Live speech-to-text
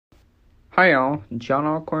Hi y'all, John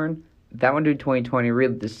Alcorn, That One Dude 2020,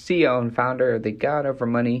 really the CEO and founder of the God Over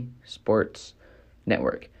Money Sports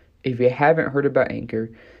Network. If you haven't heard about Anchor,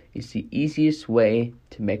 it's the easiest way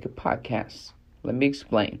to make a podcast. Let me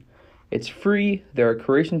explain. It's free. There are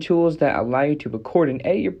creation tools that allow you to record and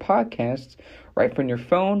edit your podcasts right from your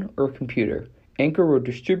phone or computer. Anchor will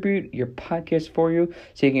distribute your podcast for you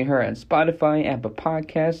so you can hear it on Spotify, Apple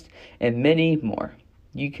Podcasts, and many more.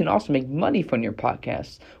 You can also make money from your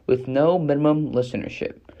podcast with no minimum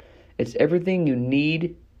listenership. It's everything you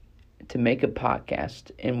need to make a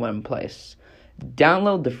podcast in one place.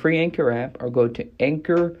 Download the free Anchor app or go to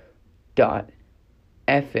anchor.fm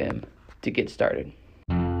to get started.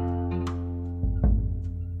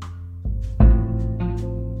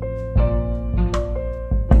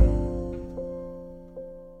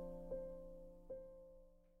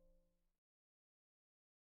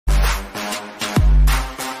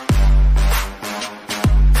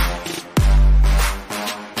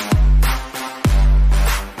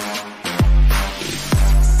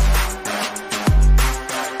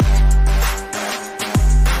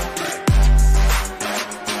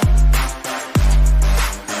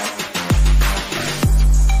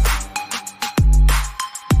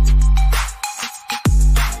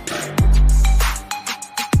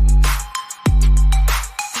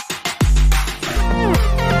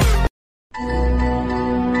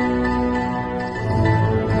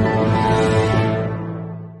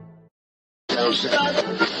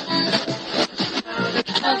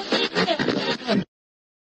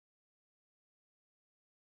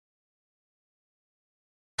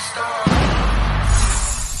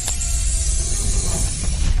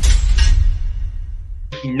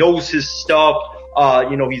 He knows his stuff.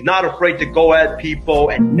 He's not afraid to go at people.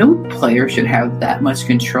 And no player should have that much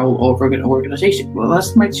control over an organization. Well,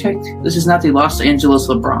 last time I checked, this is not the Los Angeles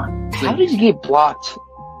LeBron. How did you get blocked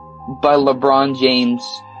by LeBron James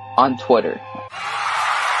on Twitter?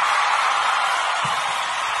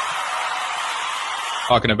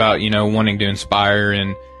 Talking about, wanting to inspire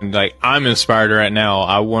and like, I'm inspired right now.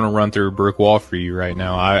 I want to run through a brick wall for you right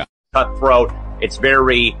now. Cutthroat. It's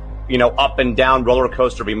very, up and down roller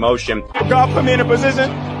coaster of emotion. God put me in a position.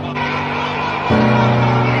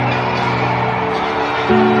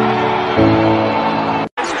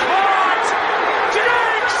 It's caught.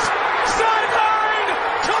 Diggs, sideline,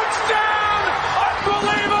 touchdown,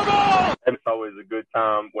 unbelievable. It's always a good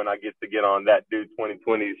time when I get to get on That Dude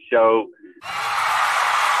 2020's show.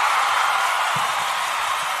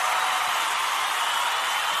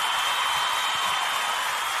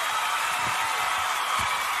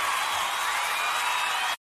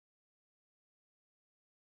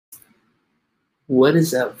 What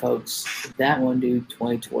is up, folks? That One Dude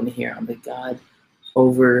 2020 here on the God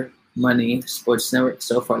Over Money Sports Network.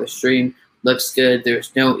 So far, the stream looks good.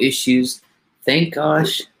 There's no issues. Thank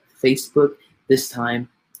gosh, Facebook this time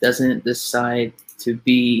doesn't decide to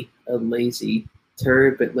be a lazy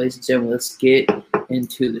turd. But ladies and gentlemen, let's get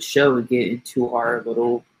into the show and get into our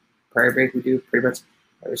little prayer break we do pretty much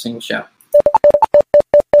every single show.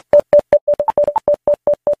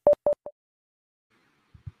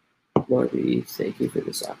 Lord, we thank you for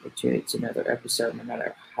this opportunity. It's another episode, no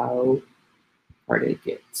matter how hard it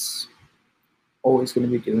gets. Always going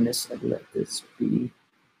to be doing this, and let this be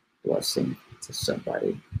a blessing to somebody.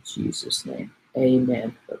 In Jesus' name,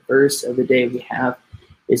 amen. The verse of the day we have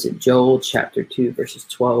is in Joel chapter 2, verses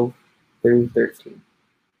 12 through 13.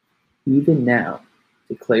 Even now,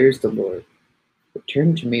 declares the Lord,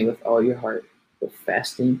 return to me with all your heart, with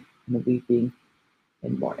fasting and weeping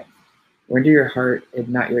and mourning. Render your heart and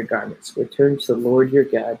not your garments. Return to the Lord your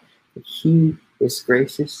God, for he is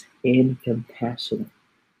gracious and compassionate.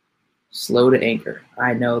 Slow to anger.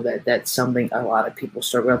 I know that that's something a lot of people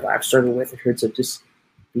struggle with. I've struggled with. It hurts of just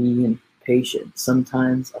being patient.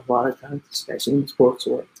 Sometimes, a lot of times, especially in the sports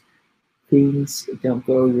world, things don't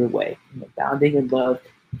go your way. And abounding in love,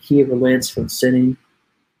 he relents from sinning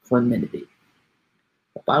clemency.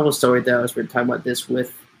 The Bible story, though, as we're talking about this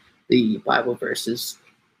with the Bible verses,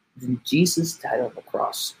 Jesus died on the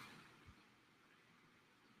cross.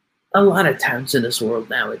 A lot of times in this world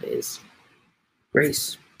nowadays,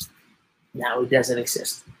 grace now doesn't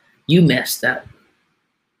exist. You messed up.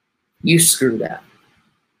 You screwed up.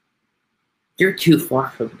 You're too far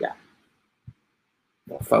from God.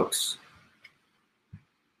 Well, folks,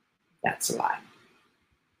 that's a lie.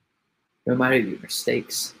 No matter your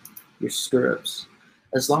mistakes, your screw-ups,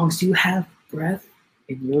 as long as you have breath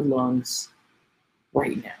in your lungs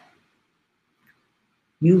right now,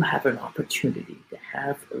 you have an opportunity to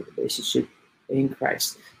have a relationship in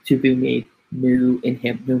Christ, to be made new in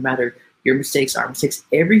him. No matter your mistakes, our mistakes,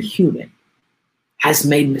 every human has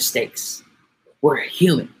made mistakes. We're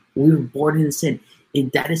human. We were born in sin.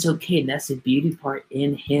 And that is okay. And that's the beauty part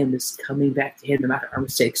in him is coming back to him no matter our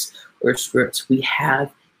mistakes or spirits. We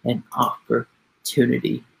have an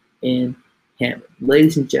opportunity in him.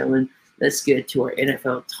 Ladies and gentlemen, let's get to our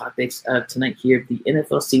NFL topics of tonight here. The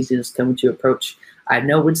NFL season is coming to approach. I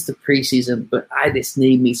know it's the preseason, but I just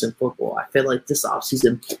need me some football. I feel like this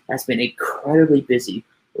offseason has been incredibly busy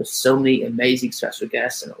with so many amazing special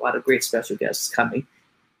guests and a lot of great special guests coming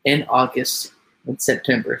in August and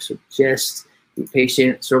September. So just be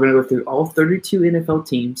patient. So we're going to go through all 32 NFL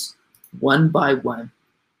teams one by one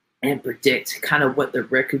and predict kind of what the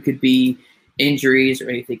record could be, injuries or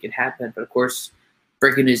anything could happen. But of course,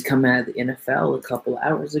 breaking news coming out of the NFL a couple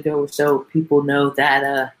hours ago or so, people know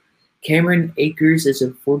that Cameron Akers is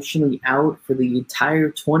unfortunately out for the entire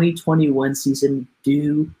 2021 season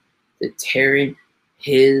due to tearing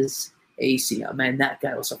his ACL. Man, that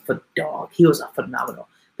guy was a dog. He was a phenomenal.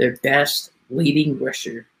 Their best leading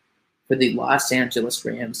rusher for the Los Angeles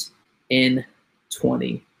Rams in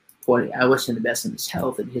 2020. I wish him the best in his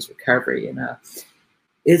health and his recovery. And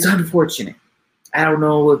it's unfortunate. I don't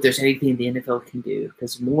know if there's anything the NFL can do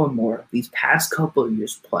because more and more these past couple of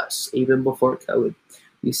years plus, even before COVID,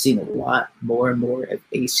 we've seen a lot more and more of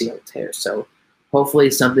ACL tears. So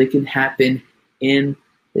hopefully something can happen in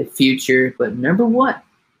the future. But number one,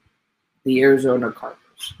 the Arizona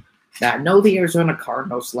Cardinals. Now, I know the Arizona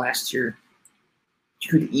Cardinals last year, you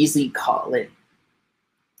could easily call it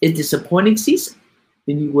a disappointing season.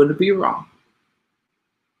 Then you wouldn't be wrong.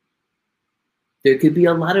 There could be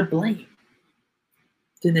a lot of blame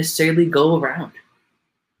to necessarily go around.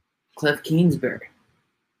 Cliff Kingsbury.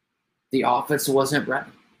 The offense wasn't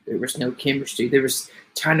running. There was no chemistry. They were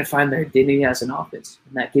trying to find their identity as an offense.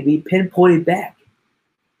 And that could be pinpointed back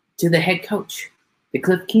to the head coach, the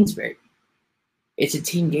Cliff Kingsbury. It's a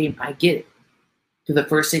team game. I get it. To the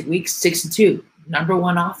first 8 weeks, 6-2. Number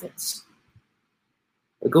one offense.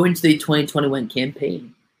 But going to the 2021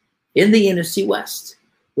 campaign in the NFC West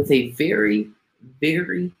with a very,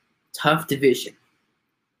 very tough division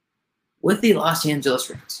with the Los Angeles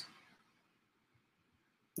Rams,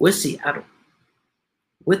 with Seattle,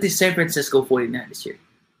 with the San Francisco 49ers here.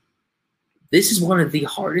 This is one of the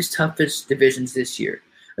hardest, toughest divisions this year.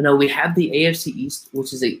 I know we have the AFC East,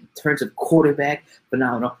 which is in terms of quarterback,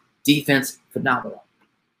 phenomenal, defense, phenomenal.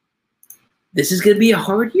 This is going to be a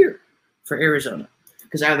hard year for Arizona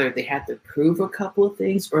because either they have to prove a couple of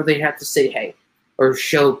things or they have to say, hey, or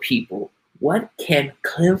show people, what can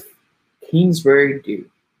Cliff Kingsbury do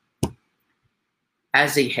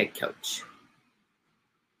as a head coach?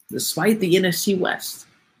 Despite the NFC West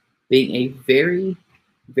being a very,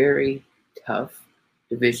 very tough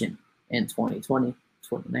division in 2020,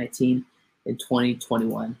 2019, and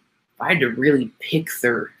 2021, if I had to really pick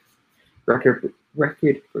their record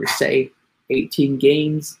per se, 17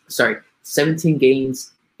 games,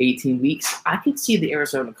 18 weeks, I could see the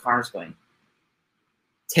Arizona Cardinals going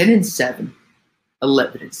 10-7,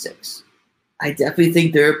 11-6. I definitely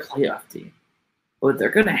think they're a playoff team. But they're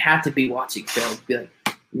going to have to be watching film and be like,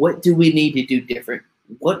 what do we need to do different?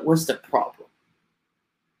 What was the problem?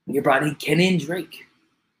 You brought in Kenyon Drake,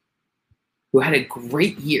 who had a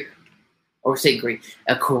great year, or say great,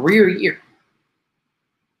 a career year.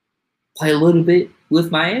 Play a little bit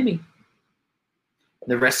with Miami. And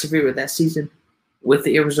the rest of it with that season with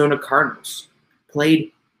the Arizona Cardinals.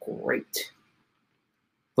 Played great.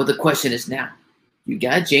 But the question is now, you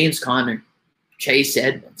got James Conner, Chase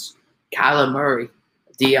Edmonds, Kyler Murray,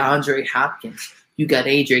 DeAndre Hopkins. You got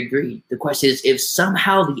AJ Green. The question is, if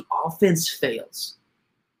somehow the offense fails,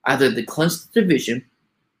 either the clinch the division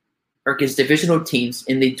or against divisional teams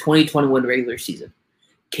in the 2021 regular season,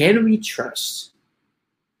 can we trust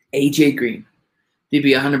AJ Green to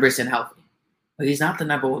be 100% healthy? But he's not the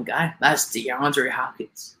number one guy. That's DeAndre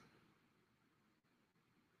Hopkins.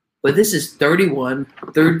 But this is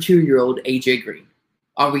 32-year-old AJ Green.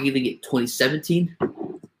 Are we going to get 2017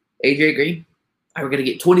 AJ Green? Are we going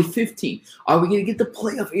to get 2015? Are we going to get the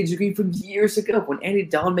playoff AJ Green from years ago when Andy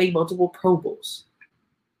Dalton made multiple Pro Bowls?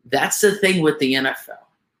 That's the thing with the NFL.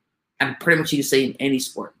 And pretty much you can say in any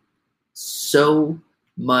sport. So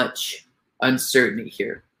much uncertainty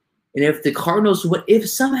here. And if the Cardinals would, if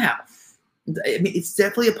somehow, I mean, it's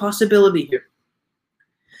definitely a possibility here.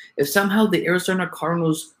 If somehow the Arizona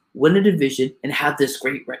Cardinals win a division and have this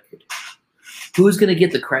great record, who's going to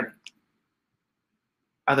get the credit?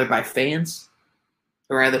 Either by fans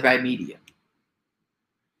or either by media.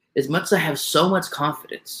 As much as I have so much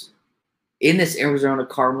confidence in this Arizona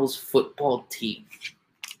Cardinals football team,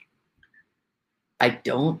 I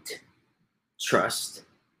don't trust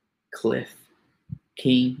Cliff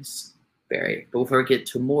Kingsbury. Barry. But before we get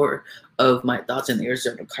to more of my thoughts on the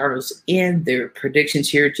Arizona Cardinals and their predictions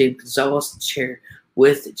here, James Gonzalez, chair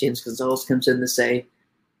with James Gonzalez, comes in to say,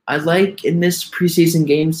 I like in this preseason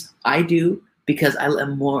games. I do because I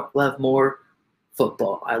love more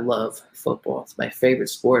football. I love football. It's my favorite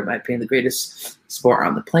sport. In my opinion, the greatest sport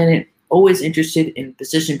on the planet. Always interested in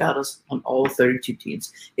position battles on all 32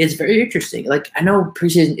 teams. It's very interesting. Like, I know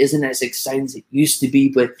preseason isn't as exciting as it used to be,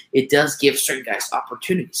 but it does give certain guys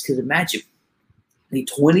opportunities. Because imagine the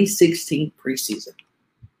 2016 preseason,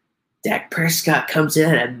 Dak Prescott comes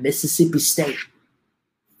in at Mississippi State,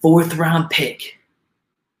 4th round pick,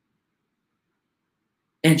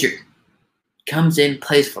 injured, comes in,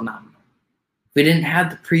 plays phenomenal. If we didn't have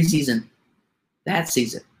the preseason that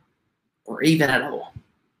season, or even at all,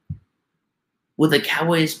 would the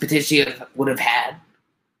Cowboys potentially would have had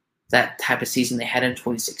that type of season they had in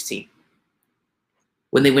 2016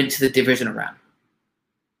 when they went to the divisional round?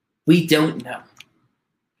 We don't know.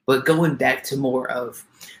 But going back to more of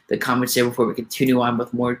the comments here before we continue on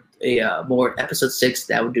with more episode 6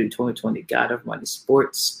 that would do 2020 God of Money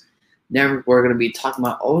Sports. Now we're going to be talking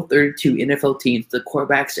about all 32 NFL teams, the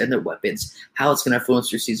quarterbacks and their weapons, how it's going to influence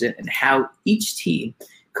their season, and how each team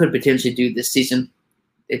could potentially do this season.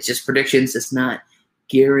 It's just predictions. It's not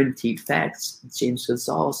guaranteed facts. James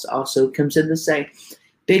Gonzalez also comes in to say,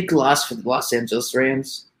 big loss for the Los Angeles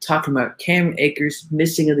Rams. Talking about Cam Akers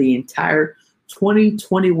missing the entire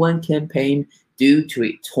 2021 campaign due to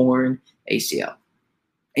a torn ACL.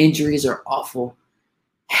 Injuries are awful.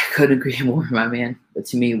 I couldn't agree more, my man. But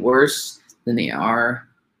to me, worse than they are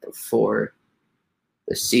before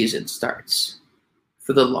the season starts.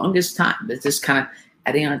 For the longest time, but just kind of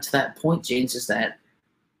adding on to that point, James, is that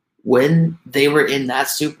when they were in that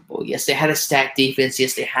Super Bowl, yes, they had a stacked defense.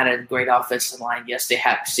 Yes, they had a great offensive line. Yes, they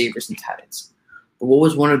had receivers and tight ends. But what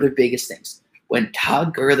was one of their biggest things? When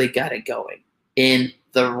Todd Gurley got it going in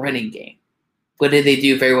the running game. What did they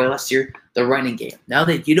do very well last year? The running game. Now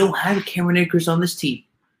that you don't have Cameron Akers on this team,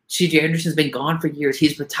 C.J. Anderson's been gone for years.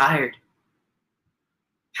 He's retired.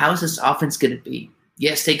 How is this offense going to be?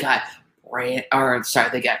 Yes, they got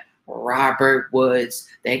Robert Woods.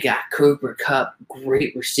 They got Cooper Kupp,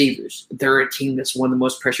 great receivers. They're a team that's one of the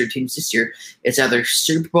most pressured teams this year. It's either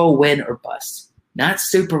Super Bowl win or bust. Not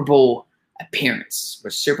Super Bowl appearance,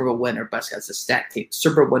 but Super Bowl win or bust. That's a stacked team.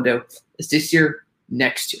 Super Bowl window is this year,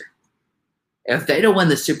 next year. If they don't win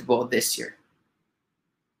the Super Bowl this year,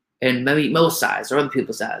 and maybe most sides or other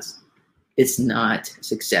people's sides, it's not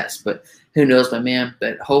success. But who knows, my man.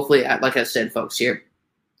 But hopefully, like I said, folks, here,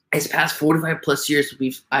 it's past 45 plus years,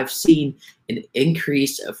 I've seen an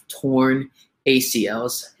increase of torn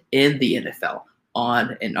ACLs in the NFL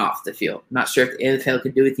on and off the field. I'm not sure if the NFL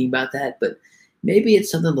can do anything about that, but maybe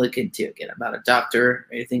it's something to look into. Again, I'm not a doctor or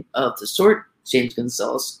anything of the sort. James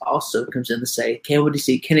Gonzalez also comes in to say, can't wait to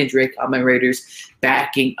see Kenny Drake on my Raiders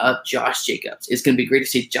backing up Josh Jacobs. It's going to be great to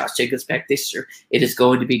see Josh Jacobs back this year. It is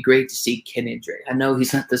going to be great to see Kenny Drake. I know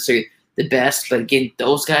he's not necessarily the best, but again,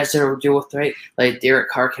 those guys that are deal with, right, like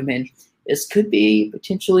Derek Carr come in, this could be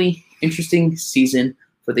potentially interesting season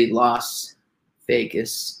for the Las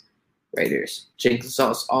Vegas Raiders. James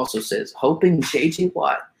Gonzalez also says, hoping J.J.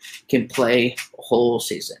 Watt can play a whole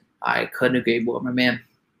season. I couldn't agree more, my man.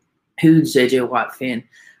 Huge J.J. Watt fan.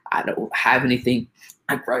 I don't have anything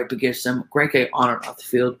I gripe against him. Great guy on and off the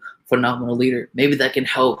field. Phenomenal leader. Maybe that can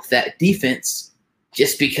help that defense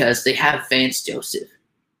just because they have Vance Joseph.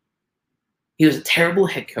 He was a terrible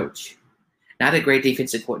head coach. Not a great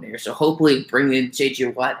defensive coordinator. So hopefully bringing in J.J.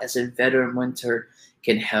 Watt as a veteran mentor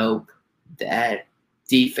can help that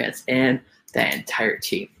defense and that entire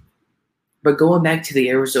team. But going back to the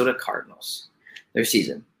Arizona Cardinals, their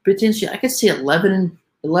season, potentially I could see 11-6,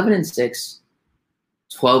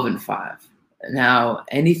 12-5. Now,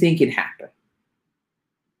 anything can happen.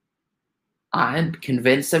 I'm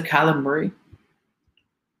convinced of Kyler Murray.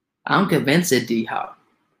 I'm convinced of D-Hop.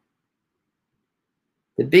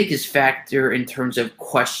 The biggest factor in terms of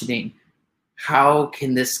questioning how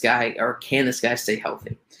can this guy stay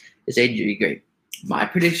healthy is AJ Green. My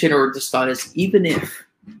prediction or just thought is even if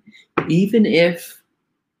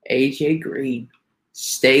AJ Green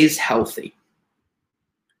stays healthy,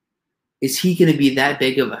 is he going to be that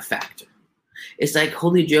big of a factor? It's like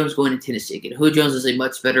Julio Jones going to Tennessee. Again, Julio Jones is a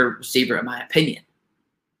much better receiver in my opinion.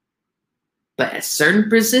 But at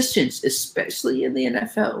certain positions, especially in the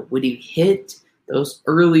NFL, when you hit those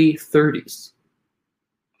early 30s,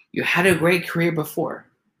 you had a great career before.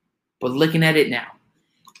 But looking at it now,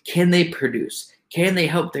 can they produce? Can they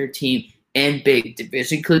help their team in big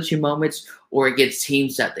division clinching moments or against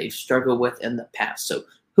teams that they've struggled with in the past? So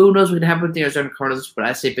who knows what can happen with the Arizona Cardinals, but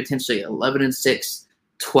I say potentially 11-6,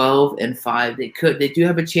 12-5. They do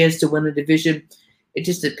have a chance to win the division. It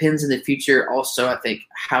just depends in the future. Also, I think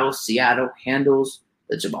how Seattle handles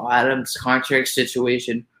the Jamal Adams contract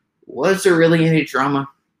situation. Was there really any drama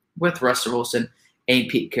with Russell Wilson and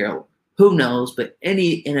Pete Carroll? Who knows? But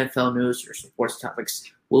any NFL news or sports topics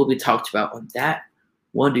will be talked about on that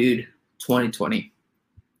One Dude 2020.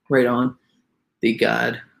 Right on the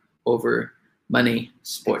God Over Money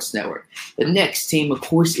Sports Network. The next team, of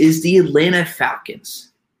course, is the Atlanta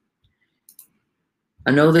Falcons.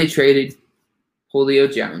 I know they traded Julio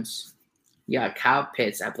Jones. You got Kyle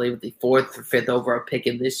Pitts, I believe, the 4th or 5th overall pick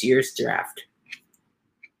in this year's draft.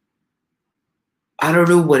 I don't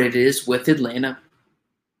know what it is with Atlanta,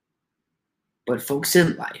 but folks,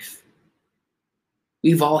 in life,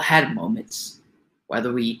 we've all had moments,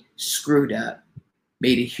 whether we screwed up,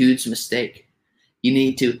 made a huge mistake. You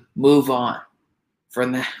need to move on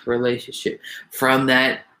from that relationship, from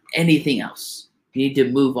that anything else. You need to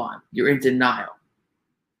move on. You're in denial.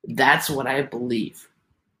 That's what I believe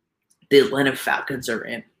the Atlanta Falcons are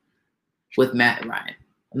in with Matt Ryan.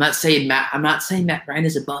 I'm not saying Matt Ryan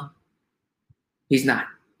is a bum. He's not.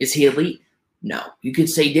 Is he elite? No. You could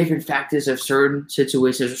say different factors of certain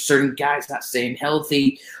situations or certain guys not staying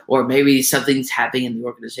healthy, or maybe something's happening in the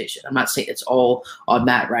organization. I'm not saying it's all on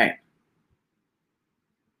Matt Ryan.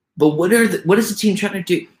 But what is the team trying to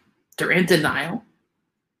do? They're in denial.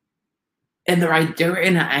 And they're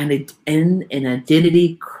in an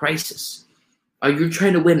identity crisis. Are you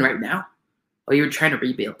trying to win right now? Or you're trying to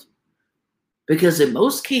rebuild? Because in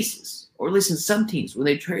most cases, or at least in some teams, when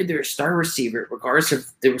they trade their star receiver, regardless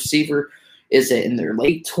if the receiver is in their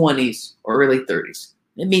late 20s or early 30s,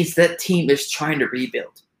 it means that team is trying to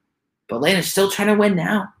rebuild. But Atlanta's still trying to win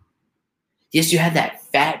now. Yes, you had that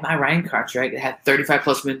fat Matt Ryan contract that had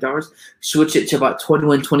 $35+ million. Switch it to about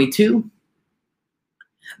 21, 22.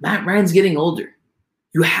 Matt Ryan's getting older.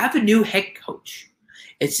 You have a new head coach.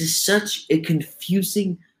 It's just such a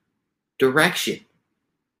confusing direction.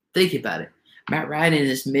 Think about it. Matt Ryan in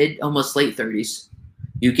his almost late 30s.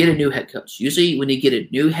 You get a new head coach. Usually when you get a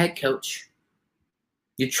new head coach,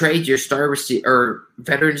 you trade your star receiver or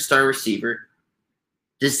veteran star receiver.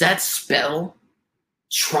 Does that spell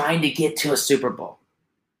trying to get to a Super Bowl?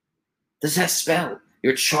 Does that spell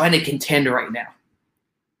you're trying to contend right now?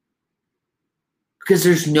 Because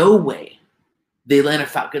there's no way the Atlanta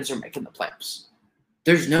Falcons are making the playoffs.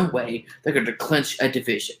 There's no way they're going to clinch a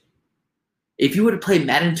division. If you were to play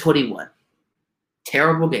Madden 21,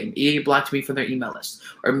 terrible game, EA blocked me from their email list,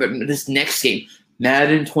 or this next game,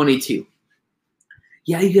 Madden 22,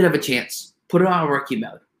 yeah, you could have a chance. Put it on rookie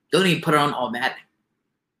mode. Don't even put it on all Madden.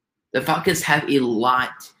 The Falcons have a lot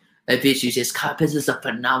of issues. His Kyle Pitts is a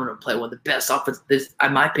phenomenal player, one of the best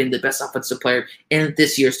in my opinion, the best offensive player in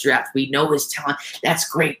this year's draft. We know his talent. That's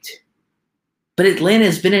great. But Atlanta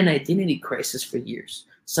has been in an identity crisis for years.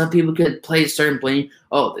 Some people could play a certain blame.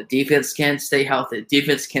 Oh, the defense can't stay healthy. The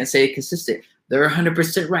defense can't stay consistent. They're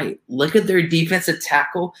 100% right. Look at their defensive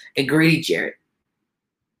tackle and Grady Jarrett,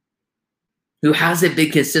 who hasn't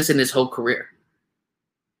been consistent his whole career.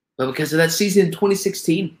 But because of that season in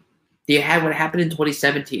 2016, you had what happened in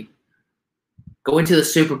 2017. Going to the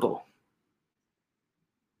Super Bowl.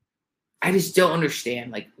 I just don't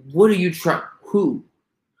understand. Like, what are you trying? Who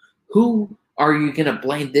are you going to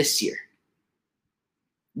blame this year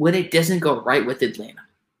when it doesn't go right with Atlanta?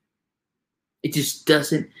 It just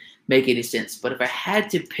doesn't make any sense. But if I had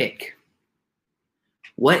to pick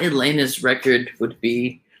what Atlanta's record would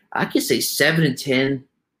be, I could say 7-10,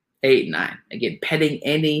 8-9. Again, pending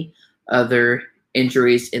any other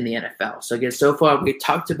injuries in the NFL. So again, so far we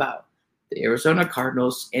talked about the Arizona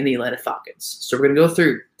Cardinals and the Atlanta Falcons. So we're going to go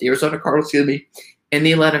through the Arizona Cardinals, and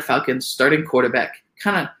the Atlanta Falcons starting quarterback,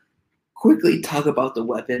 kind of quickly talk about the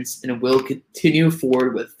weapons, and we'll continue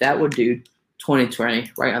forward with That One Dude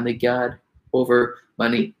 2020 right on the God Over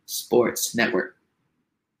Money Sports Network.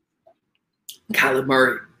 Kyler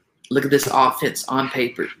Murray, look at this offense on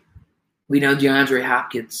paper. We know DeAndre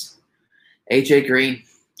Hopkins, AJ Green,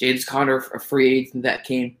 James Conner, a free agent that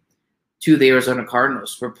came to the Arizona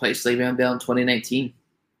Cardinals, replaced Le'Veon Bell in 2019.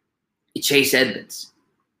 Chase Edmonds.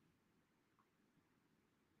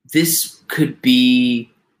 This could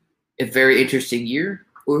be a very interesting year,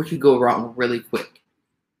 or it could go wrong really quick.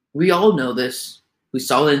 We all know this. We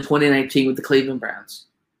saw it in 2019 with the Cleveland Browns.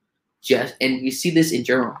 And you see this in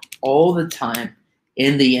general all the time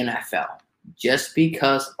in the NFL. Just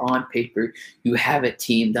because on paper you have a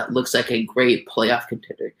team that looks like a great playoff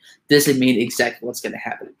contender doesn't mean exactly what's going to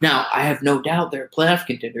happen. Now, I have no doubt they're a playoff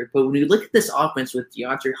contender, but when you look at this offense with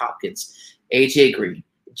DeAndre Hopkins, AJ Green,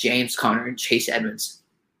 James Conner, and Chase Edmonds,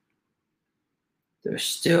 there's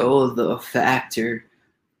still the factor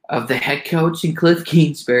of the head coach in Cliff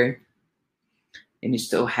Kingsbury, and you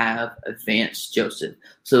still have Vance Joseph.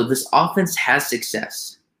 So this offense has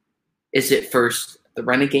success. Is it first the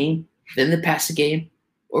running game, then the passing game,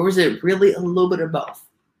 or is it really a little bit of both?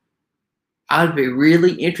 I would be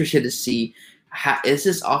really interested to see how is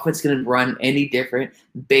this offense going to run any different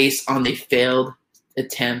based on the failed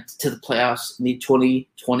attempt to the playoffs in the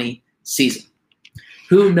 2020 season.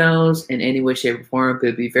 Who knows in any way, shape, or form, but it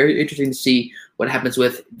would be very interesting to see what happens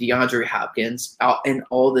with DeAndre Hopkins and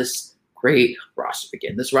all this great roster.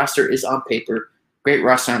 Again, this roster is on paper. Great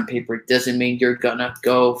roster on paper doesn't mean you're going to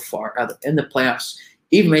go far out in the playoffs,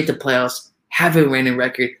 even make the playoffs, have a winning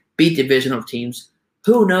record, beat divisional teams.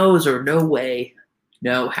 Who knows or no way,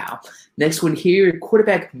 no how. Next one here,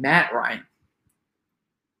 quarterback Matt Ryan.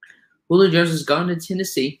 Julio Jones has gone to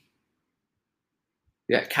Tennessee.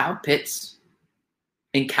 We got Kyle Pitts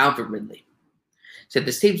and Calvin Ridley. Said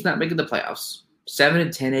this team's not making the playoffs.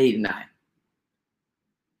 7-10, 8-9.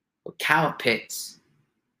 Well, Kyle Pitts.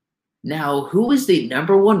 Now, who is the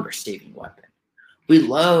number one receiving weapon? We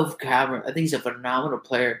love Calvin. I think he's a phenomenal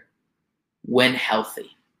player when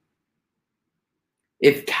healthy.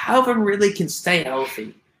 If Calvin Ridley can stay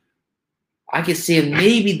healthy, I can see him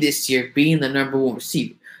maybe this year being the number one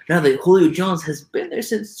receiver. Now that Julio Jones has been there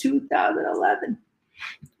since 2011.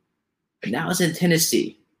 And now it's in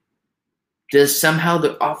Tennessee. Does somehow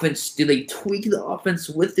the offense, do they tweak the offense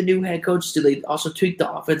with the new head coach? Do they also tweak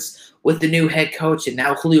the offense with the new head coach? And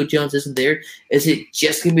now Julio Jones isn't there. Is it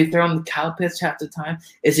just going to be thrown to Kyle Pitts half the time?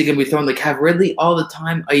 Is it going to be thrown to Calvin Ridley all the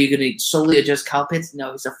time? Are you going to solely adjust Kyle Pitts?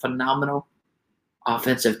 No, he's a phenomenal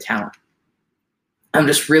offensive talent. I'm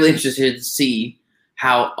just really interested to see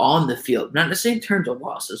how on the field, not necessarily in terms of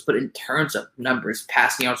losses, but in terms of numbers,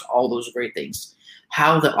 passing yards, all those great things,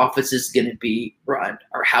 how the offense is going to be run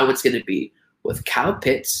or how it's going to be with Kyle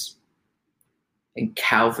Pitts and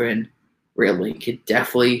Calvin Ridley. Could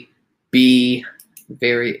definitely be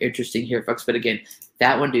very interesting here, folks. But again,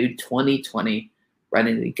 that one, dude, 2020,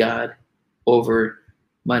 running the God over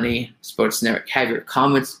Money Sports Network. Have your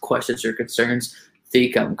comments, questions, or concerns.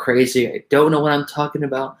 Think I'm crazy, I don't know what I'm talking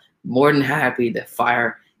about, more than happy to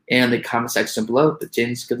fire in the comment section below. But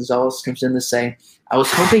James Gonzalez comes in to say, I was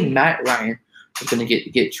hoping Matt Ryan was going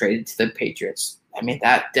to get traded to the Patriots. I mean,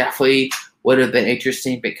 that definitely would have been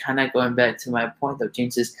interesting, but kind of going back to my point, though,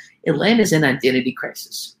 James, is Atlanta's in identity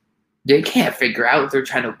crisis. They can't figure out if they're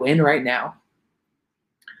trying to win right now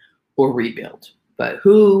or rebuild. But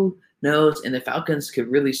who knows? And the Falcons could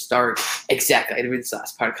really start exactly. I read this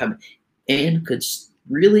last part coming. And could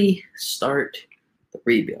really start the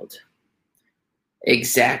rebuild.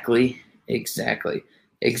 Exactly,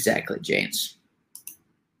 James.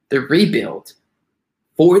 The rebuild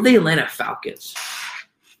for the Atlanta Falcons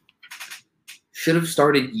should have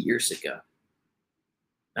started years ago.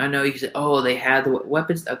 I know you say, oh, they had the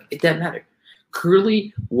weapons. It doesn't matter.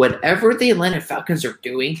 Clearly, whatever the Atlanta Falcons are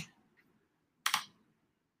doing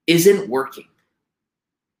isn't working.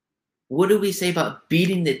 What do we say about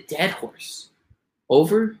beating the dead horse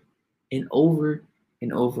over and over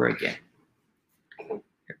and over again?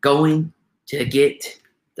 You're going to get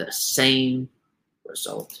the same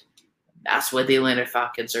result. That's what the Atlanta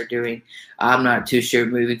Falcons are doing. I'm not too sure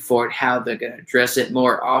moving forward how they're going to address it.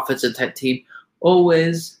 More offensive type team.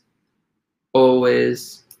 Always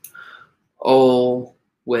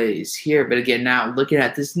here. But again, now looking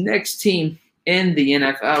at this next team in the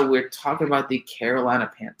NFL, we're talking about the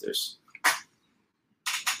Carolina Panthers.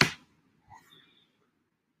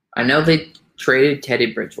 I know they traded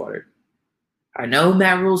Teddy Bridgewater. I know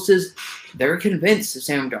Matt Rule says they're convinced of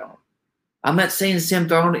Sam Darnold. I'm not saying Sam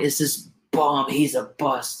Darnold is this bum. He's a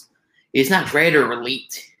bust. He's not great or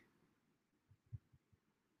elite.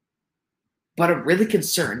 But I'm really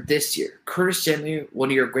concerned this year. Curtis Samuel, one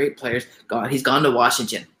of your great players, he's gone to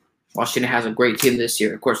Washington. Washington has a great team this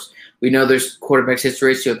year. Of course, we know there's quarterback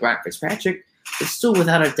situation with Ryan Fitzpatrick. It's still,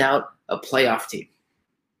 without a doubt, a playoff team.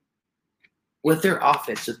 With their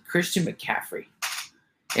offense, with Christian McCaffrey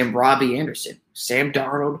and Robbie Anderson, Sam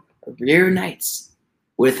Darnold reunites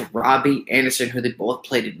with Robbie Anderson, who they both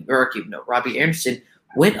played in New York, even though Robbie Anderson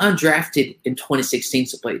went undrafted in 2016,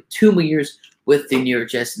 so played 2 more years with the New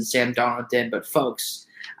York Jets and Sam Darnold did. But folks,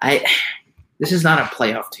 this is not a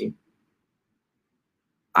playoff team.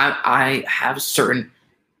 I have certain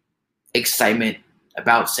excitement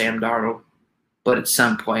about Sam Darnold, but at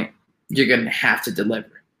some point, you're going to have to deliver.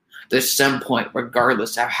 There's some point,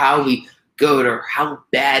 regardless of how we go or how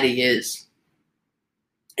bad he is,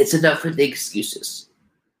 it's enough of the excuses.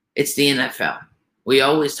 It's the NFL. We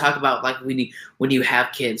always talk about, like, when you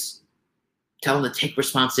have kids, tell them to take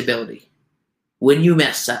responsibility. When you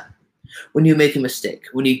mess up, when you make a mistake,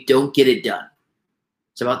 when you don't get it done.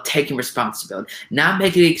 It's about taking responsibility, not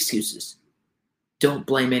making excuses. Don't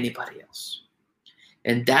blame anybody else.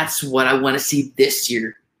 And that's what I want to see this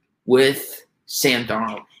year with Sam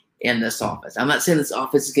Darnold and this offense. I'm not saying this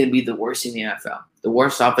offense is going to be the worst in the NFL. The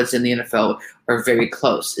worst offense in the NFL are very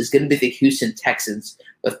close. It's going to be the Houston Texans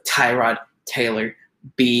with Tyrod Taylor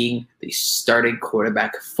being the starting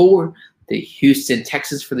quarterback for the Houston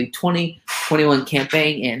Texans for the 2021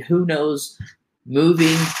 campaign. And who knows,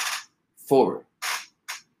 moving forward.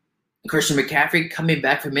 Christian McCaffrey coming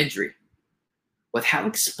back from injury. With how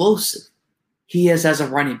explosive he is as a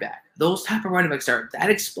running back. Those type of running backs are that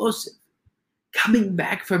explosive. Coming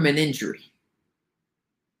back from an injury.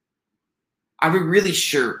 Are we really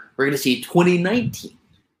sure we're going to see 2019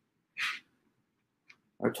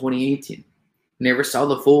 or 2018? Never saw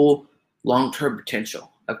the full long-term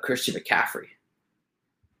potential of Christian McCaffrey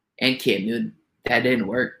and Cam Newton. That didn't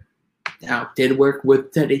work. Now, it did work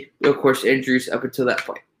with Teddy. Of course, injuries up until that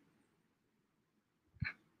point.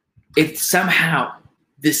 If somehow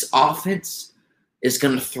this offense is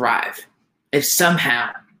going to thrive, if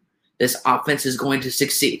somehow this offense is going to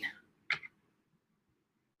succeed,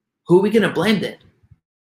 who are we going to blame then?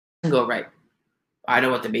 Go right. I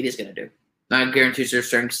know what the media is going to do. I guarantee to a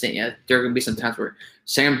certain extent, yeah, there are going to be some times where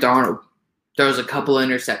Sam Darnold throws a couple of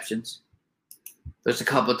interceptions. There's a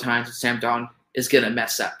couple of times that Sam Darnold is going to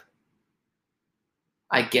mess up.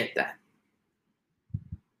 I get that.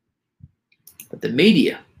 But the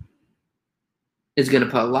media is going to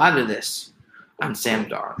put a lot of this on Sam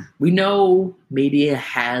Darnold. We know media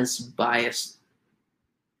has bias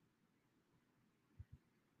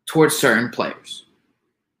towards certain players.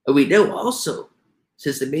 But we know also,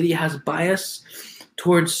 since the media has bias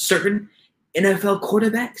towards certain NFL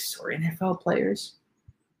quarterbacks or NFL players,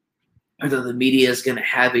 although the media is going to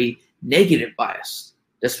have a negative bias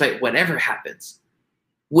despite whatever happens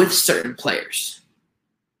with certain players.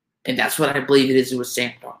 And that's what I believe it is with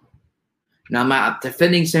Sam Darnold. Now, I'm not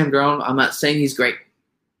defending Sam Darnold. I'm not saying he's great.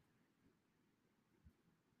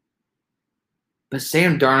 But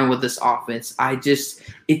Sam Darnold with this offense,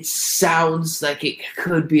 it sounds like it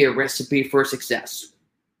could be a recipe for success.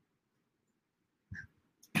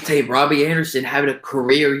 I'll tell you, Robbie Anderson having a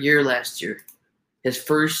career year last year. His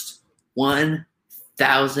first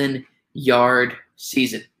 1,000-yard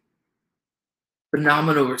season.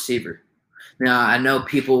 Phenomenal receiver. Now, I know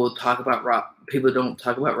people don't talk about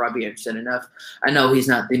Robbie Anderson enough. I know he's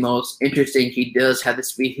not the most interesting. He does have the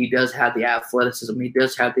speed. He does have the athleticism. He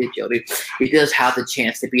does have the agility. He does have the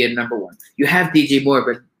chance to be a number one. You have DJ Moore,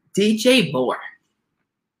 but DJ Moore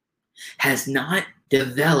has not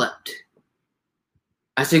developed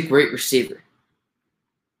as a great receiver.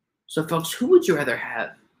 So, folks, who would you rather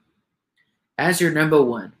have as your number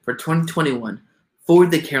one for 2021 for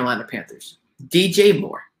the Carolina Panthers? DJ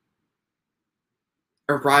Moore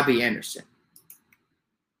or Robbie Anderson?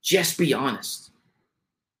 Just be honest.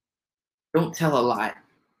 Don't tell a lie.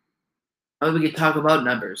 Oh, we can talk about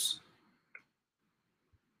numbers.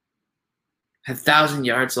 1,000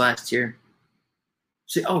 yards last year.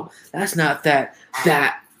 Say, oh, that's not that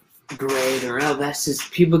great, or oh, that's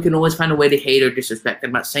just, people can always find a way to hate or disrespect.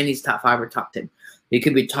 I'm not saying he's top 5 or top 10. He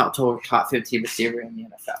could be top 12 or top 15 receiver in the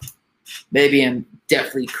NFL. Maybe I'm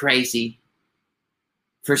definitely crazy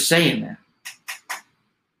for saying that.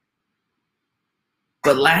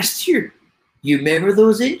 But last year, you remember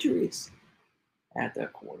those injuries at the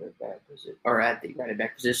quarterback position or at the running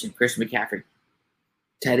back position. Christian McCaffrey,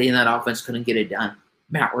 Teddy in that offense couldn't get it done.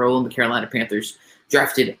 Matt Rhule and the Carolina Panthers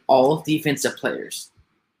drafted all defensive players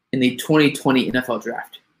in the 2020 NFL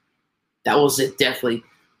draft. That was definitely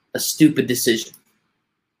a stupid decision,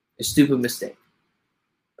 a stupid mistake.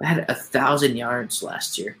 I had 1,000 yards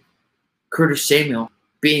last year. Curtis Samuel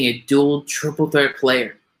being a dual triple threat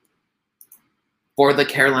player for the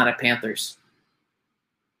Carolina Panthers.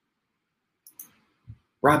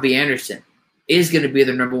 Robbie Anderson is going to be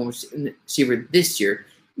their number one receiver this year,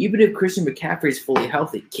 even if Christian McCaffrey is fully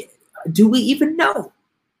healthy. Do we even know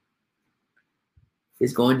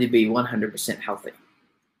he's going to be 100% healthy?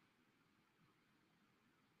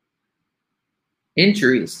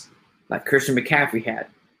 Injuries like Christian McCaffrey had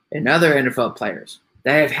and other NFL players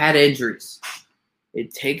that have had injuries,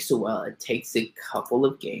 it takes a while. It takes a couple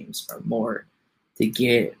of games or more to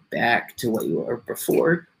get back to what you were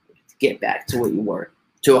before, to get back to what you were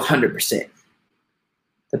to 100%.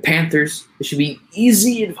 The Panthers, it should be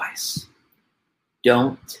easy advice.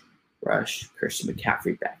 Don't rush Christian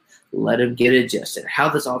McCaffrey back. Let him get adjusted. How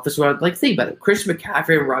this offense works, like think about it. Christian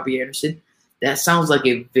McCaffrey and Robbie Anderson, that sounds like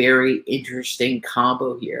a very interesting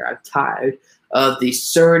combo here. I'm tired of the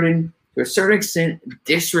certain to a certain extent,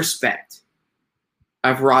 disrespect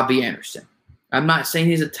of Robbie Anderson. I'm not saying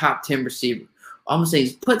he's a top 10 receiver. I'm saying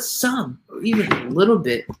he's put some, or even a little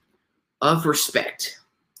bit, of respect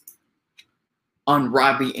on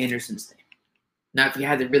Robbie Anderson's name. Now, if you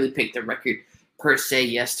had to really pick the record per se,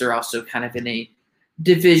 yes, they're also kind of in a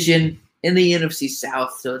division in the NFC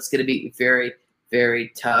South, so it's going to be very,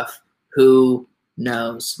 very tough. Who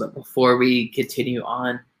knows? But before we continue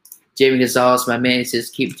on, Jamie Gonzalez, my man, says,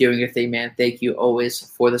 keep doing your thing, man. Thank you always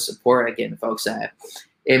for the support. Again, folks, I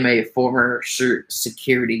am a former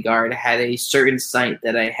security guard. I had a certain site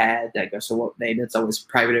that I had that goes to what name. It's always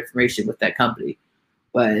private information with that company.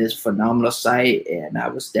 But it's a phenomenal site, and I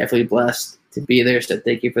was definitely blessed to be there. So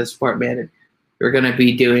thank you for the support, man. And we're going to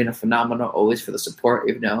be doing a phenomenal always for the support,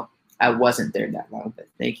 even though I wasn't there that long. But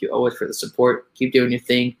thank you always for the support. Keep doing your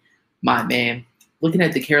thing, my man. Looking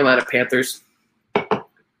at the Carolina Panthers,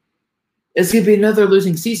 it's going to be another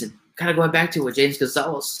losing season. Kind of going back to what James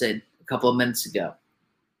Gonzalez said a couple of minutes ago.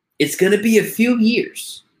 It's going to be a few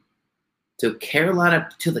years till the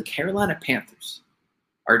Carolina Panthers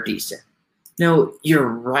are decent. No, you're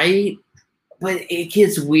right, but it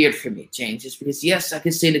gets weird for me, James, just because, yes, I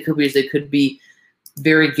could say in a couple years they could be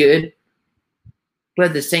very good, but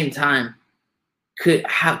at the same time,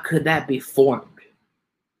 how could that be formed?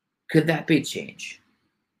 Could that be changed?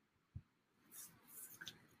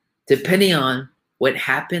 Depending on what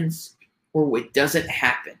happens or what doesn't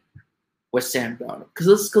happen with Sam Darnold. Because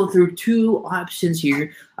let's go through two options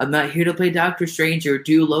here. I'm not here to play Doctor Strange or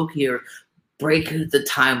do Loki or break the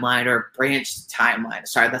timeline or branch the timeline.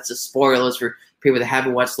 Sorry, that's a spoiler for people that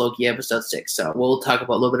haven't watched Loki episode 6. So we'll talk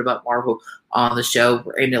about a little bit about Marvel on the show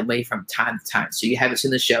randomly from time to time. So you haven't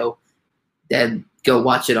seen the show, then go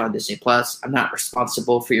watch it on Disney+. I'm not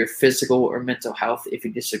responsible for your physical or mental health if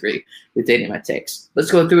you disagree with any of my takes.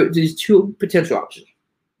 Let's go through these two potential options.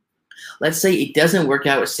 Let's say it doesn't work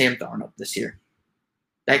out with Sam Darnold this year.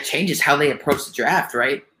 That changes how they approach the draft,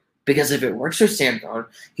 right? Because if it works for Sam Darnold,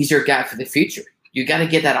 he's your guy for the future. You got to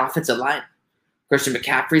get that offensive line. Christian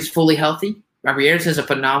McCaffrey's fully healthy. Robbie Anderson's a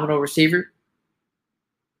phenomenal receiver.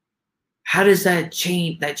 How does that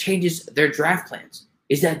change? That changes their draft plans.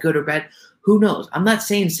 Is that good or bad? Who knows? I'm not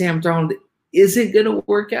saying Sam Darnold isn't going to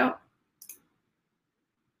work out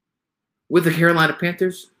with the Carolina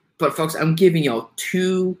Panthers, but folks, I'm giving y'all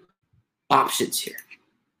two options here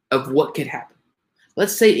of what could happen.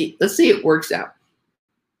 Let's say it works out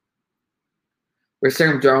with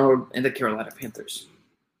Sam Darnold and the Carolina Panthers.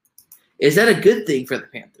 Is that a good thing for the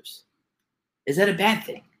Panthers? Is that a bad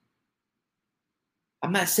thing?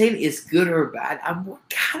 I'm not saying it's good or bad. I'm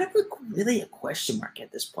kind of really a question mark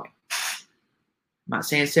at this point. I'm not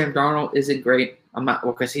saying Sam Darnold isn't great. I'm not,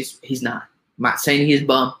 because he's not. I'm not saying he's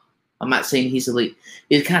bum. I'm not saying he's elite.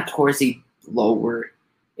 He's kind of towards the lower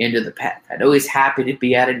end of the path. I know he's happy to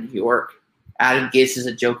be out of New York. Adam Gase is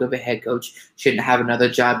a joke of a head coach. Shouldn't have another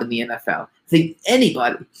job in the NFL. I think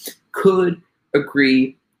anybody could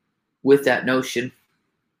agree with that notion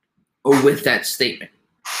or with that statement.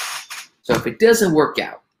 So if it doesn't work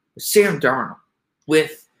out with Sam Darnold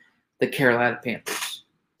with the Carolina Panthers,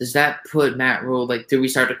 does that put Matt Rule, do we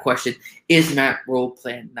start to question, is Matt Rule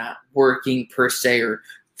plan not working per se? Or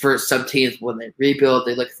for some teams, when they rebuild,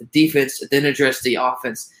 they look at the defense, then address the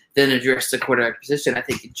offense, then address the quarterback position. I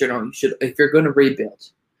think in general, you should, if you're going to rebuild,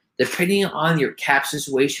 depending on your cap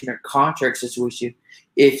situation or contract situation,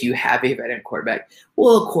 if you have a veteran quarterback,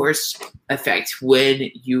 will of course affect when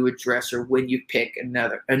you address or when you pick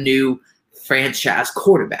a new franchise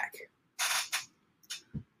quarterback.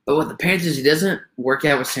 But with the Panthers, it doesn't work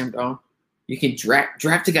out with Sam Darnold. You can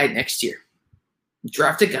draft a guy next year.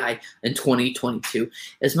 Draft a guy in 2022.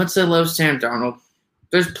 As much as I love Sam Darnold,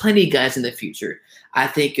 there's plenty of guys in the future I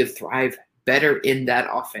think could thrive better in that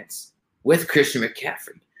offense with Christian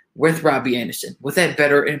McCaffrey, with Robbie Anderson, with that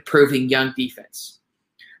better improving young defense,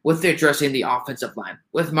 with addressing the offensive line,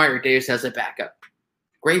 with Mario Davis as a backup.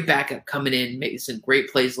 Great backup coming in, making some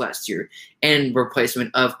great plays last year, and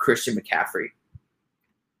replacement of Christian McCaffrey.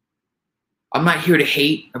 I'm not here to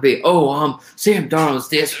hate or be, Sam Darnold's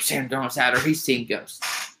this or Sam Darnold's that, or he's seeing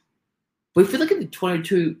ghosts. But if you look at the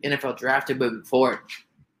 22 NFL draft and moving forward,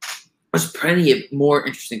 there's plenty of more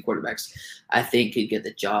interesting quarterbacks I think could get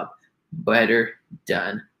the job better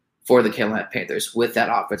done for the Carolina Panthers with that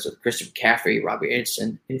offense with Christian McCaffrey, Robbie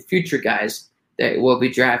Anderson, and future guys that will be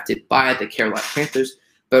drafted by the Carolina Panthers.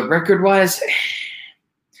 But record-wise,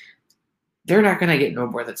 they're not going to get no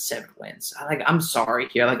more than 7 wins. I'm sorry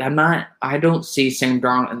here. I don't see Sam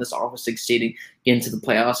Darnold in this offense succeeding into the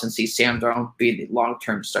playoffs and see Sam Darnold be the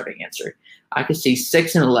long-term starting answer. I could see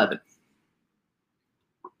 6-11.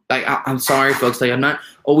 Like, I'm sorry, folks. Like, I'm not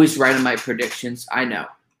always right on my predictions. I know.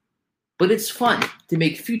 But it's fun to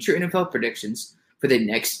make future NFL predictions for the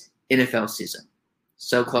next NFL season.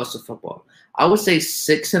 So close to football. I would say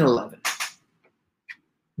 6-11.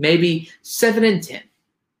 Maybe 7-10.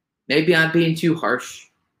 Maybe I'm being too harsh.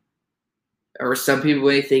 Or some people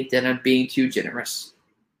may think that I'm being too generous.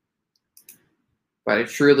 But I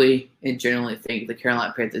truly and genuinely think the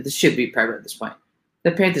Carolina Panthers, this should be private at this point.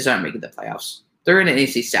 The Panthers aren't making the playoffs. They're in the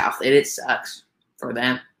NFC South, and it sucks for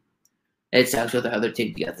them. It sucks with the other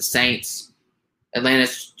team. You got the Saints.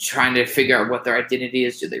 Atlanta's trying to figure out what their identity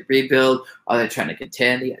is. Do they rebuild? Are they trying to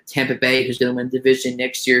contend? You got Tampa Bay, who's going to win the division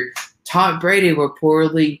next year. Tom Brady will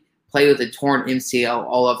poorly play with a torn MCL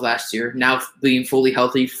all of last year. Now being fully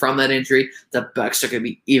healthy from that injury, the Bucs are going to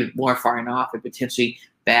be even more firing off and potentially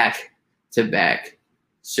back-to-back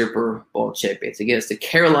Super Bowl champions against the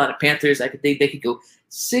Carolina Panthers. I could think they could go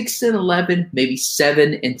 6-11, maybe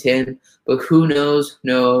 7-10, but who knows?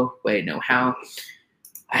 No how.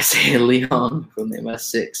 Isaiah Leon from the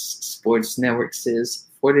MS6 Sports Network says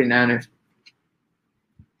 49ers.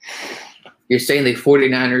 You're saying the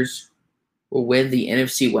 49ers will win the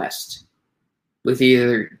NFC West with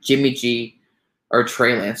either Jimmy G or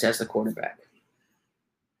Trey Lance as the quarterback.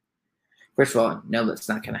 First of all, no, that's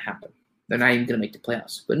not going to happen. They're not even going to make the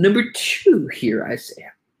playoffs. But number 2 here,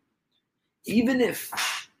 Isaiah, even if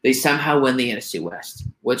they somehow win the NFC West,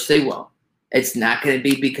 which they will, it's not going to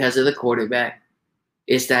be because of the quarterback.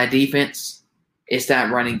 It's that defense. It's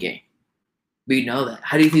that running game. We know that.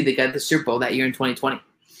 How do you think they got the Super Bowl that year in 2020?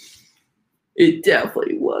 It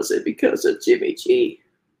definitely wasn't because of Jimmy G.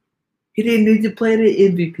 He didn't need to play at an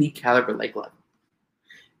MVP caliber like level.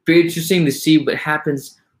 Very interesting to see what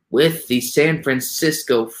happens with the San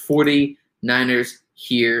Francisco 49ers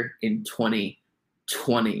here in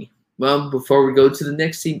 2020. Well, before we go to the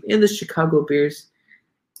next team in the Chicago Bears,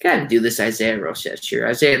 got to do this Isaiah Rochette here.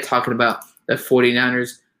 Isaiah talking about the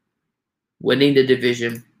 49ers winning the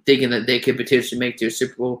division, thinking that they could potentially make their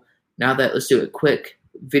Super Bowl. Now that, let's do a quick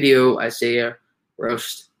video Isaiah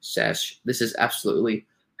roast sesh. This is absolutely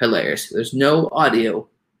hilarious. There's no audio,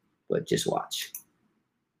 but just watch.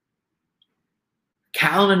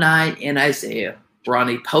 Callan and I and Isaiah were on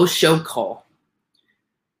a post-show call.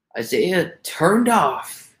 Isaiah turned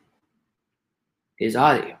off his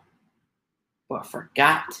audio, but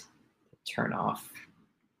forgot to turn off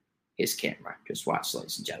his camera. Just watch,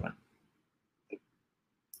 ladies and gentlemen.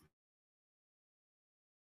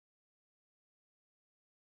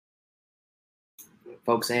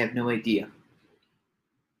 Folks, I have no idea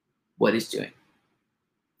what he's doing.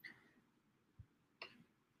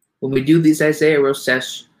 When we do these Isaiah roast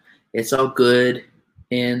sessions, it's all good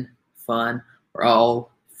and fun. We're all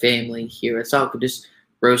family here. It's all good, just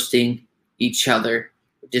roasting each other.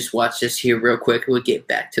 Just watch this here real quick and we'll get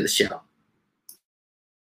back to the show.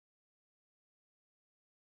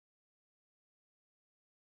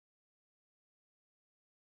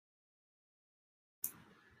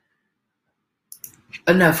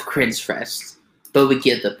 Enough cringe fest, but we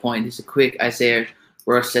get the point. It's a quick Isaiah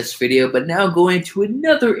roast video, but now going to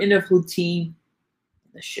another NFL team,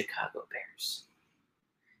 the Chicago Bears.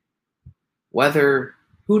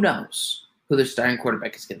 Who knows who their starting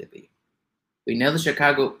quarterback is going to be. We know the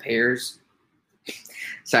Chicago Bears.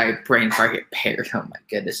 Sorry, brain fart here. Bears. Oh my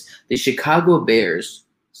goodness. The Chicago Bears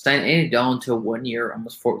signed Andy Dalton to a 1-year,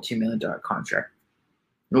 almost $14 million contract.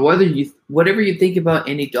 And whatever you think about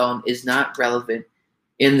Andy Dalton is not relevant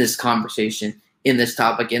in this conversation, in this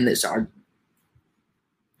topic, in this argument.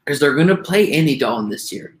 Because they're going to play Andy Dalton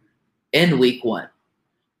this year in week 1.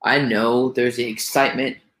 I know there's the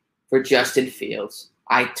excitement for Justin Fields.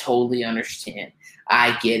 I totally understand.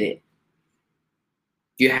 I get it.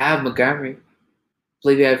 You have Montgomery. I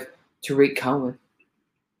believe you have Tariq Cohen.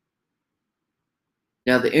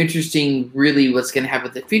 Now, the interesting, really, what's going to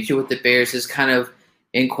happen with the future with the Bears is kind of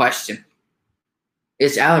in question.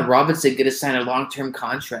 Is Allen Robinson going to sign a long-term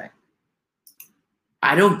contract?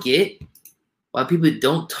 I don't get why people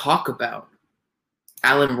don't talk about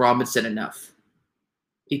Allen Robinson enough.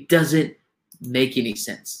 It doesn't make any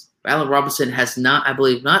sense. Allen Robinson has not, I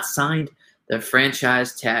believe, not signed the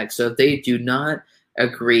franchise tag. So if they do not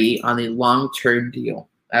agree on a long-term deal,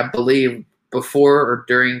 I believe before or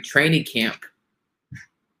during training camp,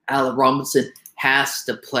 Allen Robinson has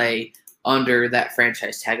to play under that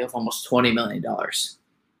franchise tag of almost $20 million.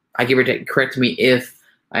 I give or take. Correct me if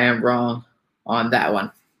I am wrong on that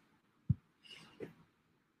one.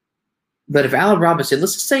 But if Allen Robinson,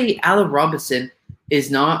 let's just say Allen Robinson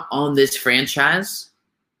is not on this franchise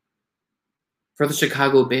for the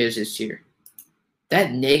Chicago Bears this year,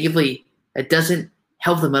 that doesn't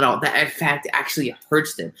help them at all. That, in fact, actually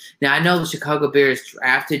hurts them. Now, I know the Chicago Bears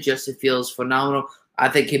drafted Justin Fields, phenomenal. I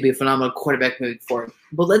think he'd be a phenomenal quarterback moving forward.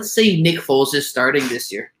 But let's say Nick Foles is starting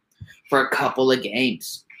this year for a couple of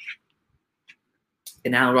games,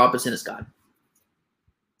 and Allen Robinson is gone.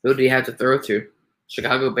 Who do you have to throw to?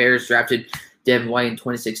 Chicago Bears drafted Devin White in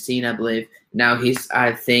 2016, I believe. Now he's,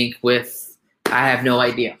 I think, with, I have no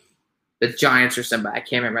idea, the Giants or somebody. I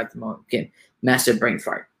can't remember at the moment. Again, massive brain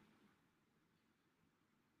fart.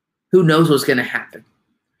 Who knows what's going to happen?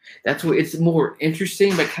 That's where it's more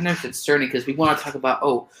interesting, but kind of concerning because we want to talk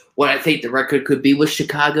about, what I think the record could be with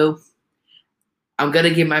Chicago. I'm going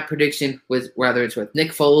to give my prediction with whether it's with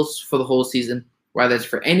Nick Foles for the whole season, whether it's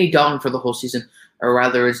for Andy Dalton for the whole season, or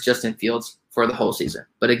whether it's Justin Fields for the whole season.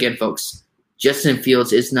 But again, folks, Justin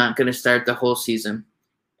Fields is not going to start the whole season.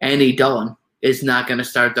 Andy Dalton is not going to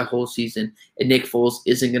start the whole season. And Nick Foles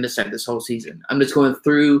isn't going to start this whole season. I'm just going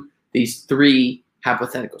through these three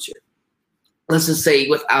hypotheticals here. Let's just say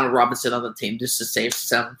with Allen Robinson on the team, just to save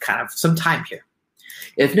some time here.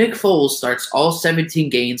 If Nick Foles starts all 17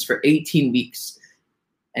 games for 18 weeks,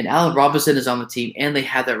 and Allen Robinson is on the team, and they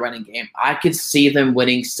have that running game, I could see them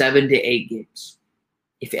winning 7 to 8 games.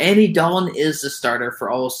 If Andy Dalton is the starter for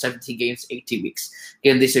all 17 games, 18 weeks,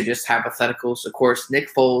 again, these are just hypotheticals. Of course,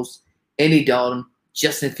 Nick Foles, Andy Dalton,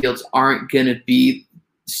 Justin Fields aren't going to be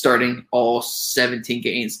starting all 17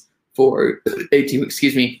 games for 18 weeks.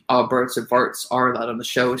 Excuse me. All birds and farts are allowed on the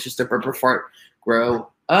show. It's just a burp or fart. Grow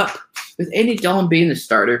up. With Andy Dalton being the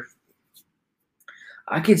starter,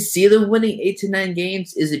 I could see them winning 8 to 9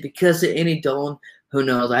 games. Is it because of Andy Dalton? Who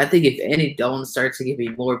knows? I think if Andy Dalton starts, it could be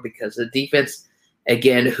more because of the defense.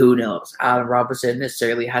 Again, who knows? Allen Robinson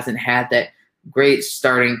necessarily hasn't had that great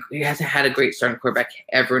starting. He hasn't had a great starting quarterback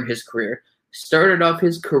ever in his career. Started off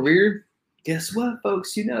his career, guess what,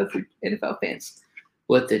 folks? You know, if you're NFL fans,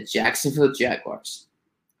 with the Jacksonville Jaguars.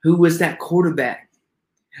 Who was that quarterback?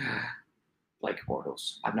 Blake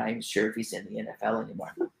Bortles. I'm not even sure if he's in the NFL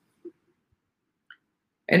anymore.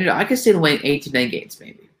 And I could see him winning 8 to 9 games,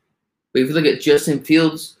 maybe. But if you look at Justin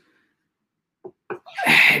Fields,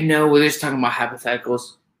 no, we're just talking about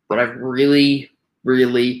hypotheticals. But I really,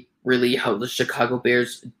 really, really hope the Chicago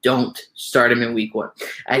Bears don't start him in week 1.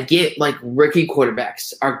 I get rookie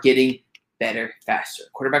quarterbacks are getting better faster.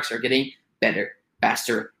 Quarterbacks are getting better,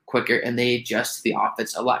 faster, quicker, and they adjust to the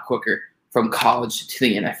offense a lot quicker from college to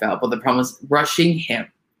the NFL. But the problem is rushing him,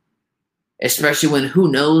 especially when who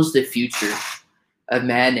knows the future of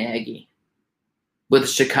Matt Nagy with the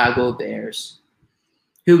Chicago Bears.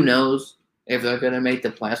 Who knows if they're going to make the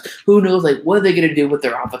playoffs? Who knows, what are they going to do with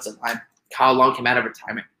their offensive line? Kyle Long came out of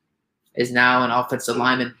retirement, is now an offensive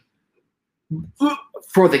lineman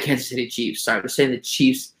for the Kansas City Chiefs. Sorry, I'm saying the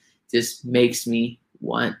Chiefs just makes me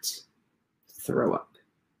want to throw up.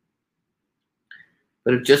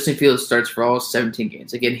 But if Justin Fields starts for all 17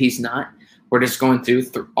 games, again, he's not. We're just going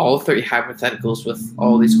through all 3 hypotheticals with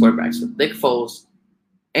all these quarterbacks, with Nick Foles,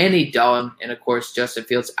 Andy Dalton, and, of course, Justin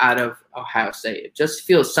Fields out of Ohio State. If Justin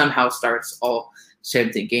Fields somehow starts all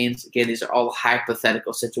 17 games, again, these are all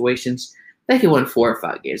hypothetical situations. They can win 4 or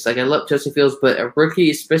 5 games. I love Justin Fields, but a rookie,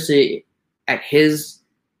 especially at his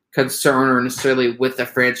concern or necessarily with the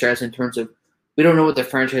franchise in terms of we don't know what the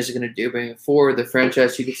franchise is going to do moving forward. The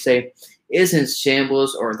franchise, you could say, is in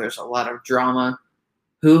shambles or there's a lot of drama.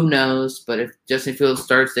 Who knows? But if Justin Fields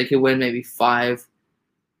starts, they could win maybe 5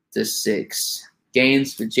 to 6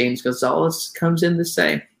 games. But James Gonzalez comes in the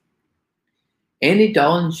same. Andy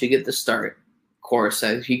Dalton should get the start. Of course,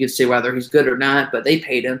 you can say whether he's good or not, but they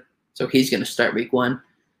paid him, so he's going to start week 1.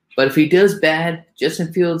 But if he does bad,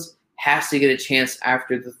 Justin Fields has to get a chance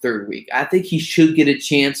after the 3rd week. I think he should get a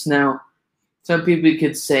chance now. Some people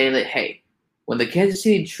could say that, hey, when the Kansas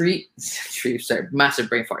City Chiefs, massive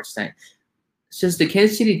brain farts tonight. Since the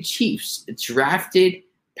Kansas City Chiefs drafted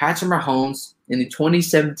Patrick Mahomes in the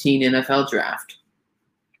 2017 NFL draft,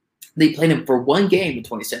 they played him for 1 game in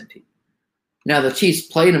 2017. Now the Chiefs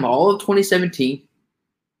played him all of 2017.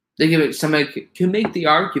 Somebody can make the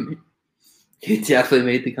argument. He definitely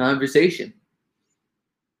made the conversation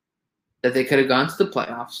that they could have gone to the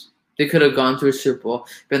playoffs. They could have gone to a Super Bowl,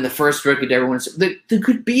 been the first rookie to ever win. There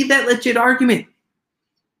could be that legit argument.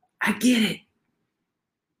 I get it.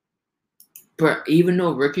 But even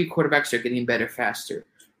though rookie quarterbacks are getting better faster,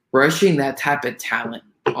 rushing that type of talent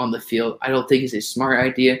on the field, I don't think is a smart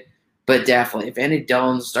idea. But definitely, if Andy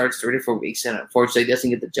Dalton starts 3 to 4 weeks and unfortunately doesn't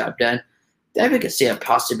get the job done, definitely could see a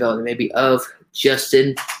possibility maybe of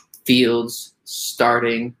Justin Fields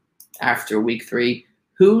starting after week 3.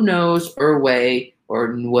 Who knows or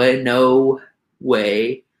no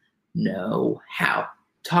way, no how.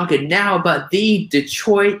 Talking now about the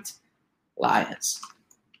Detroit Lions.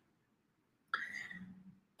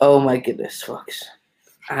 Oh my goodness, folks.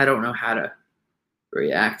 I don't know how to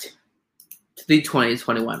react to the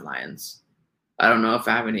 2021 Lions. I don't know if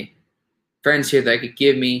I have any friends here that could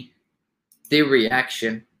give me the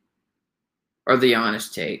reaction or the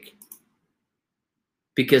honest take,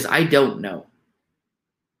 because I don't know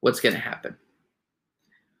what's going to happen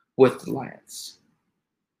with the Lions.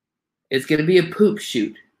 It's going to be a poop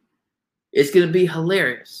shoot. It's going to be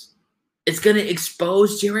hilarious. It's going to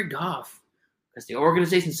expose Jared Goff, because the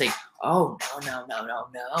organization's saying, oh,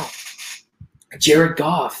 no. Jared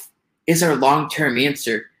Goff is our long-term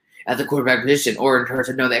answer at the quarterback position. Or in terms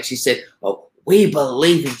of, no, they actually said, oh, we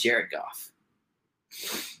believe in Jared Goff.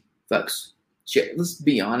 Folks, let's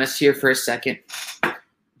be honest here for a second.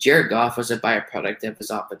 Jared Goff was a byproduct of his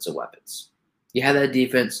offensive weapons. You had that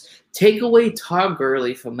defense. Take away Todd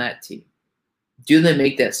Gurley from that team. Do they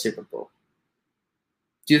make that Super Bowl?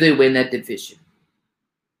 Do they win that division?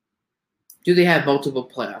 Do they have multiple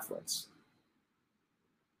playoff wins?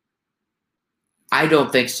 I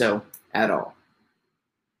don't think so at all.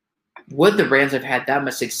 Would the Rams have had that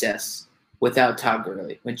much success without Todd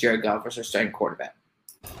Gurley when Jared Goff was their starting quarterback?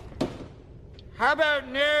 How about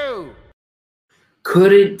no?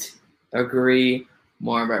 Couldn't agree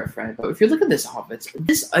more, my friend. But if you look at this offense,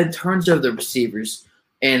 this in terms of the receivers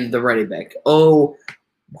and the running back, oh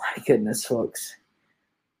my goodness, folks.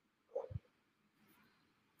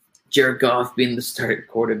 Jared Goff being the starting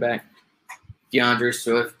quarterback, DeAndre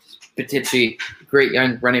Swift, potentially great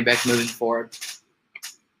young running back moving forward,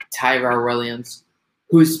 Tyrell Williams,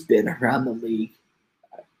 who's been around the league,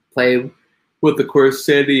 played with, of course,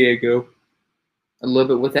 San Diego, a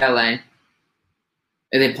little bit with LA,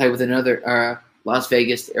 and then played with another Las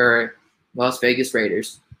Vegas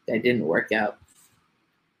Raiders. That didn't work out.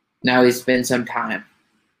 Now he's spent some time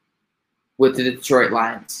with the Detroit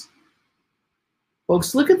Lions.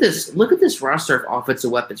 Folks, look at this. Look at this roster of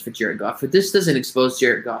offensive weapons for Jared Goff. If this doesn't expose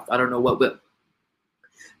Jared Goff, I don't know what will.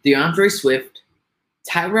 DeAndre Swift,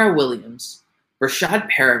 Tyrell Williams, Rashad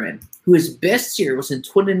Perriman, who his best year was in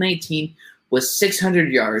 2019, was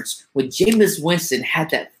 600 yards, when Jameis Winston had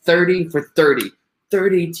that 30 for 30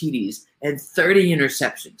 TDs, and 30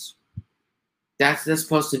 interceptions. That's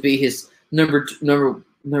supposed to be his number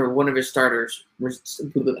one of his starters.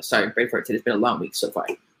 Sorry, brain fart. It's been a long week so far.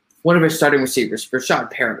 One of his starting receivers,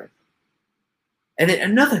 Rashad Perriman. And then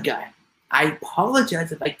another guy. I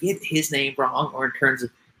apologize if I get his name wrong or in terms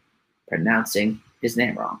of pronouncing his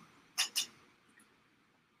name wrong.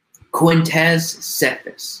 Quintez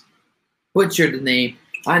Cephas. Butchered the name.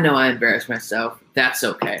 I know I embarrassed myself. That's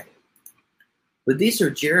okay. But these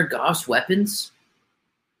are Jared Goff's weapons.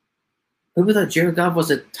 People thought Jared Goff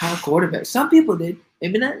was a top quarterback. Some people did.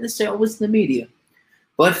 Maybe not necessarily always in the media.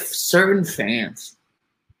 But certain fans,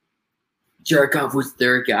 Jared Goff was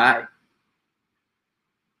their guy.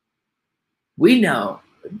 We know.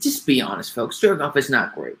 Just be honest, folks. Jared Goff is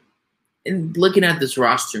not great. And looking at this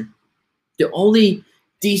roster, the only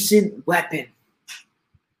decent weapon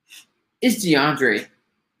is DeAndre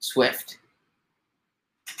Swift.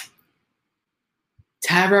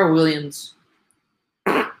 Tyrell Williams,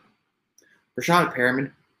 Rashad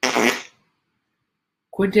Perriman,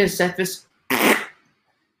 Quintez Cephas.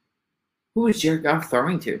 Who is Jared Goff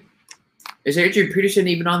throwing to? Is Adrian Peterson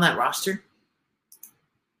even on that roster?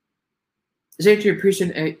 Is Adrian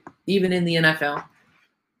Peterson even in the NFL?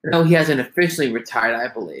 No, he hasn't officially retired,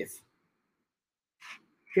 I believe.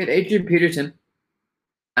 He had Adrian Peterson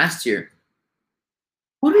last year.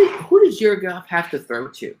 Who did Jared Goff have to throw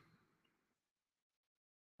to?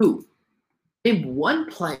 Who? Name one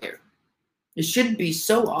player. It shouldn't be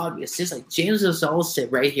so obvious. Just like James Ozell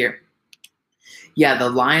said right here. Yeah, the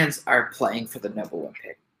Lions are playing for the number one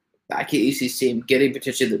pick. I can easily see him getting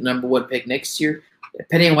potentially the number one pick next year,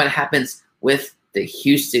 depending on what happens with the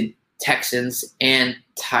Houston Texans and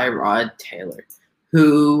Tyrod Taylor.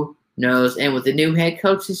 Who knows? And with the new head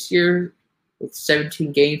coach this year, with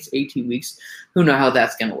 17 games, 18 weeks, who knows how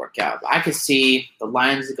that's going to work out. But I could see the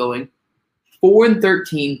Lions going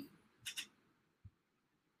 4-13,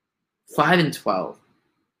 5-12.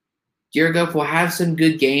 Jared Goff will have some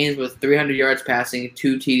good games with 300 yards passing,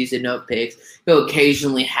 2 TDs and no picks. He'll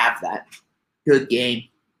occasionally have that good game.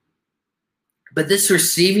 But this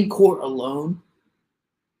receiving core alone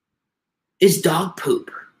is dog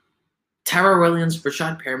poop. Tyrell Williams,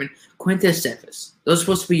 Rashad Perriman, Quintez Cephas. Those are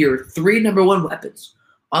supposed to be your 3 number 1 weapons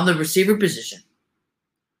on the receiver position.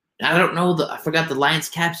 Now, I don't know. I forgot the Lions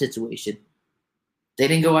cap situation. They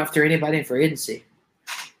didn't go after anybody in free agency.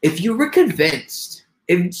 If you were convinced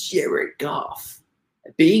of Jared Goff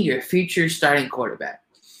being your future starting quarterback,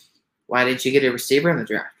 why didn't you get a receiver in the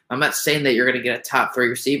draft? I'm not saying that you're going to get a top 3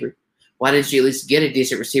 receiver. Why didn't you at least get a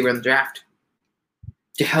decent receiver in the draft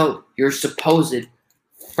to help your supposed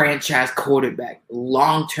franchise quarterback,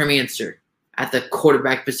 long-term answer at the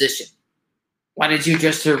quarterback position? Why did you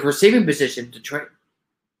address the receiving position, Detroit?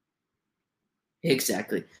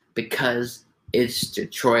 Exactly. Because it's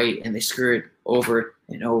Detroit and they screw it over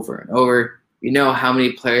and over and over. You know how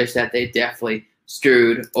many players that they definitely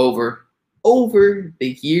screwed over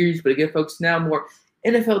the years. But again, folks, now more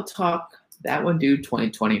NFL talk. That one, dude,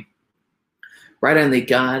 2020. Right on the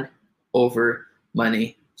God Over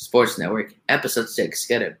Money Sports Network, episode 6.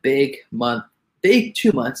 Got a big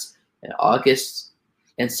 2 months in August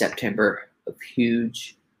and September of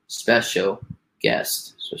huge special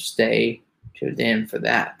guests. So stay tuned in for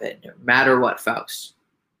that. But no matter what, folks,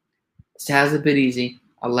 this hasn't been easy.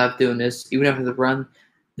 I love doing this, even if I have to run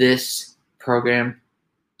this program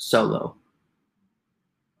solo.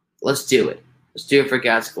 Let's do it. Let's do it for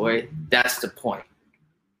God's glory. That's the point.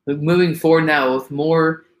 Moving forward now with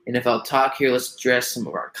more NFL talk here, let's address some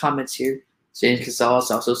of our comments here. James Gonzalez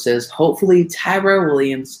also says, hopefully Tyrell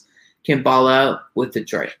Williams can ball out with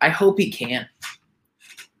Detroit. I hope he can.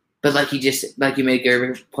 But like you made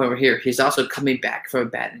a point over here, he's also coming back from a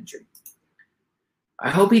bad injury. I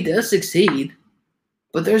hope he does succeed,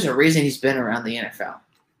 but there's a reason he's been around the NFL.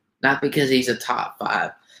 Not because he's a top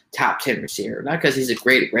 5, top 10 receiver. Not because he's a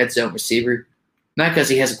great red zone receiver. Not because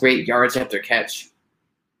he has great yards after catch.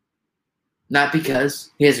 Not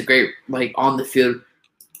because he has a great on the field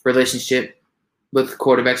relationship with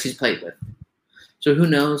quarterbacks he's played with. So who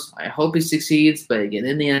knows? I hope he succeeds. But again,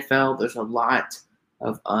 in the NFL, there's a lot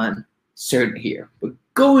of uncertainty here. But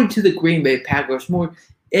going to the Green Bay Packers, more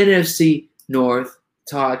NFC North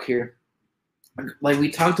talk here. Like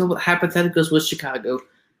we talked about hypotheticals with Chicago,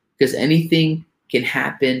 because anything can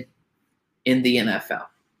happen in the NFL.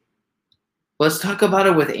 Let's talk about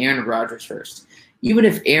it with Aaron Rodgers first. Even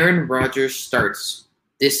if Aaron Rodgers starts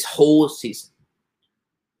this whole season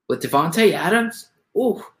with Devontae Adams,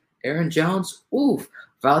 Aaron Jones,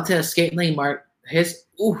 Valdez Scantling,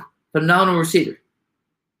 phenomenal receiver.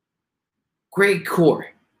 Great core.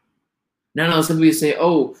 No, some people say,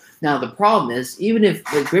 now the problem is, even if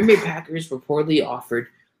the Green Bay Packers reportedly offered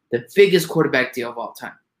the biggest quarterback deal of all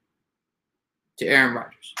time to Aaron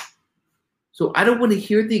Rodgers. So I don't want to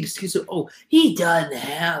hear the excuse of, he doesn't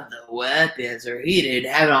have the weapons or he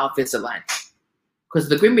didn't have an offensive line. Because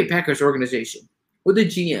the Green Bay Packers organization or the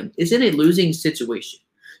GM is in a losing situation.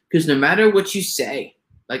 Because no matter what you say,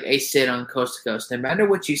 like Ace said on Coast to Coast, no matter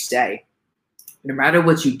what you say, no matter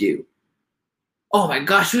what you do, oh my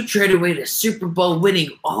gosh, we traded away the Super Bowl winning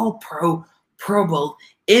All-Pro, Pro Bowl,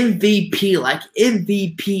 MVP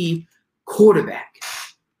quarterback.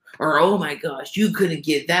 Or, oh my gosh, you couldn't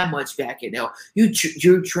get that much back.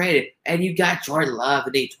 You traded and you got Jordan Love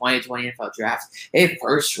in the 2020 NFL draft, a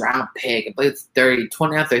first-round pick, I believe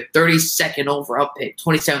 32nd overall pick,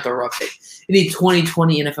 27th overall pick in the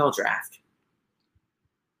 2020 NFL draft.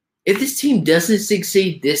 If this team doesn't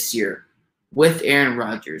succeed this year with Aaron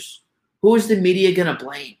Rodgers, who is the media going to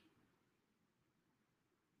blame?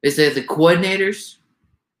 Is it the coordinators?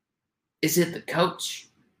 Is it the coach?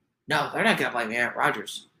 No, they're not going to blame Aaron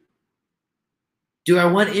Rodgers. Do I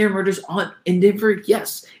want Aaron Rodgers in Denver?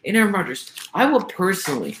 Yes. And Aaron Rodgers, I will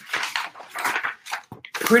personally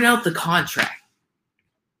print out the contract.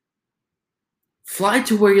 Fly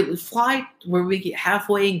where we get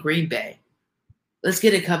halfway in Green Bay. Let's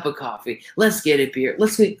get a cup of coffee. Let's get a beer.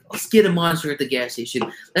 Let's get a monster at the gas station.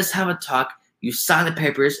 Let's have a talk. You sign the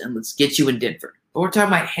papers, and let's get you in Denver. But we're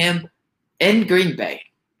talking about him in Green Bay.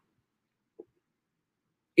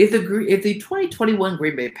 If the 2021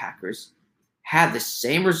 Green Bay Packers had the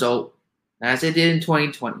same result as it did in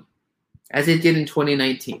 2020, as it did in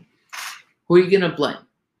 2019, who are you going to blame?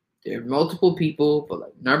 There are multiple people,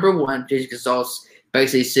 but number one, Jason Gonzalez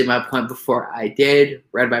basically said my point before I did,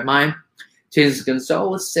 read my mind. Jason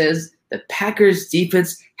Gonzalez says the Packers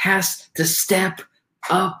defense has to step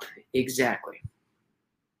up. Exactly.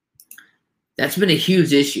 That's been a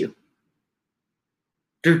huge issue.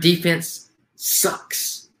 Their defense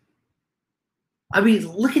sucks. I mean,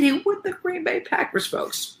 look at it with the Green Bay Packers,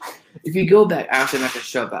 folks. If you go back, I also have to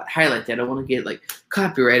show about highlight that. I don't want to get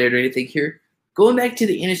copyrighted or anything here. Going back to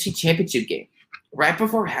the NFC Championship game, right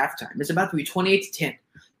before halftime, it's about to be 28-10.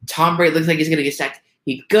 Tom Brady looks like he's going to get sacked.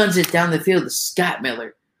 He guns it down the field to Scott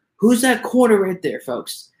Miller. Who's that corner right there,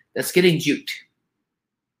 folks? That's getting juked.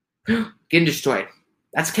 Getting destroyed.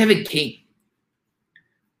 That's Kevin King.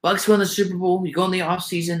 Bucks won the Super Bowl. You go in the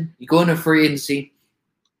offseason. You go into free agency.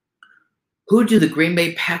 Who do the Green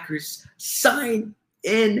Bay Packers sign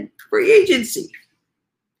in free agency?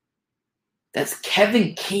 That's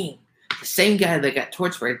Kevin King, the same guy that got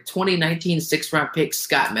torched by 2019 6th-round pick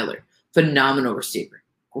Scott Miller. Phenomenal receiver.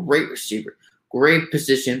 Great receiver. Great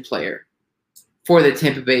position player for the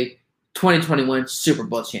Tampa Bay 2021 Super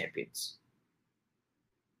Bowl champions.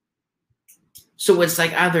 So it's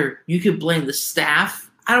like either you could blame the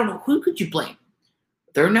staff. I don't know. Who could you blame?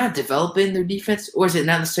 They're not developing their defense? Or is it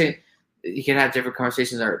not necessarily – you can have different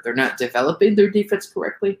conversations. Or they're not developing their defense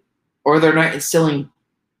correctly? Or they're not instilling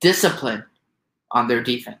discipline on their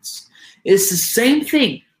defense? It's the same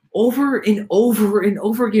thing over and over and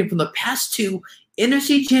over again from the past 2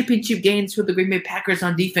 NFC Championship games for the Green Bay Packers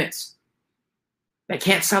on defense. They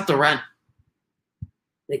can't stop the run.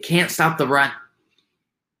 They can't stop the run.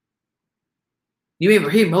 You made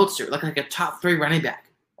Raheem Mostert look like a top 3 running back,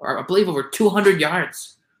 or I believe over 200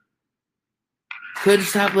 yards. Couldn't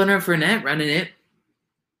stop Leonard Fournette running it.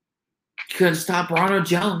 Couldn't stop Ronald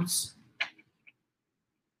Jones.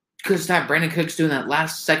 Couldn't stop Brandon Cooks doing that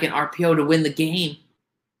last-second RPO to win the game.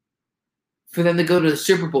 For them to go to the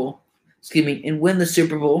Super Bowl, and win the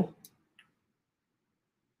Super Bowl.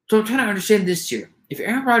 So I'm trying to understand this year. If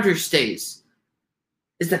Aaron Rodgers stays,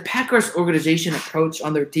 is the Packers organization approach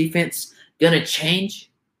on their defense going to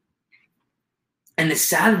change? And the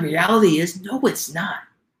sad reality is, no, it's not.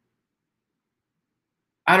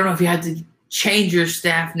 I don't know if you had to change your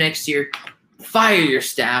staff next year, fire your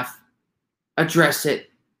staff, address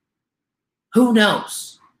it. Who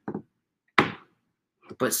knows?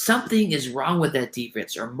 But something is wrong with that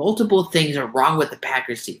defense, or multiple things are wrong with the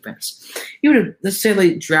Packers defense. You would have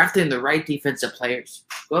necessarily drafted the right defensive players.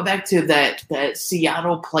 Go back to that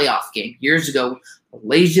Seattle playoff game years ago.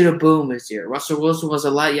 Elijah Boom was here. Russell Wilson was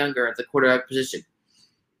a lot younger at the quarterback position.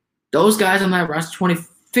 Those guys on that roster,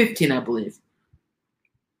 2015, I believe.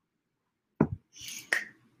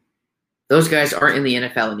 Those guys aren't in the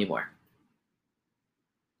NFL anymore.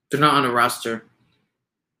 They're not on a roster.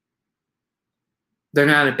 They're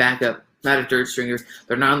not a backup, not a third stringers.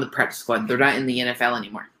 They're not on the practice squad. They're not in the NFL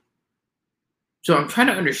anymore. So I'm trying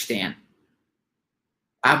to understand.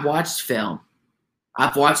 I've watched film.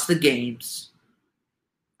 I've watched the games.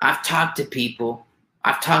 I've talked to people.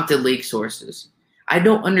 I've talked to league sources. I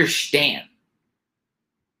don't understand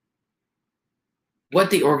what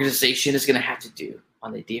the organization is going to have to do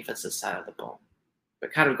on the defensive side of the ball.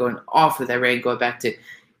 But kind of going off of that rate, going back to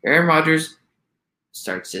Aaron Rodgers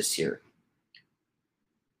starts this year.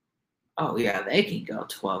 Oh, yeah, they can go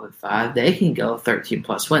 12-5. They can go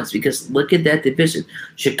 13-plus wins because look at that division.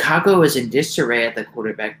 Chicago is in disarray at the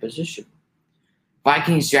quarterback position.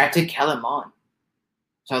 Vikings drafted Kellen Mond.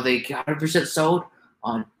 So they 100% sold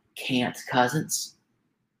on Cant Cousins.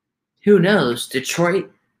 Who knows?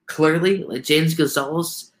 Detroit, clearly, like James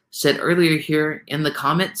Gonzalez said earlier here in the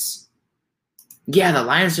comments, yeah, the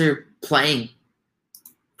Lions are playing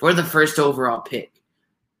for the first overall pick.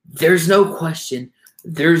 There's no question.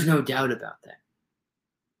 There's no doubt about that.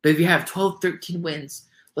 But if you have 12, 13 wins,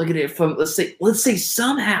 look at it from, let's say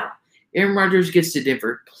somehow Aaron Rodgers gets to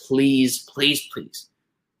Denver, please.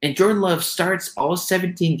 And Jordan Love starts all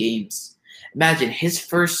 17 games. Imagine his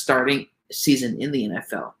first starting season in the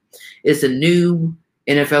NFL is the new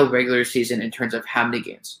NFL regular season in terms of how many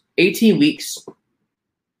games. 18 weeks,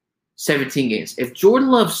 17 games. If Jordan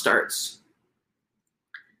Love starts,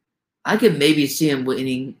 I could maybe see him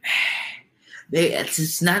winning.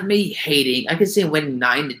 It's not me hating. I could see him winning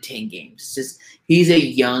 9 to 10 games. It's just he's a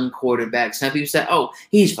young quarterback. Some people say, "Oh,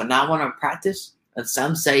 he's phenomenal in practice," and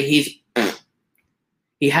some say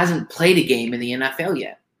he hasn't played a game in the NFL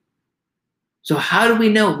yet. So how do we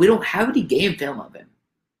know? We don't have any game film of him.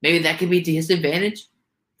 Maybe that could be to his advantage.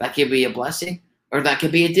 That could be a blessing, or that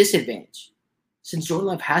could be a disadvantage. Since Jordan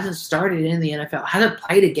Love hasn't started in the NFL, hasn't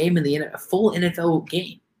played a game in the NFL, a full NFL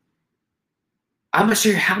game. I'm not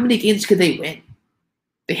sure how many games could they win.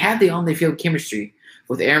 They have the on-the-field chemistry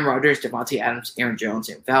with Aaron Rodgers, Devontae Adams, Aaron Jones,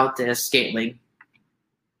 and Valdez-Scantling.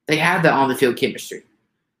 They have the on-the-field chemistry.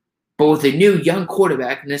 But with a new young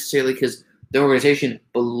quarterback, necessarily because the organization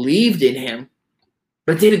believed in him,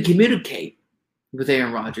 but didn't communicate with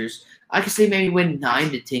Aaron Rodgers, I could say maybe win 9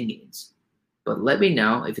 to 10 games. But let me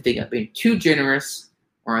know if you think I'm being too generous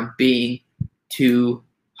or I'm being too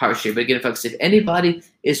harsh here. But again, folks, if anybody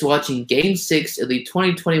is watching Game 6 of the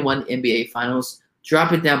 2021 NBA Finals,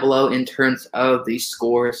 drop it down below in terms of the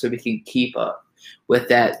score so we can keep up with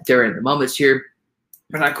that during the moments here.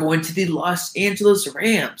 We're not going to the Los Angeles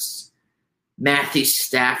Rams. Matthew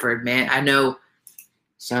Stafford, man. I know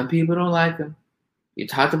some people don't like him. You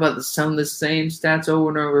talked about some of the same stats over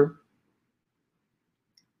and over.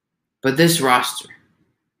 But this roster,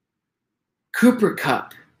 Cooper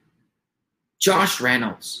Kupp, Josh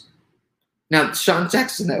Reynolds. Now, Sean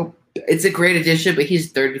Jackson, though, It's a great addition, but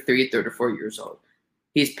he's 33, 34 years old.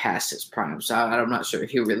 He's past his prime, so I'm not sure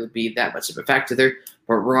if he'll really be that much of a factor there.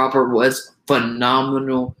 But Robert Woods,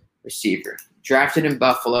 phenomenal receiver. Drafted in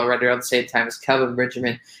Buffalo right around the same time as Kelvin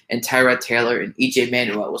Benjamin and Tyrod Taylor, and E.J.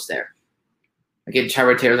 Manuel was there. Again,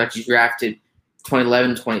 Tyrod Taylor was actually drafted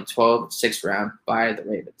 2011, 2012, 6th round by the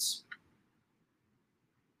Ravens.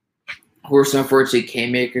 Of course, unfortunately,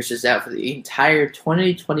 Cam Akers is out for the entire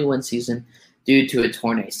 2021 season due to a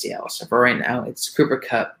torn ACL. So for right now, it's Cooper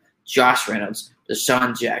Kupp, Josh Reynolds,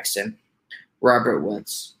 Deshaun Jackson, Robert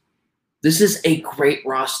Woods. This is a great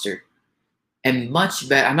roster and much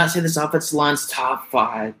better. I'm not saying this offensive line's top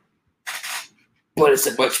 5, but it's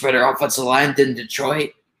a much better offensive line than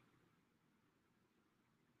Detroit.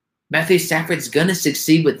 Matthew Stafford's going to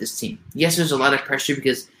succeed with this team. Yes, there's a lot of pressure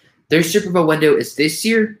because their Super Bowl window is this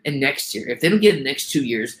year and next year. If they don't get it in the next 2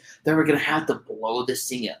 years, then we're going to have to blow this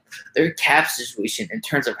thing up. Their cap situation in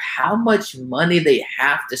terms of how much money they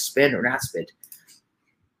have to spend or not spend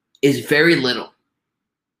is very little.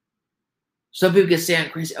 Some people can say I'm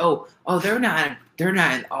crazy. Oh, they're not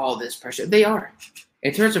in all this pressure. They are.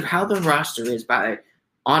 In terms of how the roster is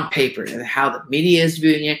on paper and how the media is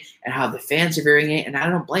viewing it and how the fans are viewing it, and I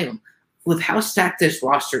don't blame them. With how stacked this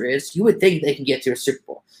roster is, you would think they can get to a Super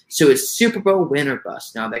Bowl. So it's Super Bowl win or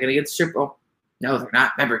bust. Now, they're going to get the Super Bowl. No, they're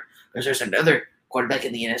not. Remember, because there's another quarterback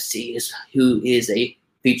in the NFC who is a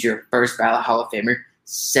future first ballot Hall of Famer,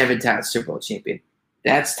 7-time Super Bowl champion.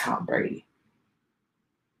 That's Tom Brady.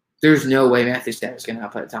 There's no way Matthew Stafford's going to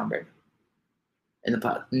outplay Tom Brady in the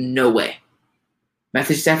pod. No way.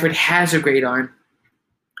 Matthew Stafford has a great arm.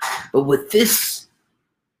 But with this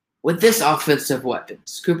offensive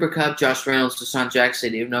weapons, Cooper Kupp, Josh Reynolds, Deshaun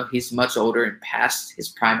Jackson, even though he's much older and past his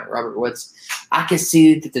prime at Robert Woods, I could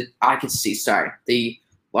see the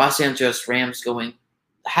Los Angeles Rams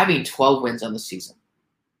having 12 wins on the season.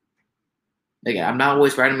 Again, I'm not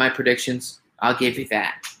always right in my predictions. I'll give you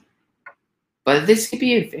that. But this could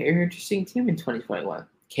be a very interesting team in 2021.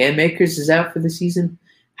 Cam Akers is out for the season.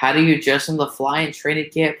 How do you adjust on the fly and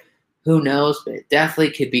training camp? Who knows? But it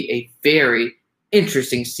definitely could be a very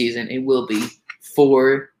interesting season. It will be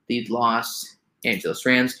for the Los Angeles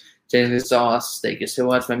Rams. Sending this off. Thank you so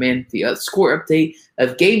much, my man. The score update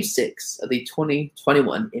of Game 6 of the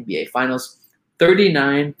 2021 NBA Finals,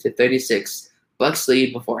 39-36. Bucks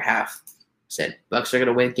lead before half. Said Bucks are going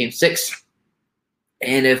to win Game 6.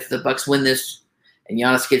 And if the Bucks win this and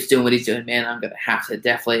Giannis keeps doing what he's doing, man, I'm going to have to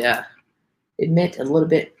definitely admit a little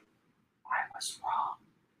bit I was wrong.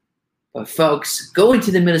 But, folks, going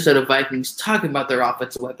to the Minnesota Vikings, talking about their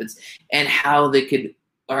offensive weapons and how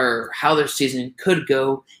their season could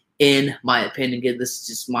go, in my opinion. Again, this is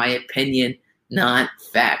just my opinion, not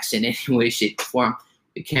facts in any way, shape, or form.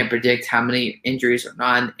 We can't predict how many injuries or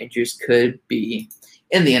non-injuries could be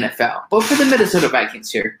in the NFL. But for the Minnesota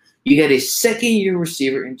Vikings here, you got a second-year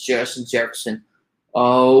receiver in Justin Jefferson.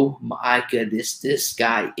 Oh, my goodness. This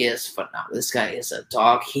guy is phenomenal. This guy is a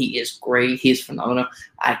dog. He is great. He's phenomenal.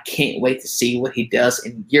 I can't wait to see what he does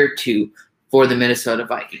in year 2 for the Minnesota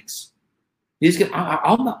Vikings.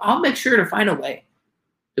 I'll make sure to find a way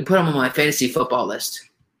to put him on my fantasy football list.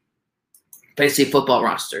 Fantasy football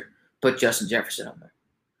roster. Put Justin Jefferson on there.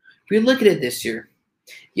 If we look at it this year,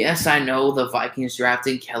 yes, I know the Vikings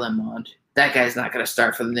drafted Kellen Mond. That guy's not going to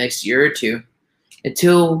start for the next year or 2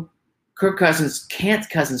 until Kirk Cousins'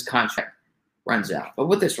 contract runs out. But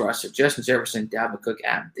with this roster, Justin Jefferson, Dalvin Cook,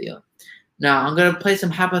 Adam Thielen. Now, I'm going to play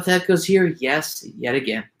some hypotheticals here. Yes, yet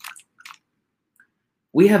again.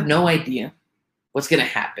 We have no idea what's going to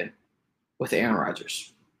happen with Aaron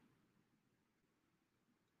Rodgers.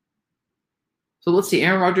 So let's see.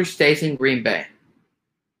 Aaron Rodgers stays in Green Bay.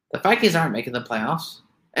 The Vikings aren't making the playoffs.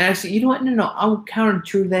 And actually, you know what? No. I'll counter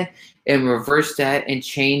true that and reverse that and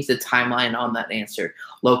change the timeline on that answer.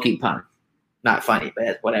 Low-key pun. Not funny,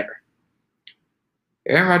 but whatever.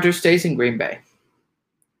 Aaron Rodgers stays in Green Bay.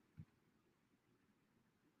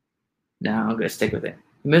 Now I'm going to stick with it.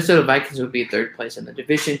 The Minnesota Vikings would be 3rd place in the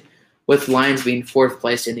division, with Lions being 4th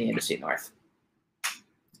place in the NFC North.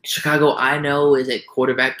 Chicago, I know, is a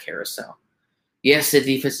quarterback carousel. Yes, the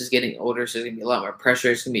defense is getting older, so there's going to be a lot more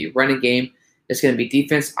pressure. It's going to be a running game. It's going to be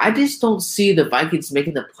defense. I just don't see the Vikings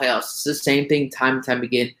making the playoffs. It's the same thing time and time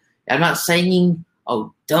again. I'm not saying,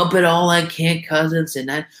 dump it all on Kent Cousins and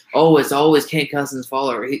that, it's always Kent Cousins'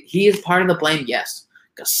 fault. Or he is part of the blame, yes.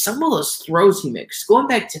 Because some of those throws he makes, going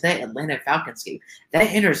back to that Atlanta Falcons game,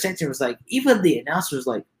 that interception was like, even the announcer was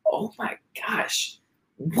like, oh my gosh,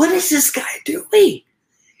 what is this guy doing?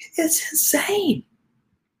 It's insane.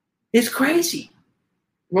 It's crazy.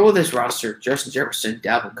 Roll with this roster, Justin Jefferson,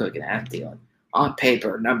 Dalvin Cook, and Adam Thielen. On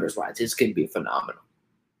paper, numbers-wise, it's going to be phenomenal.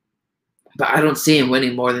 But I don't see him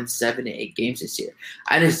winning more than 7 to 8 games this year.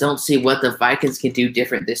 I just don't see what the Vikings can do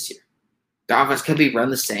different this year. The offense could be run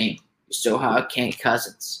the same. You still have Kirk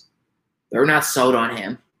Cousins. They're not sold on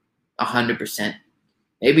him 100%.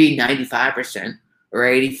 Maybe 95% or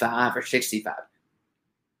 85 or 65.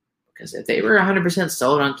 Because if they were 100%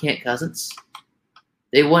 sold on Kirk Cousins,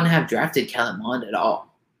 they wouldn't have drafted Kellen Mond at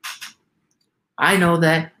all. I know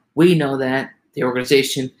that. We know that. The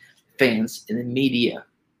organization, fans, and the media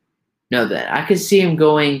know that. I could see him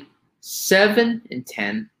going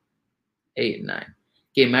 7-10, 8-9.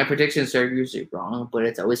 Okay, my predictions are usually wrong, but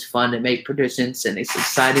it's always fun to make predictions, and it's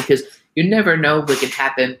exciting because you never know what can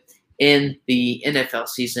happen in the NFL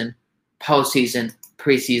season, postseason,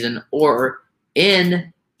 preseason, or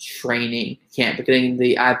in training camp.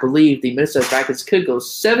 I believe the Minnesota Vikings could go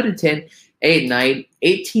 7-10, 8-9,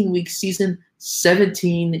 18-week season,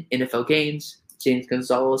 17 NFL games. James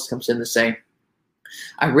Gonzalez comes in to say,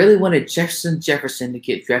 I really wanted Justin Jefferson to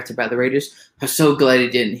get drafted by the Raiders. I'm so glad he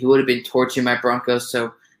didn't. He would have been torching my Broncos,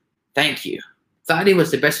 so thank you. Thought he was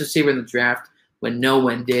the best receiver in the draft when no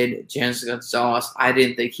one did. James Gonzalez, I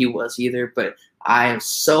didn't think he was either, but I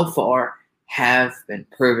so far have been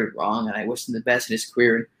proven wrong, and I wish him the best in his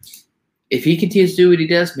career. If he continues to do what he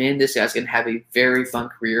does, man, this guy's going to have a very fun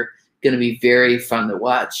career. Going to be very fun to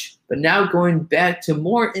watch. But now going back to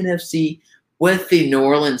more NFC with the New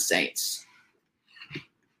Orleans Saints.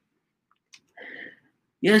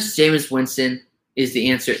 Yes, Jameis Winston is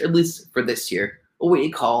the answer, at least for this year, or what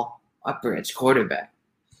you call a bridge quarterback.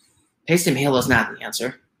 Taysom Hill is not the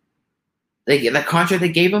answer. The contract they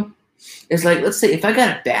gave him is like, let's say if I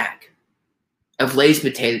got a bag of Lay's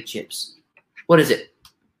potato chips, what is it?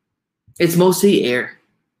 It's mostly air.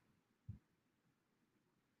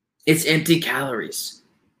 It's empty calories.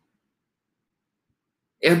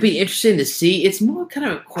 It'll be interesting to see. It's more kind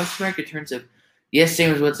of a question mark in terms of, yes,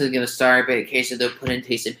 Jameis Winston is going to start, but occasionally they'll put in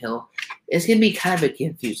Taysom Hill. It's going to be kind of a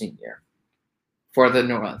confusing year for the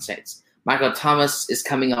New Orleans Saints. Michael Thomas is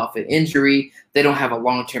coming off an injury. They don't have a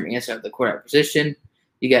long-term answer at the quarterback position.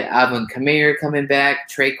 You got Alvin Kamara coming back,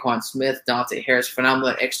 Traquan Smith, Dante Harris,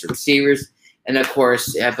 phenomenal extra receivers. And, of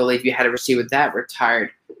course, I believe you had a receiver that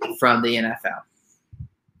retired from the NFL.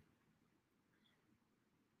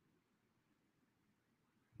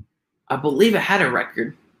 I believe it had a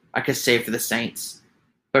record, I could say, for the Saints.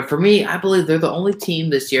 But for me, I believe they're the only team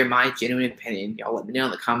this year, in my genuine opinion. Y'all let me know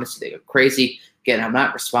in the comments if they go crazy. Again, I'm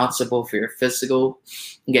not responsible for your physical.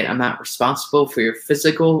 Again, I'm not responsible for your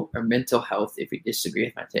physical or mental health if you disagree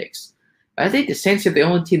with my takes. But I think the Saints are the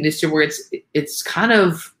only team this year where it's kind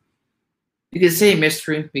of, you could say a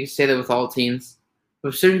mystery. You could say that with all teams.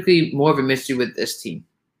 But specifically more of a mystery with this team.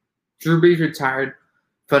 Drew Brees retired.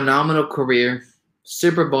 Phenomenal career.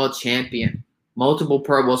 Super Bowl champion. Multiple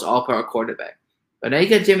Pro Bowls, all-pro quarterback. But now you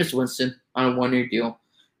got Jameis Winston on a one-year deal.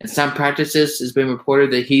 In some practices, it's been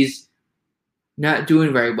reported that he's not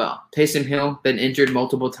doing very well. Taysom Hill been injured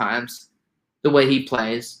multiple times. The way he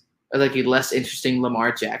plays, or like a less interesting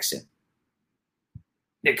Lamar Jackson.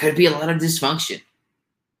 There could be a lot of dysfunction.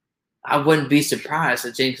 I wouldn't be surprised,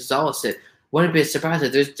 as James Gonzalez said, wouldn't be surprised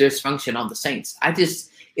that there's dysfunction on the Saints.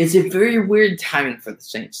 It's a very weird timing for the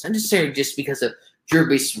Saints. Not necessarily just because of Drew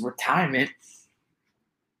Brees' retirement.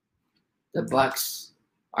 The Bucs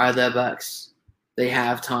are the Bucs. They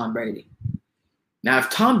have Tom Brady. Now, if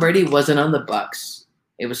Tom Brady wasn't on the Bucs,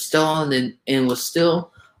 it was still on the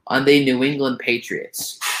New England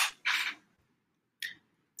Patriots.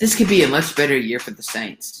 This could be a much better year for the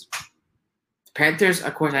Saints. The Panthers,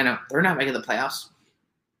 of course, I know they're not making the playoffs.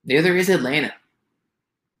 Neither is Atlanta.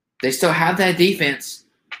 They still have that defense.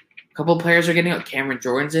 A couple players are getting up. Cameron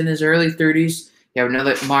Jordan's in his early 30s. You have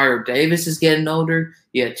another Mario Davis is getting older.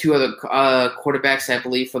 You have two other quarterbacks, I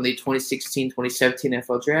believe, from the 2016-2017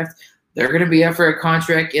 NFL draft. They're going to be up for a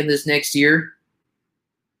contract in this next year.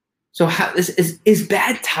 So this is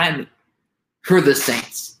bad timing for the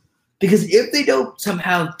Saints. Because if they don't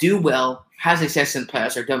somehow do well, have success in the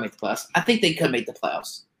playoffs, or don't make the playoffs, I think they could make the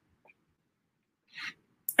playoffs.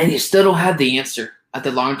 And you still don't have the answer at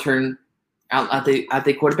the long-term, at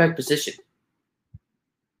the quarterback position.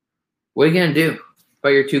 What are you going to do about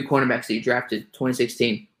your two cornerbacks that you drafted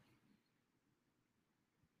 2016?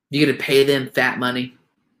 You're going to pay them fat money.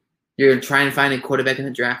 You're going to try and find a quarterback in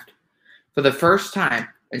the draft. For the first time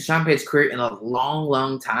in Sean Payton's career in a long,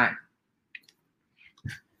 long time,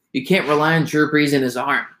 you can't rely on Drew Brees and his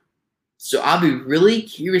arm. So I'll be really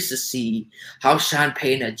curious to see how Sean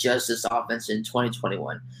Payton adjusts this offense in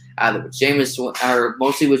 2021. Either with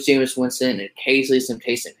mostly with Jameis Winston and occasionally some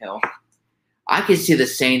Taysom Hill. I could see the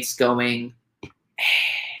Saints going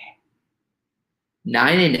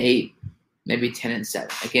 9-8, maybe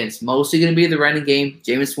 10-7. Again, it's mostly going to be the running game.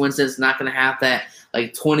 Jameis Winston's not going to have that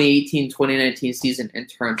like 2018, 2019 season in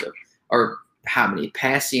terms of or how many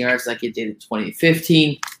passing yards like it did in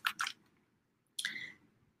 2015.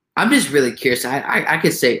 I'm just really curious. I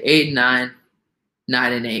could say 8-9,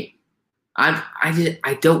 9-8.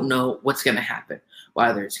 I don't know what's going to happen.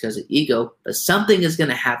 Whether it's because of ego, but something is going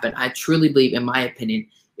to happen. I truly believe, in my opinion,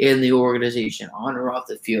 in the organization, on or off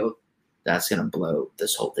the field, that's going to blow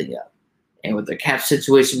this whole thing up. And with the cap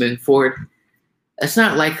situation moving forward, it's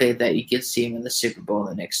not likely that you can see him in the Super Bowl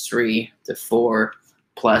in the next 3 to 4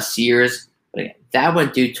 plus years. But again, that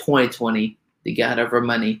would do 2020, the God Over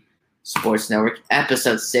Money Sports Network,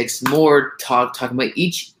 episode 6. More talking about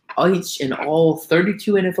each and all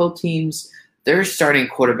 32 NFL teams, their starting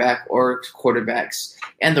quarterback or quarterbacks,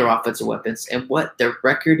 and their offensive weapons, and what their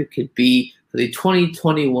record could be for the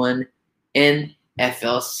 2021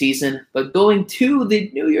 NFL season. But going to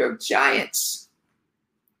the New York Giants,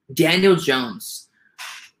 Daniel Jones.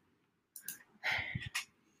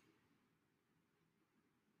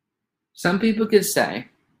 Some people could say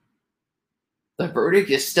the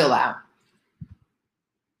verdict is still out.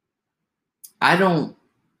 I don't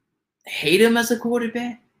hate him as a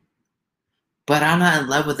quarterback, but I'm not in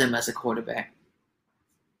love with him as a quarterback.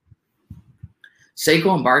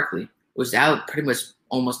 Saquon Barkley was out pretty much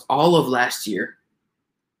almost all of last year.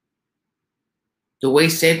 The way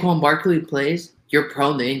Saquon Barkley plays, you're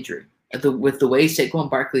prone to injury. With the way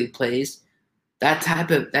Saquon Barkley plays, that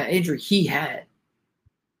injury he had,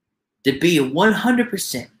 to be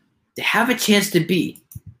 100%, to have a chance to be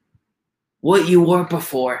what you were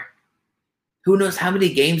before, who knows how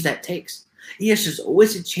many games that takes. Yes, there's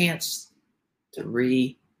always a chance to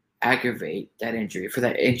re-aggravate that injury, for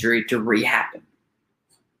that injury to re-happen.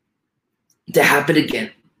 To happen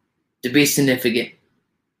again. To be significant.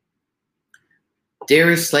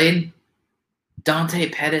 Darius Slayton, Dante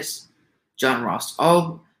Pettis, John Ross,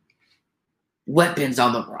 all weapons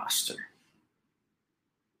on the roster.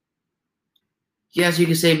 Yes, you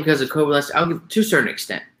can say because of COVID, I'll give to a certain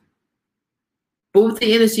extent. But with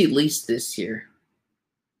the NFC East this year,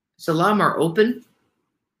 it's a lot more open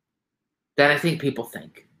than I think people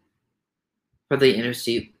think for the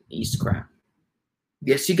NFC East crown.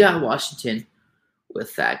 Yes, you got Washington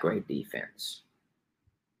with that great defense.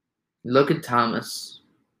 Look at Thomas.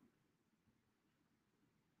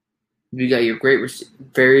 You got your great,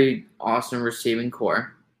 very awesome receiving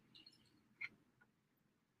core.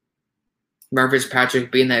 Marcus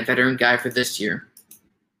Patrick being that veteran guy for this year.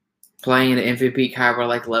 Playing at an MVP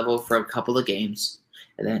caliber-like level for a couple of games.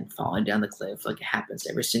 And then falling down the cliff like it happens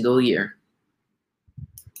every single year.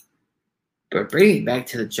 But bringing it back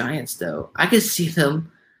to the Giants, though, I could see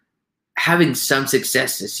them having some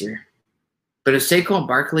success this year. But if Saquon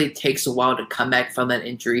Barkley takes a while to come back from that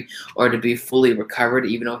injury or to be fully recovered,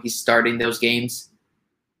 even though he's starting those games,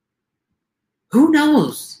 who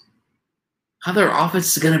knows how their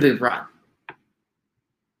offense is going to be run?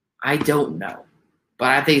 I don't know. But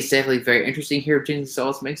I think it's definitely very interesting here. James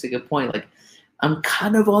Gonzalez makes a good point. Like, I'm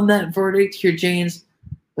kind of on that verdict here, James.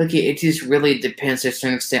 Like, it just really depends to a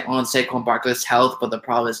certain extent on Saquon Barkley's health. But the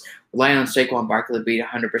problem is relying on Saquon Barkley to beat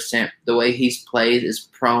 100%. The way he's played is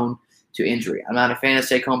prone to injury. I'm not a fan of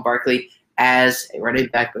Saquon Barkley as a running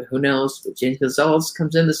back, but who knows? But James Gonzalez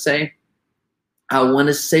comes in to say, I want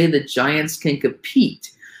to say the Giants can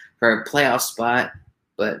compete for a playoff spot,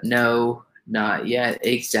 but no, not yet.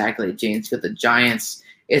 Exactly, James. With the Giants,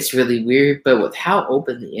 it's really weird, but with how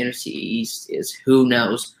open the NFC East is, who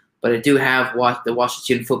knows? But I do have the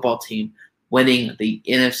Washington football team winning the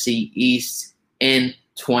NFC East in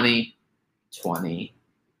 2021.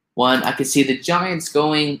 I could see the Giants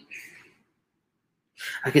going.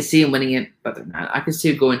 I could see them winning it, but they're not. I could see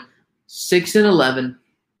them going 6-11,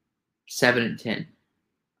 7-10.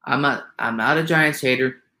 I'm not a Giants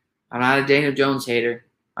hater. I'm not a Daniel Jones hater.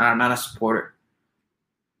 I'm not a supporter.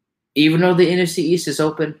 Even though the NFC East is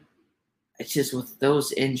open, it's just with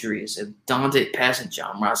those injuries of Dante Pettis and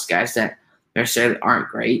John Ross, guys that necessarily aren't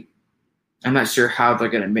great. I'm not sure how they're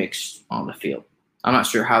going to mix on the field. I'm not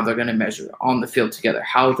sure how they're going to measure on the field together,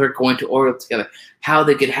 how they're going to order together, how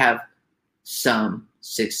they could have some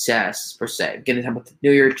success, per se. Getting time with the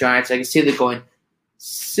New York Giants, I can see them going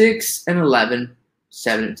 6-11,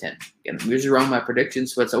 7-10. Again, I'm usually wrong with my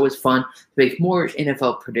predictions, but it's always fun to make more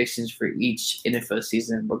NFL predictions for each NFL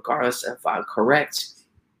season, regardless if I'm correct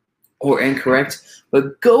or incorrect.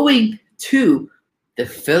 But going to the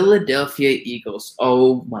Philadelphia Eagles.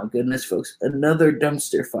 Oh my goodness, folks. Another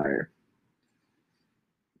dumpster fire.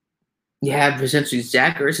 Yeah, essentially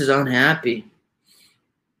Zach Ertz is unhappy.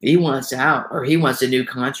 He wants out, or he wants a new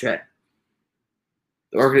contract.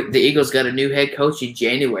 Or the Eagles got a new head coach in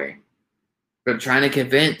January. They're trying to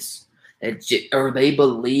convince or they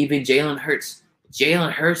believe in Jalen Hurts.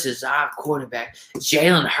 Jalen Hurts is our quarterback.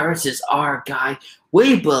 Jalen Hurts is our guy.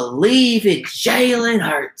 We believe in Jalen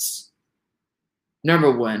Hurts.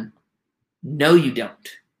 Number one, no, you don't.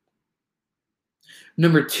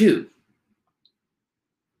 Number two,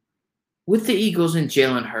 with the Eagles and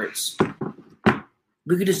Jalen Hurts,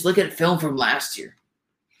 we could just look at film from last year.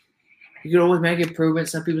 You could always make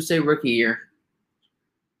improvements. Some people say rookie year.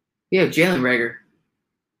 Yeah, Jalen Reagor.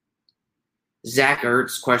 Zach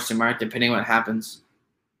Ertz, question mark, depending on what happens.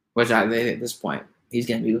 Which I think at this point, he's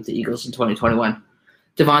going to be with the Eagles in 2021.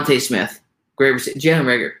 Devontae Smith, great receiver. Jalen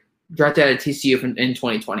Reagor, drafted out of TCU in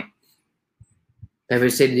 2020.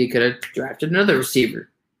 Everybody said that he could have drafted another receiver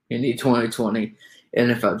in the 2020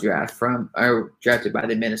 NFL draft drafted by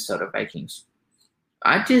the Minnesota Vikings.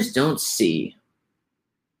 I just don't see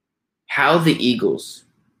how the Eagles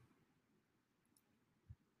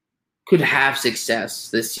could have success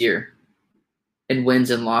this year in wins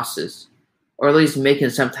and losses, or at least making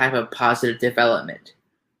some type of positive development.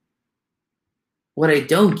 What I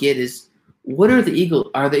don't get is, what are the Eagles?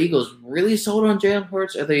 Are the Eagles really sold on Jalen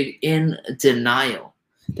Hurts? Are they in denial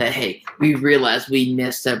that, hey, we realize we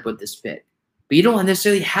messed up with this pick? But you don't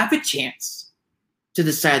necessarily have a chance to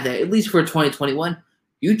decide that, at least for 2021.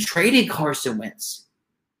 You traded Carson Wentz.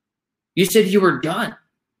 You said you were done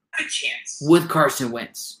with Carson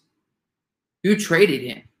Wentz. You traded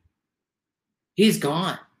him. He's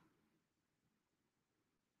gone.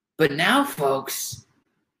 But now, folks,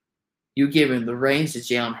 you give him the reins to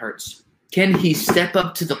Jalen Hurts. Can he step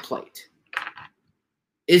up to the plate?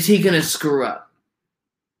 Is he going to screw up?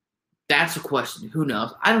 That's a question. Who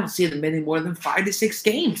knows? I don't see them winning more than 5 to 6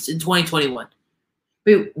 games in 2021.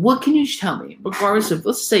 But what can you tell me, regardless of,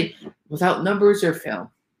 let's say, without numbers or film,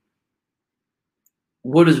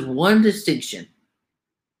 what is one distinction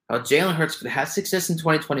how Jalen Hurts could have success in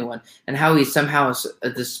 2021 and how he somehow is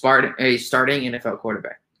a starting NFL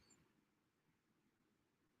quarterback?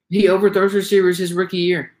 He overthrows receivers his rookie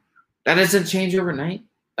year. That doesn't change overnight.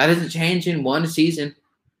 That doesn't change in one season.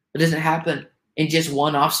 It doesn't happen in just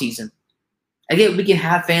one offseason. I get we can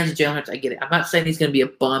have fans of Jalen Hurts. I get it. I'm not saying he's going to be a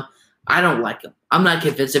bum. I don't like him. I'm not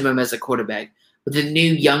convinced of him as a quarterback. With a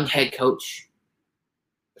new young head coach,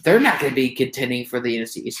 they're not going to be contending for the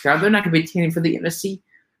NFC East. They're not going to be contending for the NFC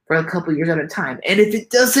for a couple years at a time. And if it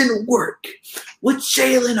doesn't work with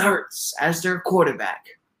Jalen Hurts as their quarterback,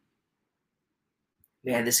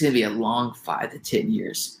 man, this is going to be a long 5 to 10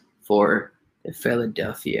 years for the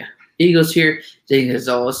Philadelphia Eagles here. Zane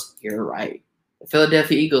Gonzalez, you're right. The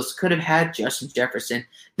Philadelphia Eagles could have had Justin Jefferson.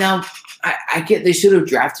 Now, I get they should have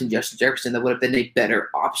drafted Justin Jefferson. That would have been a better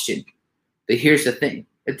option. But here's the thing.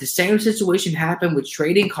 If the same situation happened with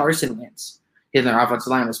trading Carson Wentz, their offensive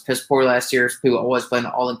line was piss poor last year. People always blame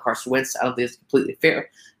all in Carson Wentz. I don't think it's completely fair.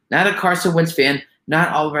 Not a Carson Wentz fan.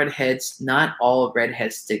 Not all redheads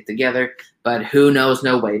stick together. But who knows?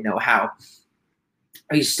 No way, no how.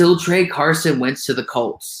 You still trade Carson Wentz to the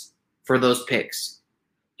Colts for those picks.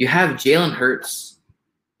 You have Jalen Hurts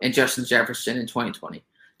and Justin Jefferson in 2020.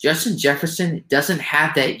 Justin Jefferson doesn't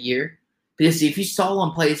have that year because if you saw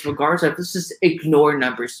on plays, regardless of, let's just ignore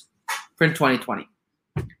numbers from 2020.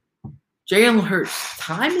 Jalen Hurts,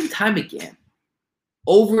 time and time again,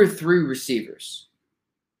 overthrew receivers.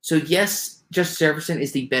 So yes, Justin Jefferson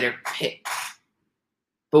is the better pick.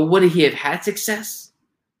 But would he have had success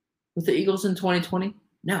with the Eagles in 2020?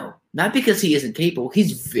 No, not because he isn't capable.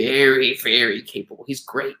 He's very, very capable. He's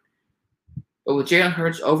great. But with Jalen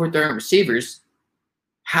Hurts overthrowing receivers,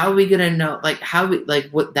 how are we gonna know?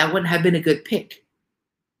 That wouldn't have been a good pick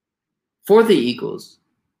for the Eagles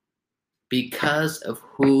because of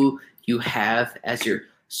who you have as your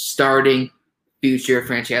starting future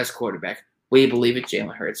franchise quarterback. We believe in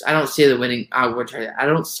Jalen Hurts. I don't see them winning. I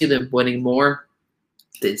don't see them winning more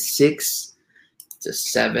than 6 to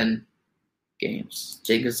 7 games.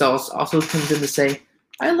 Jay Gonzalez also comes in to say,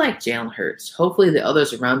 I like Jalen Hurts. Hopefully the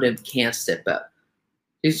others around him can step up.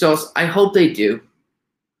 I hope they do.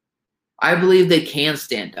 I believe they can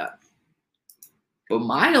stand up. But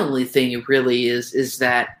my only thing really is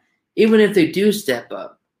that even if they do step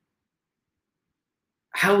up,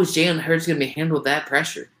 how is Jalen Hurts going to handle that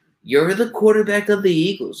pressure? You're the quarterback of the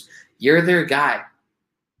Eagles. You're their guy.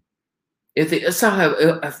 If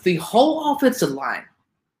the whole offensive line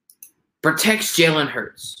protects Jalen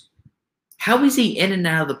Hurts, how is he in and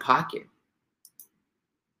out of the pocket?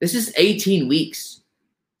 This is 18 weeks,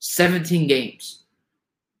 17 games.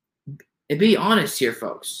 And be honest here,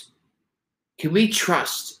 folks. Can we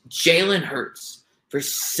trust Jalen Hurts for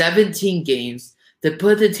 17 games to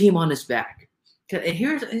put the team on his back?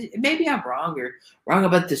 Here's maybe I'm wrong or wrong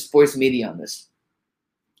about the sports media on this.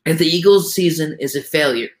 If the Eagles' season is a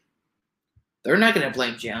failure, they're not going to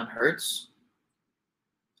blame Jalen Hurts.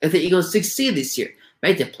 If the Eagles succeed this year,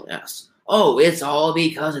 make the playoffs, oh, it's all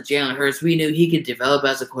because of Jalen Hurts. We knew he could develop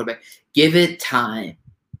as a quarterback. Give it time.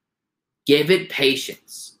 Give it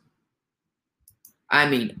patience. I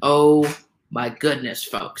mean, oh my goodness,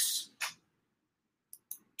 folks.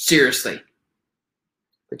 Seriously.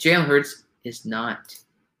 But Jalen Hurts is not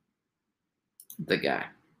the guy.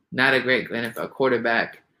 Not a great NFL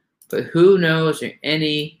quarterback. But who knows in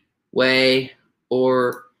any way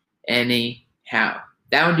or anyhow.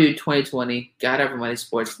 Down Dude 2020, God Over Money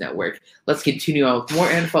Sports Network. Let's continue on with more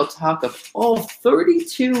NFL talk of all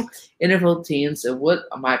 32 NFL teams and what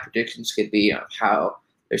my predictions could be of how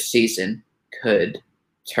their season could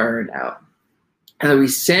turn out. And the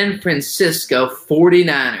San Francisco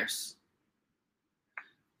 49ers.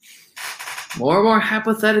 More and more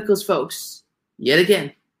hypotheticals, folks. Yet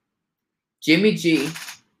again, Jimmy G,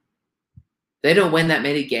 they don't win that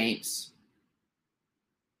many games.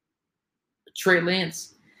 Trey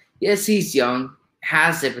Lance, yes, he's young,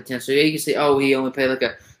 has the potential. You can say, oh, he only played like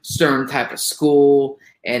a certain type of school,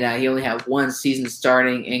 and he only had one season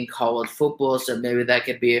starting in college football, so maybe that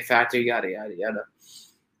could be a factor, yada, yada, yada.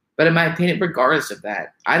 But in my opinion, regardless of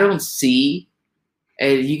that, I don't see,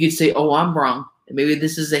 and you could say, oh, I'm wrong, and maybe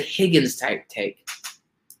this is a Higgins-type take,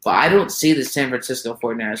 but I don't see the San Francisco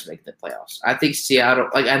 49ers making the playoffs. I think Seattle,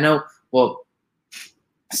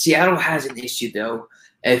 Seattle has an issue, though,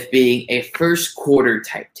 of being a first quarter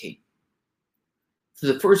type team. For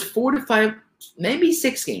the first 4 to 5, maybe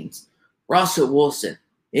 6 games, Russell Wilson,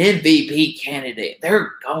 MVP candidate.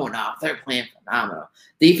 They're going off. They're playing phenomenal.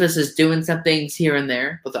 Defense is doing some things here and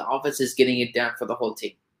there, but the offense is getting it done for the whole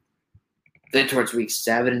team. Then towards week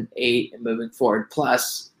 7 and 8 and moving forward,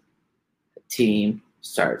 plus the team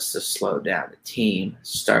starts to slow down. The team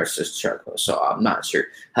starts to struggle. So I'm not sure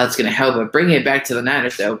how it's going to help. But bringing it back to the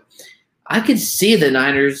Niners, though, I could see the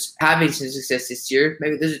Niners having some success this year.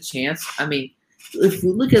 Maybe there's a chance. I mean, if we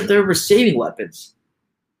look at their receiving weapons,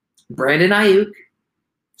 Brandon Ayuk,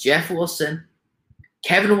 Jeff Wilson,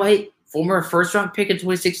 Kevin White, former first-round pick in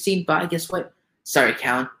 2016 by, guess what? Sorry,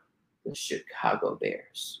 Callan, the Chicago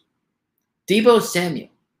Bears. Deebo Samuel,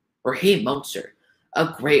 Raheem Mostert,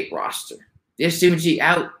 a great roster. The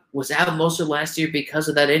SMG was out most of last year because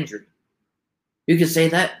of that injury. You could say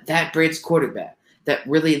that Braves quarterback. That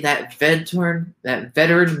veteran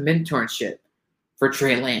mentorship for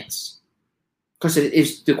Trey Lance. Because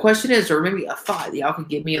the question is, or maybe a thought y'all can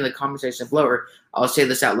give me in the conversation below, or I'll say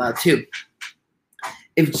this out loud too.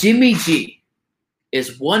 If Jimmy G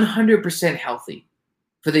is 100% healthy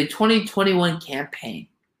for the 2021 campaign,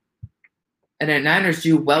 and the Niners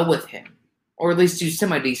do well with him, or at least do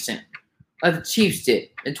semi-decent, like the Chiefs did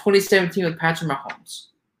in 2017 with Patrick Mahomes,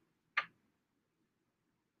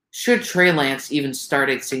 should Trey Lance even start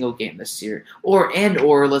a single game this year? Or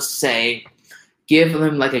let's say, give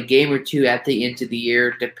them like a game or two at the end of the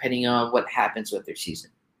year, depending on what happens with their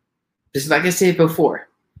season. Because like I said before,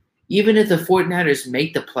 even if the 49ers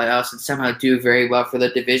make the playoffs and somehow do very well for the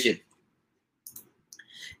division,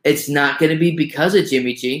 it's not going to be because of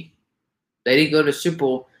Jimmy G. They didn't go to Super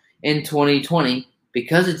Bowl in 2020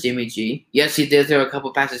 because of Jimmy G. Yes, he did throw a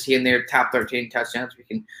couple passes here and there, top 13 touchdowns. We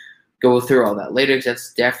can go through all that later because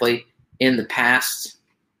that's definitely in the past.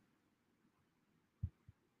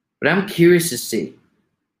 But I'm curious to see.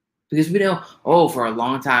 Because we know, for a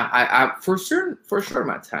long time, I for a short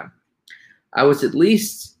amount of time, I was at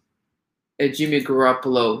least a Jimmy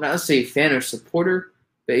Garoppolo, not to say fan or supporter,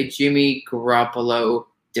 but a Jimmy Garoppolo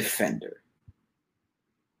defender.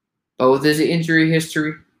 But with his injury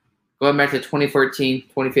history, going back to 2014,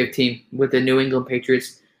 2015 with the New England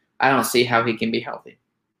Patriots, I don't see how he can be healthy.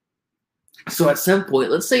 So at some point,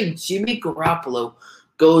 let's say Jimmy Garoppolo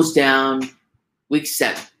goes down week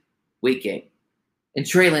 7, week 8, and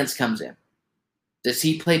Trey Lance comes in. Does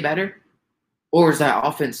he play better? Or is that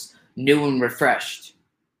offense new and refreshed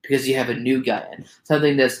because you have a new guy in,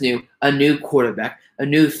 something that's new, a new quarterback, a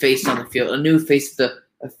new face on the field, a new face of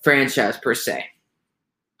the franchise per se?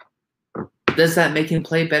 Does that make him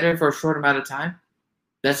play better for a short amount of time?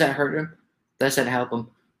 Does that hurt him? Does that help him?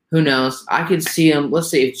 Who knows? I could see him, let's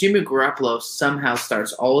say if Jimmy Garoppolo somehow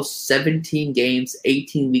starts all 17 games,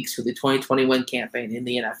 18 weeks for the 2021 campaign in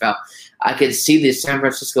the NFL, I could see the San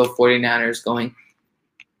Francisco 49ers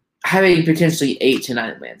having potentially 8 to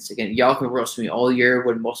 9 wins. Again, y'all can roast me all year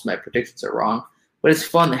when most of my predictions are wrong, but it's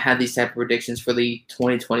fun to have these type of predictions for the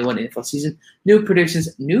 2021 NFL season. New predictions,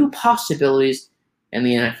 new possibilities in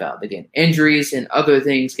the NFL. Again, injuries and other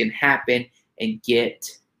things can happen and get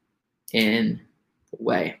in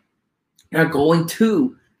way. Now going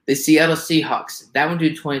to the Seattle Seahawks. That one due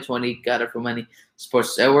 2020 got it for money.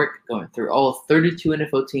 Sports Network going through all 32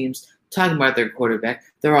 NFL teams, talking about their quarterback,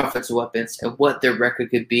 their offensive weapons, and what their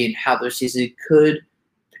record could be and how their season could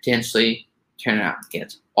potentially turn out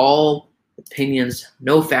against. All opinions,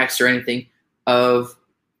 no facts or anything of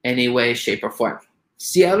any way, shape, or form.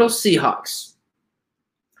 Seattle Seahawks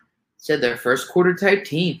said their first quarter type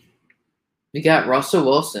team. We got Russell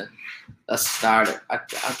Wilson, a starter, a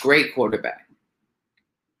great quarterback.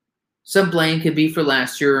 Some blame could be for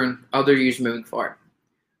last year and other years moving forward.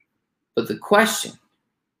 But the question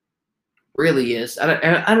really is, out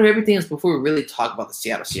of everything else, before we really talk about the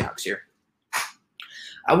Seattle Seahawks here,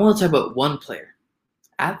 I want to talk about one player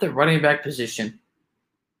at the running back position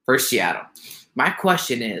for Seattle. My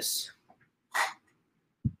question is,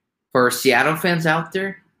 for Seattle fans out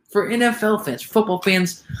there, for NFL fans, football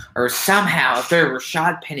fans, or somehow if they're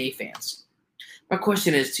Rashad Penny fans, my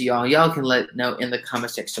question is to y'all. Y'all can let know in the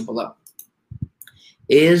comment section below.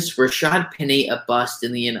 Is Rashad Penny a bust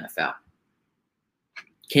in the NFL?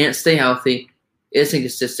 Can't stay healthy, isn't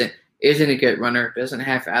consistent, isn't a good runner, doesn't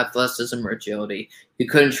have athleticism or agility. You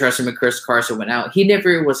couldn't trust him when Chris Carson went out. He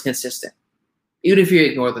never was consistent. Even if you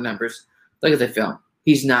ignore the numbers, look at the film.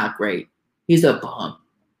 He's not great. He's a bum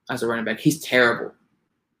as a running back. He's terrible.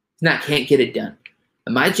 Can't get it done.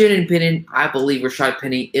 In my genuine opinion, I believe Rashad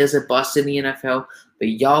Penny is a bust in the NFL, but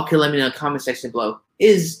y'all can let me know in the comment section below.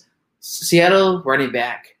 Is Seattle running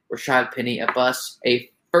back Rashad Penny a bust? A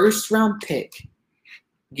first-round pick?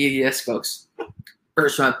 Yes, folks.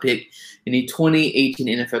 First-round pick in the 2018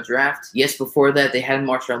 NFL Draft. Yes, before that, they had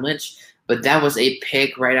Marshawn Lynch, but that was a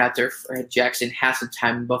pick right after Fred Jackson had some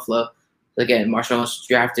time in Buffalo. Again, Marshawn Lynch was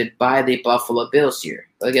drafted by the Buffalo Bills here.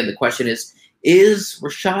 Again, the question is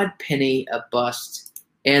Rashad Penny a bust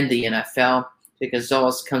in the NFL? Because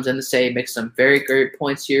Gonzalez comes in to say, makes some very great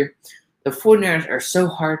points here. The 49ers are so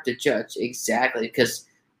hard to judge exactly because,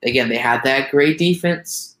 again, they have that great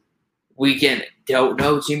defense. We don't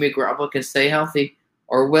know Jimmy Garoppolo can stay healthy,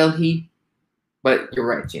 or will he? But you're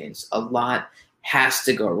right, James. A lot has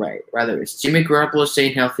to go right. Whether it's Jimmy Garoppolo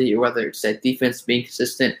staying healthy or whether it's that defense being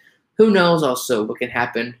consistent. Who knows also what can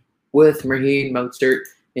happen with Raheem Mostert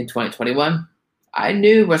in 2021. I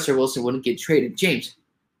knew Russell Wilson wouldn't get traded. James,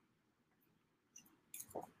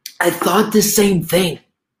 I thought the same thing.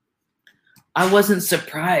 I wasn't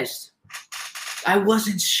surprised. I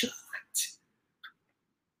wasn't shocked.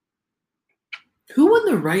 Who in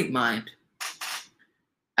the right mind,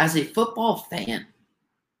 as a football fan,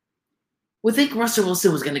 would think Russell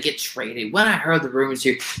Wilson was going to get traded? When I heard the rumors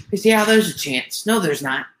here, I said, yeah, there's a chance. No, there's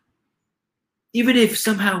not. Even if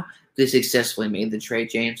somehow they successfully made the trade,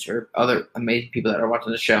 James, or other amazing people that are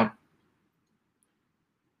watching the show,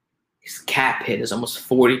 his cap hit is almost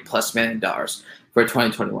 $40+ million for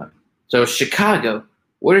 2021. So Chicago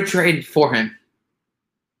would have traded for him.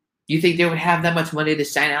 You think they would have that much money to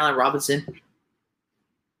sign Allen Robinson?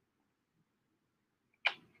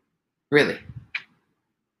 Really?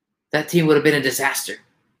 That team would have been a disaster,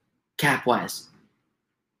 cap-wise.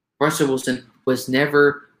 Russell Wilson was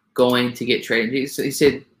never going to get traded. He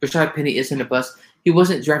said Rashad Penny isn't a bust. He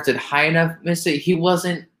wasn't drafted high enough. He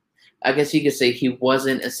wasn't, I guess you could say he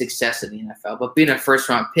wasn't a success in the NFL. But being a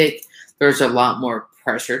first-round pick, there's a lot more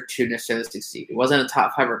pressure to necessarily succeed. It wasn't a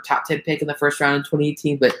top 5 or top 10 pick in the first round in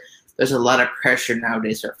 2018, but there's a lot of pressure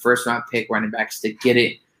nowadays for first-round pick running backs to get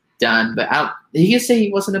it done. But he can say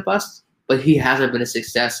he wasn't a bust, but he hasn't been a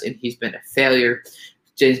success, and he's been a failure.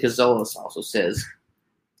 James Gonzalez also says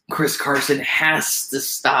Chris Carson has to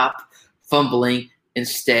stop fumbling and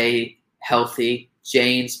stay healthy.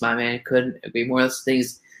 James, my man, couldn't agree more. Those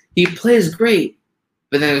things. He plays great,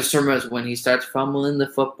 but then there's sometimes when he starts fumbling the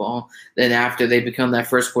football, then after they become that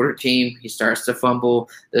first quarter team, he starts to fumble.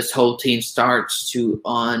 This whole team starts to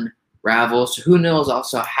unravel. So who knows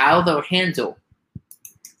also how they'll handle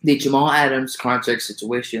the Jamal Adams contract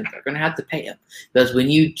situation. They're going to have to pay him. Because when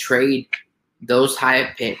you trade those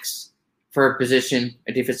high picks for a position,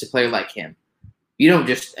 a defensive player like him, you don't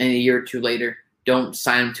just, in a year or two later, don't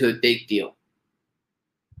sign him to a big deal.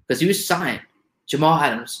 Because he was signed, Jamal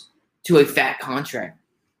Adams, to a fat contract.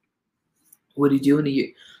 What do you do in a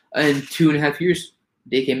year? In 2.5 years,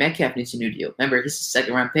 DK Metcalf needs a new deal. Remember, he's a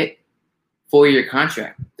second-round pick, 4-year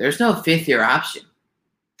contract. There's no 5th-year option.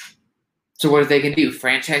 So what are they going to do?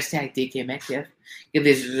 Franchise tag DK Metcalf? If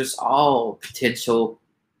these are just all potential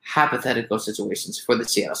hypothetical situations for the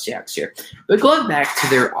Seattle Seahawks here. But going back to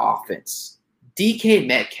their offense, DK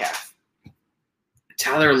Metcalf,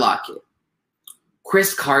 Tyler Lockett,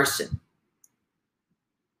 Chris Carson,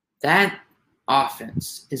 that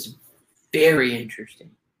offense is very interesting.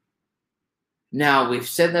 Now, we've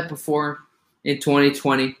said that before in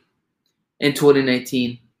 2020, in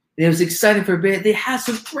 2019. And it was exciting for a bit. They had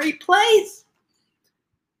some great plays.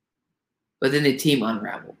 But then the team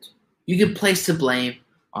unraveled. You can place the blame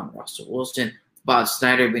on Russell Wilson, Bob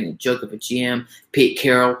Snyder being a joke of a GM, Pete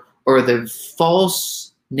Carroll, or the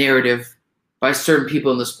false narrative by certain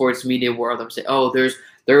people in the sports media world that would say, oh,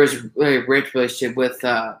 there is a great relationship with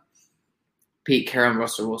Pete Carroll and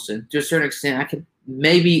Russell Wilson. To a certain extent, I can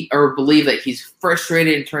maybe or believe that he's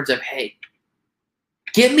frustrated in terms of, hey,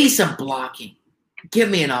 give me some blocking. Give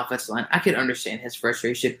me an offensive line. I can understand his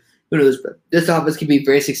frustration. Who knows? But this offense can be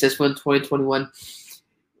very successful in 2021.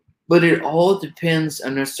 But it all depends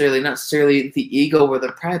on not necessarily the ego or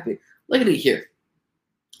the pride. Look at it here.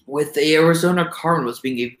 With the Arizona Cardinals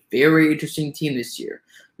being a very interesting team this year.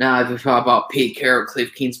 Now, if you talk about Pete Carroll,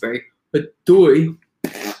 Cliff Kingsbury, but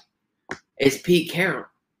it's Pete Carroll.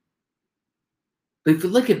 But if you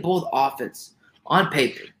look at both offense on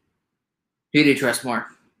paper, who do you trust more?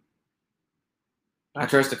 I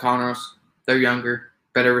trust the Cardinals. They're younger,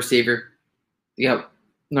 better receiver. Yep,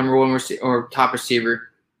 number one or top receiver,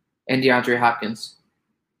 and DeAndre Hopkins.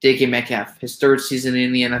 DK Metcalf, his third season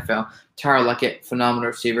in the NFL. Tyler Lockett, phenomenal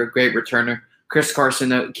receiver, great returner. Chris Carson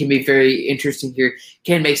can be very interesting here.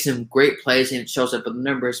 Can make some great plays, and it shows up in the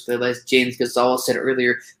numbers. But as James Gonzalez said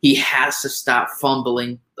earlier, he has to stop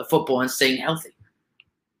fumbling the football and staying healthy.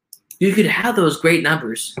 You could have those great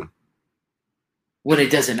numbers when it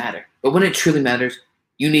doesn't matter. But when it truly matters,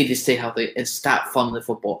 you need to stay healthy and stop fumbling the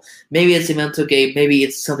football. Maybe it's a mental game. Maybe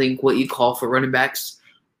it's something what you call for running backs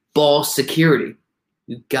ball security.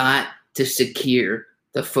 You got to secure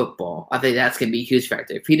the football. I think that's going to be a huge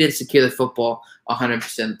factor. If he didn't secure the football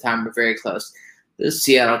 100% of the time, we're very close. The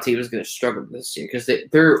Seattle team is going to struggle this year because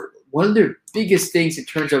they're one of their biggest things. It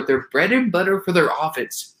turns out their bread and butter for their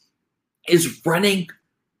offense is running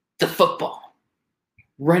the football.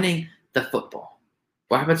 Running the football.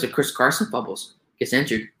 What happens if Chris Carson fumbles? Gets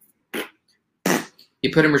injured.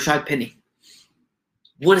 You put in Rashad Penny.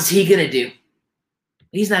 What is he going to do?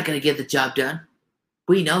 He's not going to get the job done.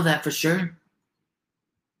 We know that for sure.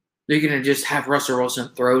 They're going to just have Russell Wilson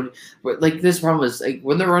throw. But this problem is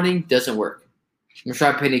when they're running, doesn't work.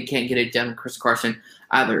 Rashad Penny can't get it done. Chris Carson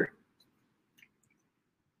either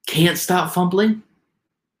can't stop fumbling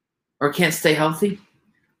or can't stay healthy.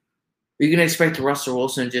 You're going to expect Russell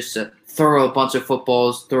Wilson just to throw a bunch of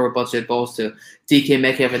footballs, throw a bunch of balls to DK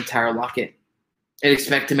Metcalf and Tyler Lockett and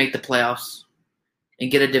expect to make the playoffs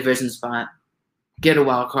and get a division spot, get a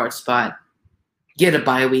wild card spot, get a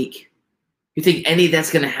bye week. You think any of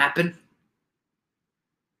that's going to happen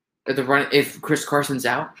if Chris Carson's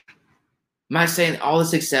out? Am I saying all the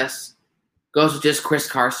success goes with just Chris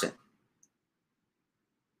Carson?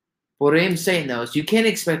 What I am saying, though, is you can't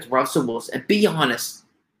expect Russell Wilson, and be honest,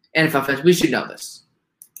 NFL fans, we should know this.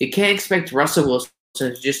 You can't expect Russell Wilson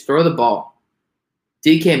to just throw the ball,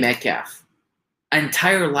 DK Metcalf,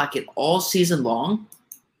 entire Lockett all season long,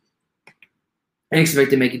 and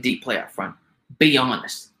expect to make a deep playoff run. Be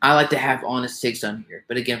honest. I like to have honest takes on here.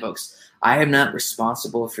 But again, folks, I am not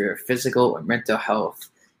responsible for your physical or mental health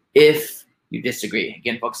if you disagree.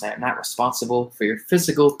 Again, folks, I am not responsible for your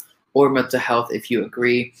physical or mental health if you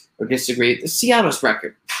agree or disagree. The Seattle's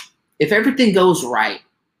record, if everything goes right,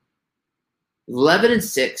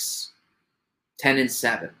 11-6,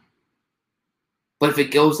 10-7. But if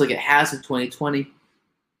it goes like it has in 2020,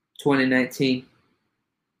 2019,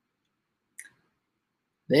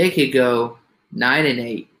 they could go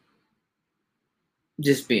 9-8.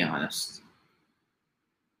 Just be honest.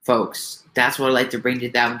 Folks, that's what I like to bring you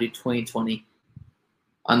down to 2020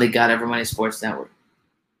 on the God Over Money Sports Network.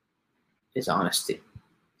 Is honesty.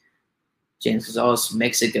 James Gonzalez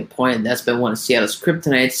makes a good point, and that's been one of Seattle's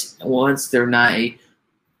kryptonites. Once they're not a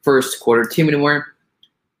first quarter team anymore,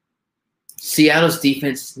 Seattle's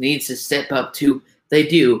defense needs to step up too. They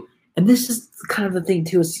do. And this is kind of the thing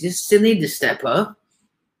too, is you still need to step up.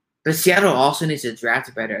 But Seattle also needs to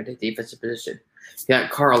draft better at the defensive position. You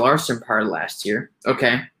got Carl Larson part of last year.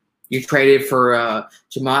 Okay. You traded for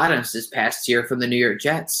Jamal Adams this past year from the New York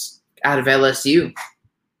Jets out of LSU.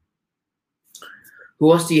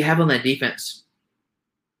 Who else do you have on that defense?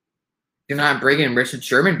 You're not bringing Richard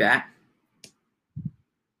Sherman back.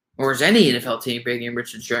 Or is any NFL team bringing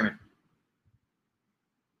Richard Sherman?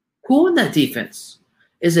 Who on that defense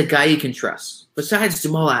is a guy you can trust? Besides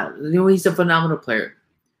Jamal Adams. You know, he's a phenomenal player.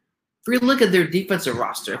 If you look at their defensive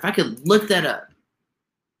roster, if I could look that up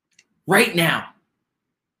right now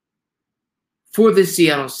for the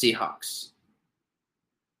Seattle Seahawks,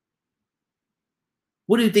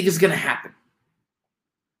 what do you think is going to happen?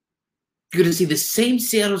 You're going to see the same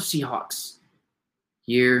Seattle Seahawks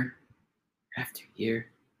year after year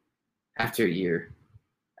after year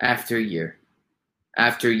after year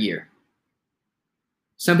after year.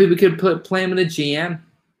 Some people could play him in a GM.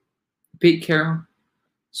 Pete Carroll,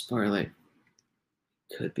 spoiler,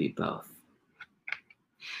 could be both.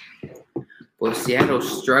 Well,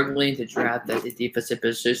 Seattle's struggling to draft at the defensive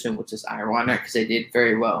position, which is ironic because they did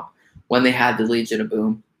very well when they had the Legion of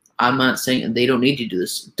Boom. I'm not saying they don't need to do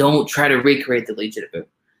this. Don't try to recreate the Legion of Boom.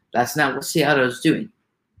 That's not what Seattle is doing.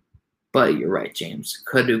 But you're right, James.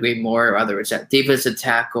 Could agree more. Whether it's at defensive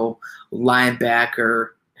tackle, linebacker,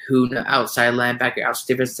 outside linebacker, outside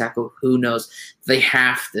defensive tackle, who knows? They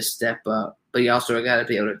have to step up. But you also got to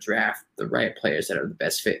be able to draft the right players that are the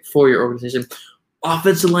best fit for your organization.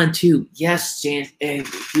 Offensive line, too. Yes, James,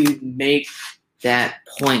 if you make that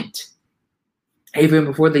point. Even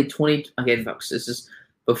before the folks, this is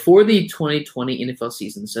before the 2020 NFL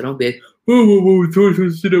season, so don't be like,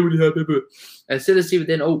 2020 already happened. But I said this even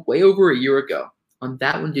then, way over a year ago, on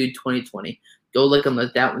That One Dude 2020. Go look on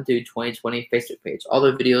the That One Dude 2020 Facebook page. All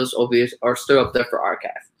the videos are still up there for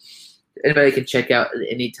archive. Anybody can check out at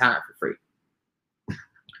any time for free.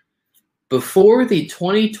 Before the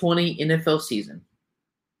 2020 NFL season,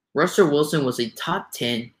 Russell Wilson was a top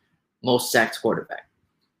 10 most sacked quarterback.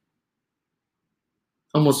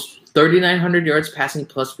 Almost 3,900 yards passing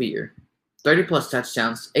plus per year, 30-plus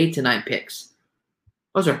touchdowns, 8 to 9 picks.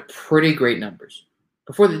 Those are pretty great numbers.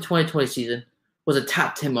 Before the 2020 season, was a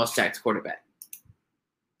top 10 most sacked quarterback.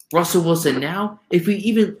 Russell Wilson now, if we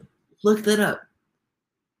even look that up,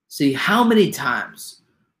 see how many times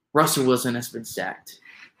Russell Wilson has been sacked.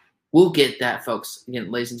 We'll get that, folks,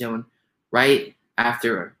 again, ladies and gentlemen, right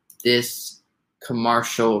after this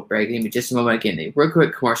commercial break. Give me just a moment again, a real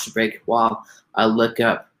quick commercial break while I look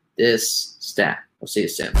up this stat. We'll see you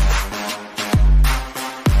soon.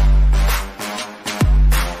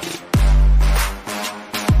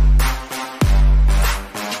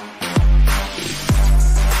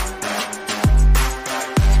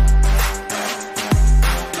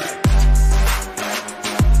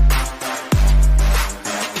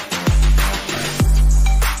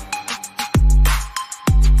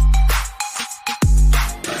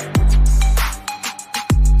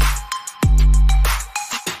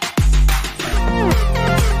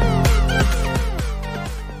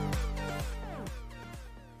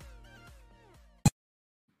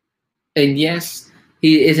 And yes,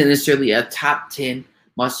 he isn't necessarily a top 10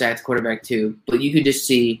 must-sacked quarterback too, but you could just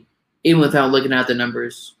see, even without looking at the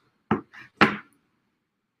numbers,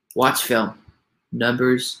 watch film.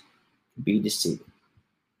 Numbers be deceiving.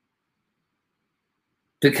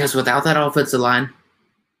 Because without that offensive line,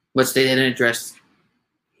 which they didn't address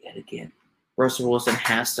yet again, Russell Wilson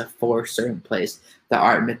has to force certain plays that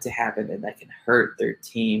aren't meant to happen and that can hurt their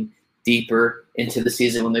team deeper into the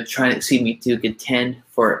season when they're trying to contend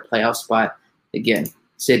for a playoff spot. Again,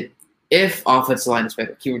 said if offensive line is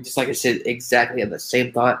better, keyword, just like I said, exactly have the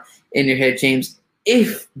same thought in your head, James.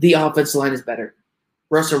 If the offensive line is better,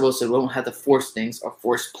 Russell Wilson won't have to force things or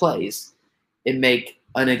force plays and make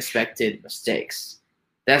unexpected mistakes.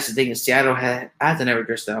 That's the thing. Seattle hasn't ever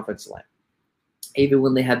addressed the offensive line, even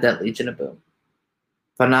when they had that Legion of Boom.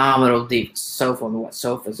 Phenomenal defense. So fun.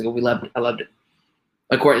 We loved it. I loved it.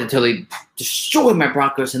 Of course, until they destroyed my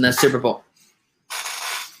Broncos in that Super Bowl.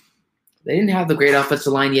 They didn't have the great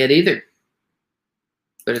offensive line yet either.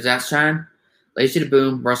 But as that time, Legion of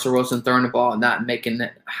Boom, Russell Wilson throwing the ball, not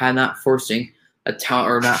forcing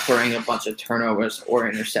or not throwing a bunch of turnovers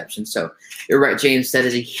or interceptions. So you're right, James. That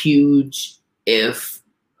is a huge if.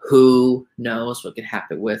 Who knows what could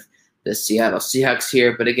happen with the Seattle Seahawks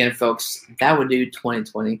here? But again, folks, That One Dude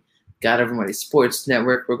 2020. God Everybody Sports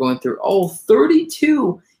Network. We're going through all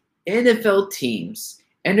 32 NFL teams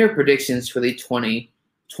and their predictions for the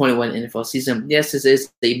 2021 NFL season. Yes, this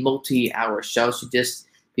is a multi-hour show, so just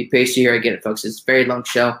be patient here. I get it, folks. It's a very long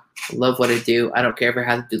show. I love what I do. I don't care if I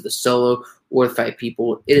have to do the solo or the 5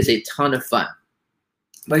 people. It is a ton of fun.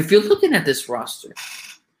 But if you're looking at this roster,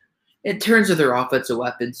 in terms of their offensive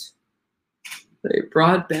weapons, they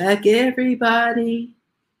brought back everybody.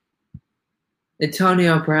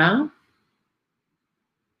 Antonio Brown.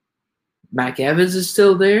 Mike Evans is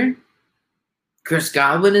still there. Chris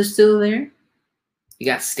Godwin is still there. You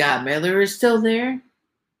got Scott Miller is still there.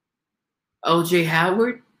 O.J.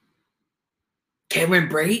 Howard. Cameron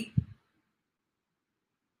Brate.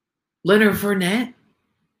 Leonard Fournette.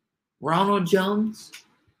 Ronald Jones.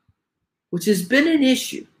 Which has been an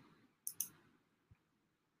issue.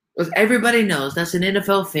 Because everybody knows that's an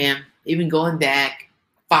NFL fan, even going back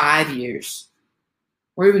 5 years.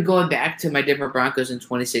 Or even going back to my Denver Broncos in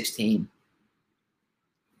 2016.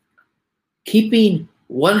 Keeping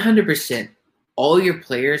 100% all your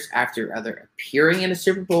players after either appearing in a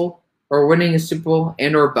Super Bowl or winning a Super Bowl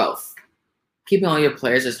and or both. Keeping all your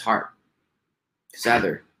players is hard. It's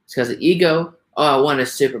because of ego. Oh, I won a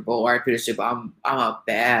Super Bowl, or I beat a Super Bowl. I'm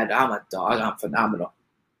a dog, I'm phenomenal.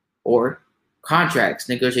 Or contracts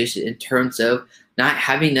negotiation in terms of not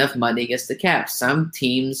having enough money against the cap. Some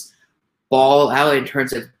teams ball out in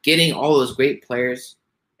terms of getting all those great players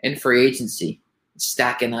in free agency,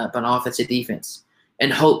 stacking up on offense and defense, in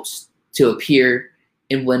hopes to appear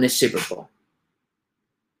and win a Super Bowl.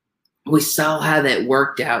 We saw how that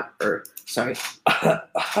worked out,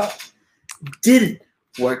 didn't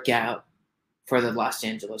work out for the Los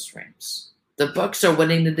Angeles Rams. The Bucs are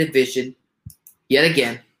winning the division yet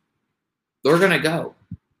again. They're going to go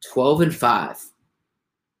 12-5.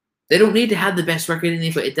 They don't need to have the best record in the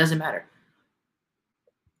NFL. It doesn't matter.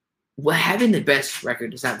 Well, having the best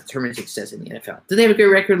record does not determine success in the NFL. Did they have a great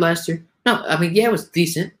record last year? No. I mean, yeah, it was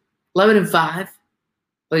decent. 11-5.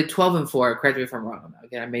 But 12-4. Correct me if I'm wrong.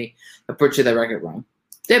 Again, I may have butchered that record wrong.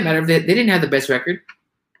 Didn't matter. They didn't have the best record.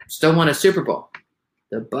 Still won a Super Bowl.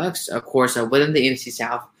 The Bucs, of course, are winning the NFC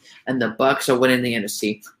South, and the Bucs are winning the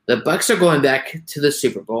NFC. The Bucs are going back to the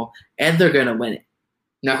Super Bowl, and they're going to win it.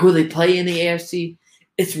 Now, who they play in the AFC,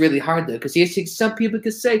 it's really hard, though, because some people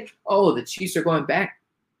could say, oh, the Chiefs are going back.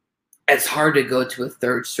 It's hard to go to a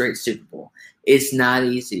third straight Super Bowl. It's not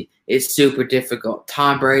easy. It's super difficult.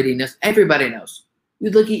 Tom Brady knows. Everybody knows. You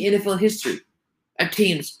look at NFL history of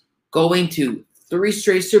teams going to 3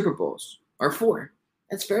 straight Super Bowls or 4.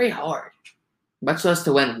 That's very hard, much less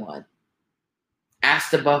to win one.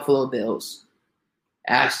 Ask the Buffalo Bills.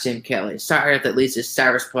 Ask Jim Kelly. Sorry if that leads to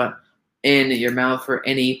sour spot in your mouth for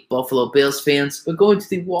any Buffalo Bills fans, but going to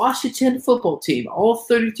the Washington football team, all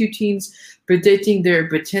 32 teams predicting their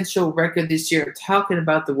potential record this year, talking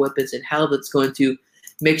about the weapons and how that's going to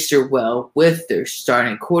mixture well with their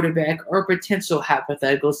starting quarterback or potential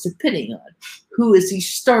hypotheticals, depending on who is he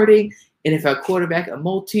starting. NFL quarterback, a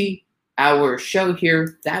multi-hour show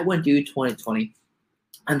here. That one due 2020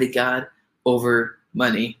 on the God Over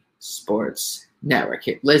Money Sports Network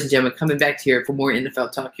here. Ladies and gentlemen, coming back to here for more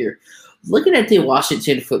NFL talk here. Looking at the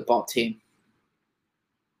Washington football team.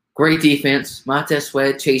 Great defense. Montez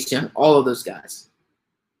Sweat, Chase Young, all of those guys.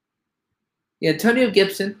 Yeah, Antonio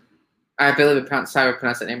Gibson, I believe I pronounced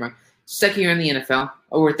that name wrong. Second year in the NFL,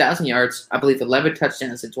 over 1,000 yards. I believe 11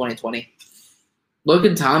 touchdowns in 2020.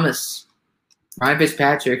 Logan Thomas, Ryan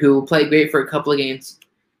Fitzpatrick, who played great for a couple of games.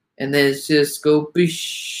 And then it's just go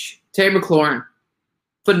bish. Terry McLaurin,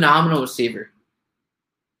 phenomenal receiver,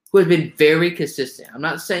 who has been very consistent. I'm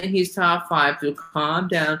not saying he's top 5, so calm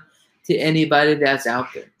down to anybody that's out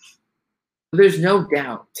there. But there's no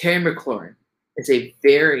doubt Terry McLaurin is a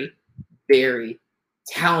very, very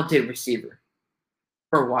talented receiver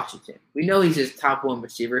for Washington. We know he's his top 1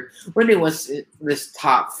 receiver when he was this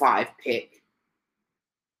top 5 pick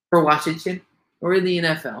for Washington or in the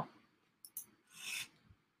NFL.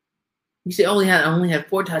 You say only had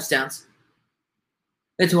 4 touchdowns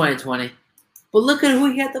in 2020. But look at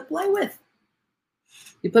who he had to play with.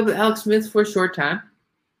 He played with Alex Smith for a short time.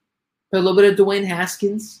 Played a little bit of Dwayne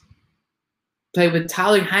Haskins. Played with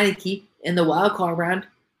Tyler Heineke in the wild card round.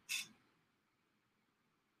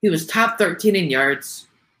 He was top 13 in yards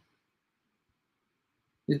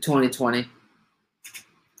in 2020.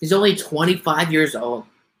 He's only 25 years old.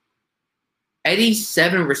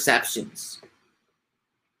 87 receptions.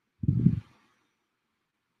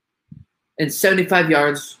 And 75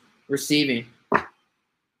 yards receiving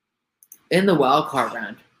in the wild card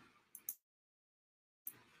round.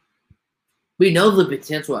 We know the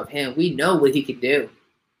potential of him. We know what he can do.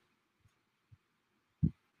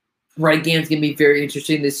 Right game's going to be very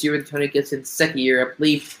interesting this year with Tony Gibson's second year. I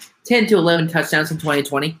believe 10 to 11 touchdowns in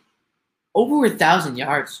 2020. Over 1,000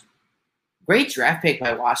 yards. Great draft pick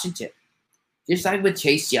by Washington. Just like with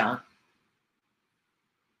Chase Young.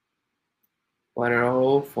 But it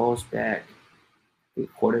all falls back to the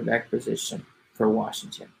quarterback position for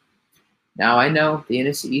Washington. Now, I know the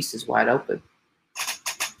NFC East is wide open.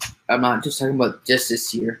 I'm not just talking about just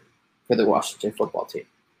this year for the Washington football team.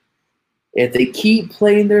 If they keep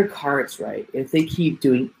playing their cards right, if they keep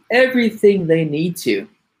doing everything they need to,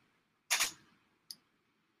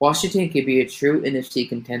 Washington could be a true NFC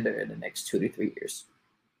contender in the next 2 to 3 years.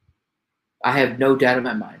 I have no doubt in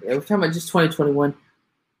my mind. We're talking about just 2021.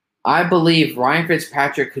 I believe Ryan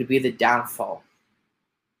Fitzpatrick could be the downfall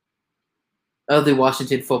of the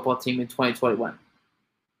Washington football team in 2021.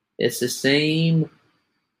 It's the same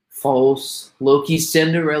false Loki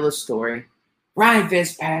Cinderella story. Ryan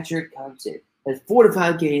Fitzpatrick comes in, has 4 to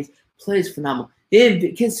 5 games, plays phenomenal,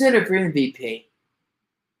 considered for MVP.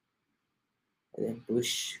 And then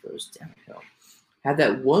Bush goes downhill. had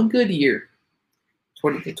that one good year,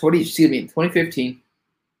 2015,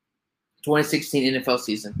 2016 NFL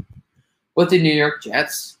season with the New York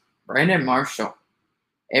Jets, Brandon Marshall,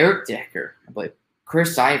 Eric Decker, I believe,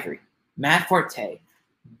 Chris Ivory, Matt Forte.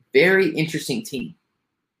 Very interesting team.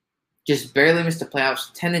 Just barely missed the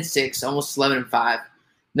playoffs, 10-6, almost 11-5.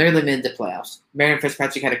 Nearly made the playoffs. Marion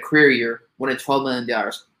Fitzpatrick had a career year, winning $12 million.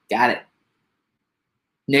 Got it.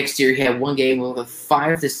 Next year, he had one game with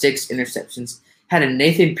 5 to 6 interceptions. Had a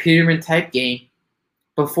Nathan Peterman type game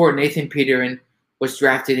before Nathan Peterman was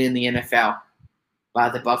drafted in the NFL by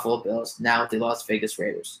the Buffalo Bills, now with the Las Vegas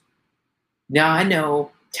Raiders. Now, I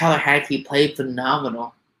know Tyler Heinicke played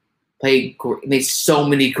phenomenal, made so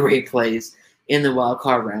many great plays in the wild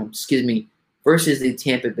card round, versus the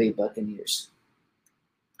Tampa Bay Buccaneers.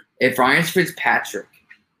 If Ryan Fitzpatrick,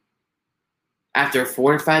 after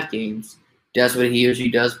 4 to 5 games, does what he usually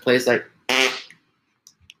does, plays like,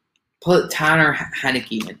 put Tyler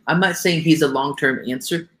Heinicke in. I'm not saying he's a long-term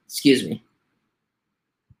answer,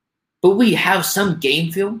 but we have some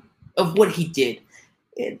game film of what he did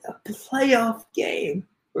in a playoff game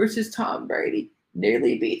versus Tom Brady.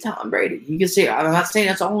 Nearly beat Tom Brady. You can say, I'm not saying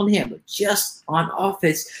that's all on him, but just on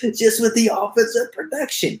offense, just with the offensive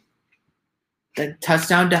production. The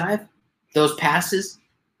touchdown dive, those passes,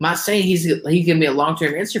 I'm not saying he can be a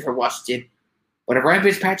long-term answer for Washington, but if Ryan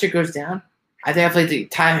Fitzpatrick goes down, I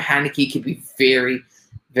think Tyler Heinicke could be very,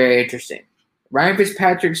 very interesting. Ryan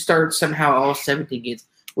Fitzpatrick starts somehow all 17 games,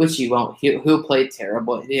 which he won't. He'll play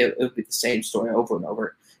terrible. It'll be the same story over and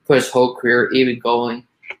over for his whole career, even going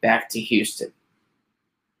back to Houston.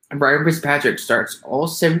 And Ryan Fitzpatrick starts all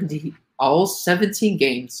 17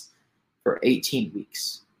 games for 18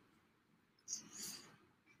 weeks.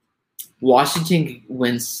 Washington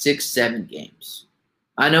wins 6-7 games.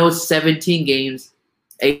 I know it's 17 games,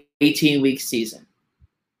 18-week season.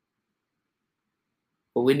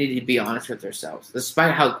 But we need to be honest with ourselves.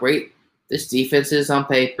 Despite how great this defense is on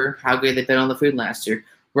paper, how great they've been on the field last year,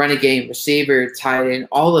 running game, receiver, tight end,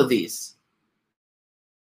 all of these.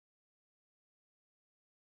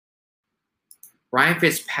 Ryan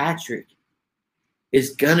Fitzpatrick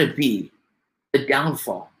is going to be the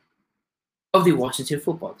downfall of the Washington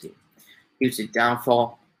football team. He was the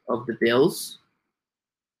downfall of the Bills.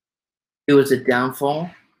 It was a downfall.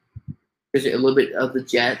 There's a little bit of the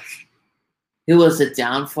Jets. It was a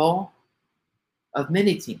downfall of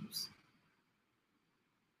many teams.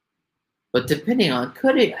 But depending on,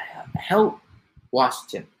 could it help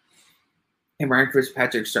Washington? And Ryan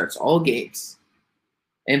Fitzpatrick starts all games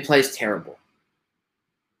and plays terrible.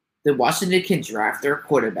 Then Washington can draft their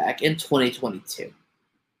quarterback in 2022.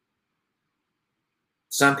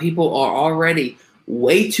 Some people are already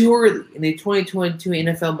way too early in the 2022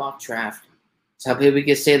 NFL mock draft. Some people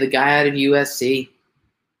can say the guy out of USC.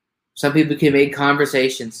 Some people can make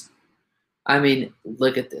conversations. I mean,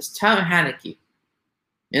 look at this. Tyler Heinicke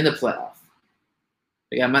in the playoff.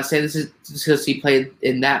 Like, I'm not saying this is just because he played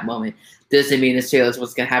in that moment. Doesn't mean necessarily that's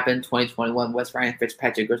what's going to happen in 2021 when Ryan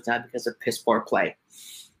Fitzpatrick goes down because of piss poor play.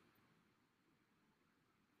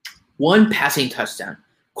 1 passing touchdown.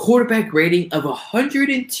 Quarterback rating of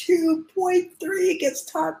 102.3 against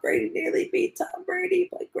Tom Brady. Nearly beat Tom Brady.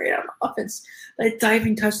 Played great on offense. That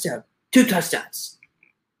diving touchdown. 2 touchdowns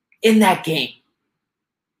in that game.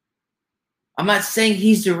 I'm not saying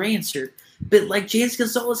he's the answer, but like James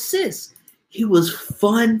Gonzalez says, he was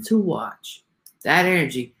fun to watch. That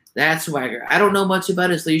energy, that swagger. I don't know much about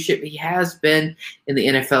his leadership. He has been in the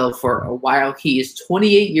NFL for a while. He is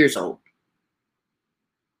 28 years old.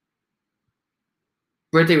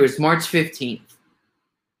 Birthday was March 15th.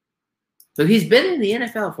 So he's been in the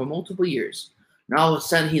NFL for multiple years. And all of a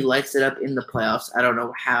sudden he lights it up in the playoffs. I don't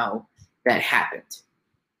know how that happened.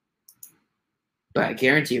 But I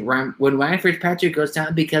guarantee you, when Ryan Fitzpatrick goes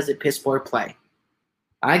down because of piss poor play,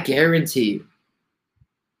 I guarantee you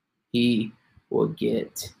he will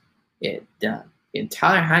get it done. And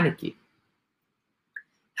Tyler Heinicke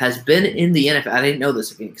has been in the NFL. I didn't know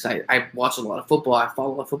this again because I watch a lot of football. I follow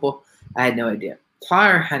a lot of football. I had no idea.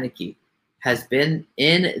 Tyler Heinicke has been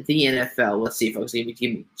in the NFL. Let's see, folks. Give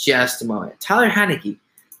me just a moment. Tyler Heinicke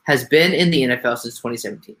has been in the NFL since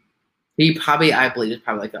 2017. He probably, I believe, is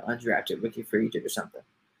probably like an undrafted rookie free agent or something.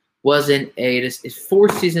 Was in his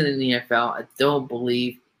 4th season in the NFL. I don't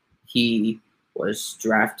believe he was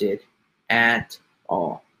drafted at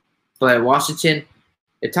all. But at Washington,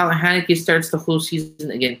 if Tyler Heinicke starts the whole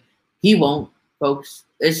season again, he won't, folks.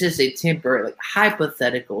 It's just a temporary, like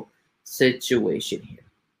hypothetical situation here.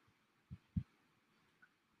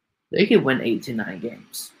 They could win 8 to 9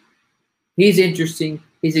 games. He's interesting.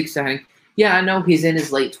 He's exciting. Yeah, I know he's in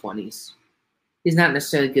his late 20s. he's not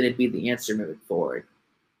necessarily going to be the answer moving forward.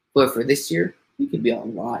 But for this year, he could be a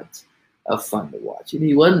lot of fun to watch. And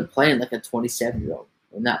he wasn't playing like a 27-year-old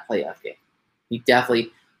in that playoff game. He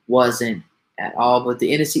definitely wasn't at all. But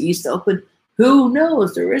the NFC East Open, who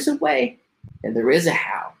knows? There is a way and there is a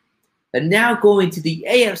how. And now going to the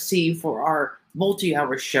AFC for our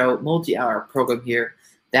multi-hour program here.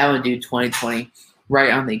 That one do 2020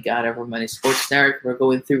 right on the God Over Money Sports Network. We're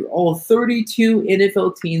going through all 32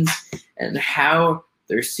 NFL teams and how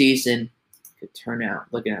their season could turn out,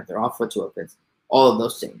 looking at their offensive weapons, all of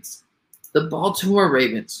those things. The Baltimore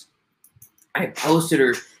Ravens. I posted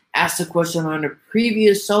or asked a question on a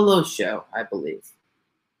previous solo show, I believe.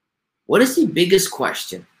 What is the biggest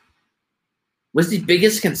question? What's the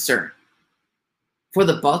biggest concern for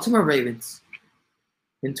the Baltimore Ravens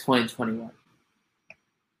in 2021?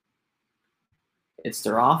 It's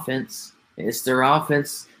their offense. It's their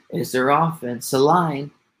offense. It's their offense.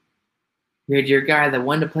 Line. You had your guy that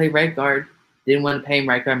wanted to play right guard, didn't want to pay him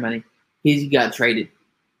right guard money. He got traded.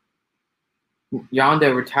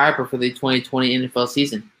 Yondo retired before the 2020 NFL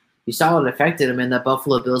season. You saw it affected him in the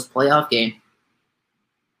Buffalo Bills playoff game.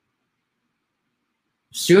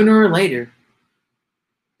 Sooner or later,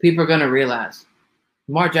 people are going to realize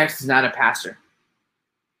Lamar Jackson's not a passer.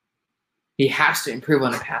 He has to improve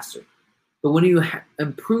on a passer. But when you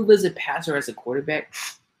improve as a passer, as a quarterback,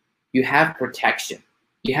 you have protection.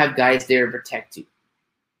 You have guys there to protect you.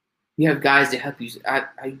 You have guys to help you.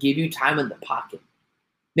 I give you time in the pocket.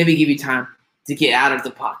 Maybe give you time to get out of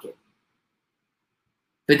the pocket.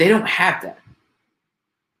 But they don't have that.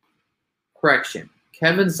 Correction.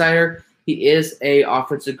 Kevin Snyder, he is a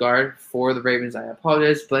offensive guard for the Ravens. I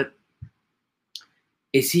apologize, but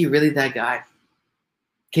is he really that guy?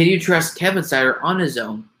 Can you trust Kevin Snyder on his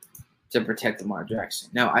own to protect Lamar Jackson?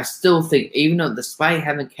 Now, I still think, even though despite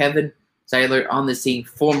having Kevin Snyder on the scene,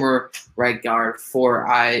 former right guard for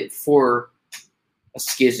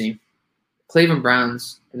Cleveland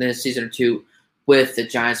Browns, and then a season or two with the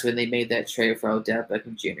Giants when they made that trade for Odell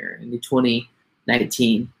Beckham Jr. in the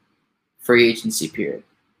 2019 free agency period.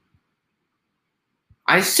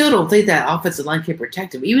 I still don't think that offensive line can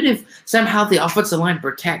protect him. Even if somehow the offensive line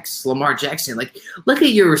protects Lamar Jackson. Like, look at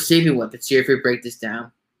your receiving weapons here if you break this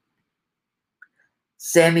down.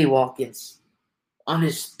 Sammy Watkins on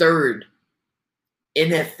his third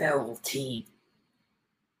NFL team.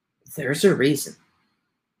 There's a reason.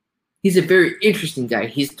 He's a very interesting guy.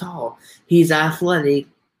 He's tall. He's athletic.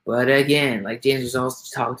 But again, like James has also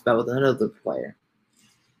talked about with another player,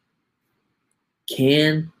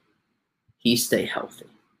 can he stay healthy?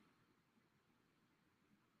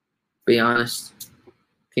 Be honest.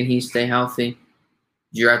 Can he stay healthy?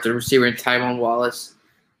 You're after receiver in Tyron Wallace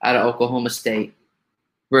out of Oklahoma State.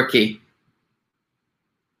 Rookie.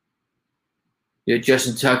 You have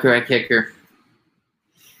Justin Tucker at kicker.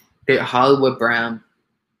 You have Hollywood Brown.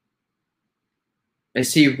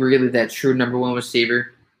 Is he really that true number one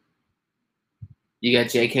receiver? You got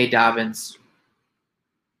J.K. Dobbins,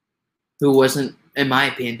 who wasn't, in my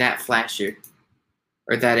opinion, that flashy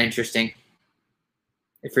or that interesting,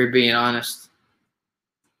 if you're being honest.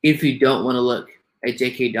 If you don't want to look at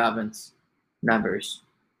J.K. Dobbins' numbers,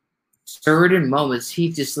 certain moments he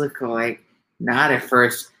just looked like not a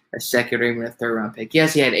first, a second, or even a third round pick.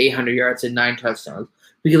 Yes, he had 800 yards and 9 touchdowns.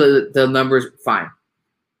 Because the numbers, fine.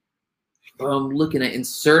 But I'm looking at in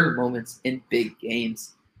certain moments in big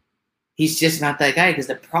games, he's just not that guy. Because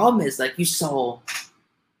the problem is, like you saw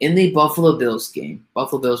in the Buffalo Bills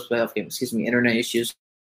playoff game, internet issues.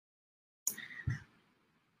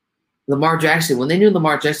 Lamar Jackson, when they knew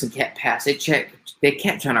Lamar Jackson can't pass, they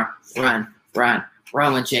kept trying to run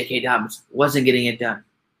when J.K. Dobbins wasn't getting it done.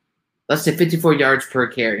 Less than 54 yards per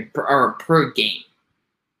carry, per game,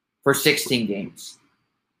 for 16 games.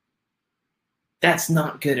 That's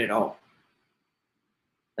not good at all.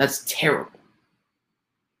 That's terrible.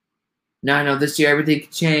 Now I know this year everything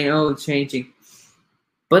can change. Oh, it's changing.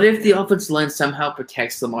 But if the offensive line somehow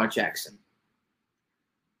protects Lamar Jackson,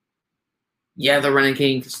 yeah, the running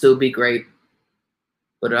game can still be great.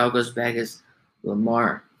 But it all goes back as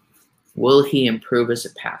Lamar. Will he improve as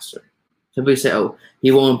a passer? Somebody say, oh,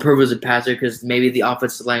 he won't improve as a passer because maybe the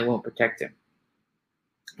offensive line won't protect him.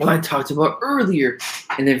 What I talked about earlier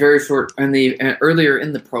earlier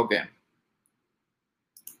in the program.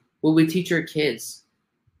 Will we teach our kids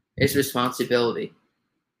it's responsibility?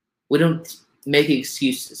 We don't make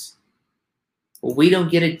excuses. When we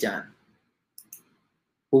don't get it done,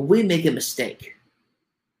 when we make a mistake,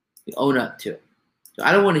 we own up to it. So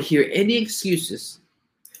I don't want to hear any excuses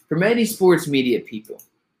from any sports media people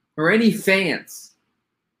or any fans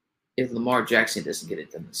if Lamar Jackson doesn't get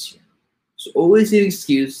it done this year. There's always an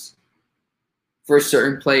excuse. for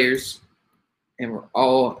certain players, and we're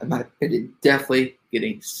all, in my opinion, definitely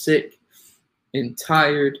getting sick and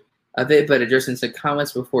tired of it. But addressing some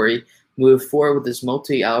comments before he moved forward with this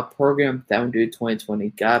multi-hour program that would do 2020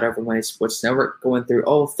 God over Money Sports Network, going through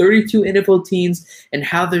all 32 NFL teams and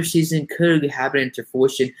how their season could happen into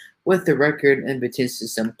fruition with the record and potential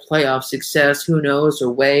some playoff success. Who knows, a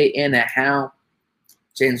way and a how.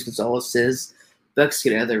 James Gonzalez says Bucks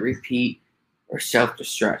could either repeat or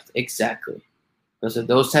self-destruct. Exactly. Because of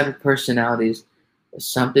those type of personalities, if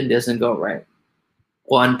something doesn't go right,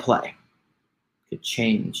 one play could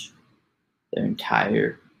change their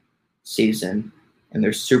entire season and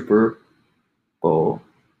their Super Bowl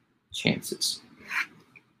chances.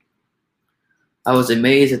 I was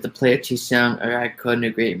amazed at the play at Chase-Young. I couldn't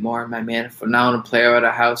agree more. My man, phenomenal player at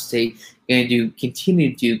Ohio State, going to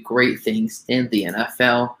continue to do great things in the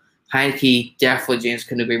NFL. Heineke, definitely, James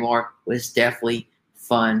couldn't agree more, was definitely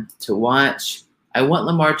fun to watch. I want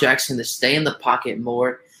Lamar Jackson to stay in the pocket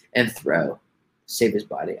more and throw, save his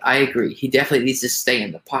body. I agree. He definitely needs to stay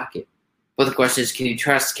in the pocket. But the question is, can you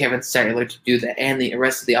trust Kevin Saylor to do that and the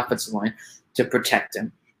rest of the offensive line to protect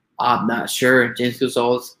him? I'm not sure. James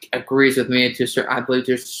Gonzalez agrees with me I believe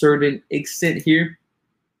to a certain extent here.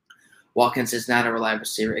 Watkins is not a reliable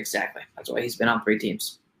receiver. Exactly. That's why he's been on 3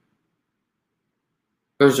 teams.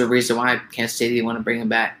 There's a reason why Kansas City didn't want to bring him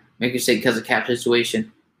back. Maybe say because of cap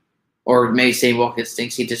situation. Or maybe say Watkins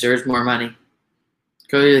thinks he deserves more money.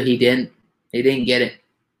 Clearly he didn't. He didn't get it.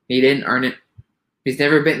 He didn't earn it. He's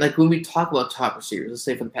never been, like when we talk about top receivers, let's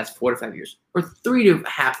say for the past 4 to 5 years, or 4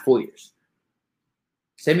 years,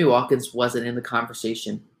 Sammy Watkins wasn't in the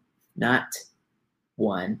conversation. Not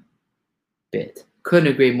one bit.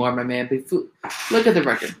 Couldn't agree more, my man. But look at the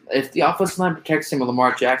record. If the offensive line protects him, with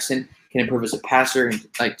Lamar Jackson can improve as a passer, and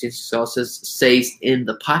like Jason says, stays in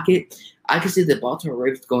the pocket, I can see the Baltimore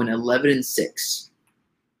Ravens going 11-6.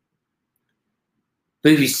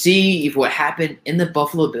 But if you see what happened in the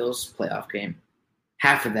Buffalo Bills playoff game,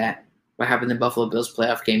 half of that, what happened in the Buffalo Bills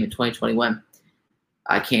playoff game in 2021,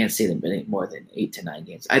 I can't see them winning more than 8 to 9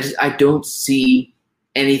 games. I don't see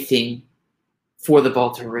anything for the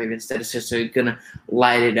Baltimore Ravens that is just going to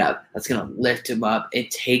light it up, that's going to lift them up and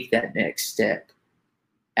take that next step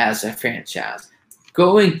as a franchise.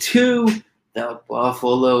 Going to the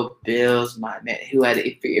Buffalo Bills, my man, who had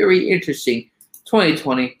a very interesting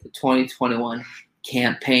 2020 to 2021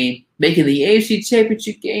 campaign, making the AFC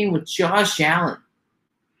Championship game with Josh Allen,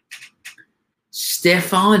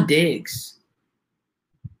 Stephon Diggs,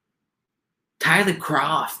 Tyler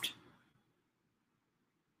Kroft.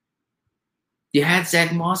 You had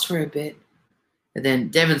Zach Moss for a bit. And then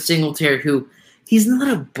Devin Singletary, who he's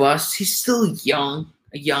not a bust. He's still young,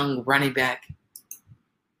 a young running back.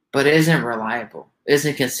 But isn't reliable,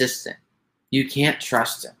 isn't consistent. You can't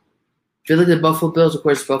trust him. If you look at the Buffalo Bills, of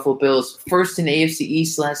course, Buffalo Bills, first in AFC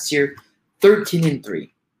East last year,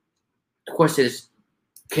 13-3. Of course, it is,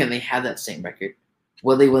 can they have that same record?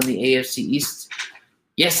 Will they win the AFC East?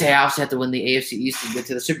 Yes, they also have to win the AFC East and get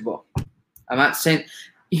to the Super Bowl. I'm not saying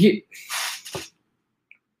the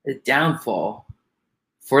downfall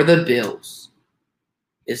for the Bills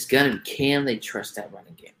is gonna be, can they trust that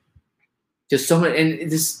running game? Just so much, and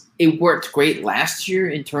it worked great last year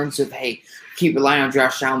in terms of, hey, keep relying on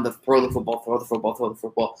Josh Allen to throw the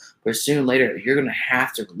football. But sooner or later, you're gonna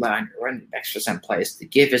have to rely on your running backs for some plays to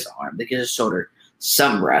give his arm, to give his shoulder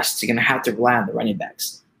some rest. You're gonna have to rely on the running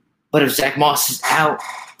backs. But if Zach Moss is out,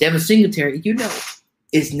 Devin Singletary,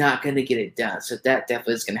 is not going to get it done. So that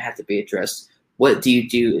definitely is going to have to be addressed. What do you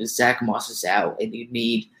do if Zach Moss is out and you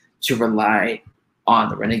need to rely on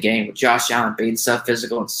the running game with Josh Allen being so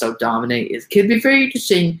physical and so dominant? It could be very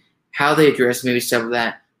interesting how they address maybe some of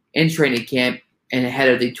that in training camp and ahead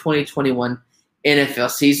of the 2021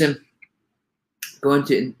 NFL season. Going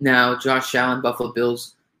to now Josh Allen, Buffalo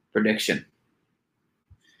Bills prediction.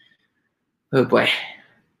 Oh boy.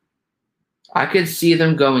 I could see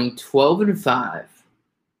them going 12-5,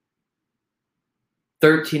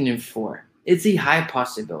 13-4. It's a high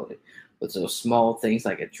possibility. But those small things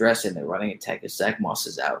like addressing the running attack if Zach Moss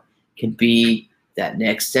is out can be that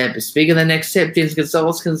next step. But speaking of the next step, James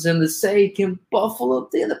Gonzalez comes in to say, can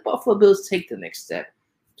the Buffalo Bills take the next step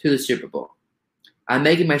to the Super Bowl? I'm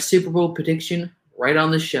making my Super Bowl prediction right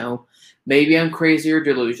on the show. Maybe I'm crazy or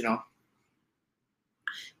delusional.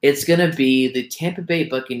 It's going to be the Tampa Bay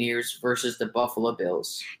Buccaneers versus the Buffalo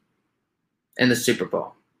Bills in the Super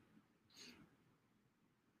Bowl.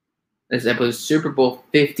 It's, I believe, Super Bowl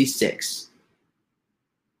 56.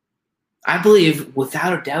 I believe,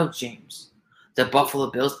 without a doubt, James, the Buffalo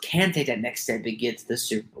Bills can take that next step and get to the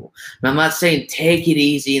Super Bowl. And I'm not saying take it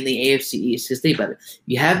easy in the AFC East, because think about it.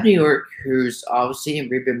 You have New York, who's obviously in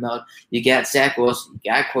rebuild mode. You got Zach Wilson,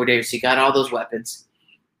 you got Corey Davis, you got all those weapons.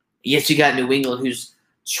 Yes, you got New England, who's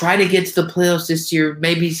trying to get to the playoffs this year.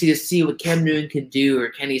 Maybe see what Cam Newton can do, or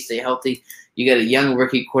can he stay healthy? You got a young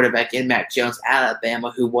rookie quarterback in Mac Jones,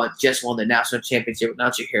 Alabama, who just won the national championship with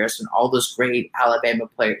Najee Harris and all those great Alabama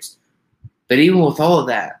players. But even with all of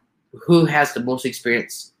that, who has the most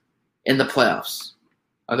experience in the playoffs,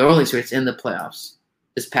 or the only experience in the playoffs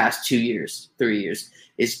this past 2 years, 3 years,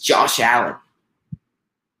 is Josh Allen.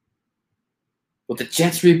 With the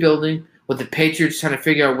Jets rebuilding, with the Patriots trying to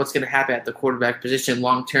figure out what's going to happen at the quarterback position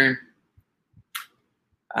long term,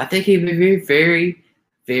 I think he'd be very, very,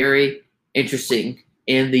 very interesting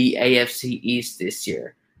in the AFC East this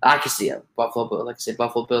year. I can see a Buffalo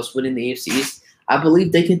Bills winning the AFC East. I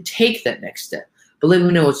believe they can take that next step. But let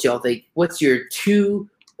me know what y'all think. What's your 2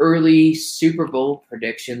 early Super Bowl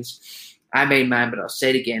predictions? I made mine, but I'll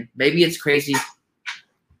say it again. Maybe it's crazy,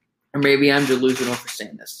 or maybe I'm delusional for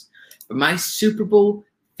saying this. But my Super Bowl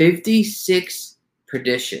 56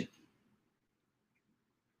 prediction.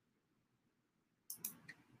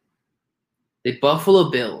 The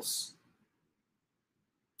Buffalo Bills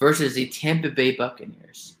versus the Tampa Bay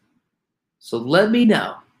Buccaneers. So let me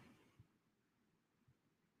know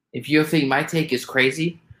if you think my take is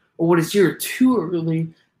crazy, or what is your 2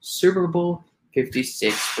 early Super Bowl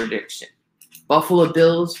 56 prediction? Buffalo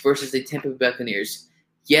Bills versus the Tampa Bay Buccaneers.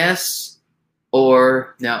 Yes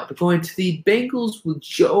or no? We're going to the Bengals with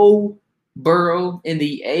Joe Burrow in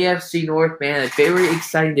the AFC North, man. A very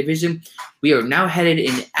exciting division. We are now headed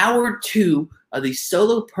in hour 2 of the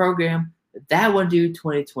solo program, That One Dude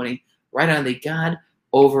 2020, right on the God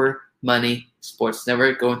Over Money Sports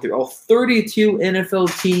Network, going through all 32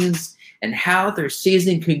 NFL teams and how their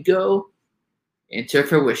season could go into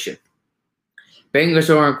fruition. Bengals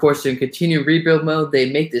are on course to continue rebuild mode. They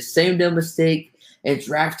make the same dumb mistake and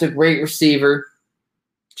draft a great receiver,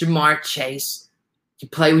 Jamar Chase, to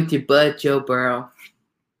play with your bud, Joe Burrow.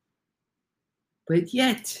 But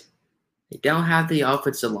yet, they don't have the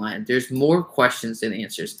offensive line. There's more questions than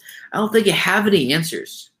answers. I don't think you have any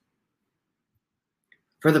answers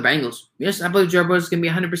for the Bengals. Yes, I believe Joe Burrow is going to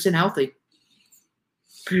be 100% healthy.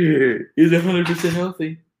 He's 100%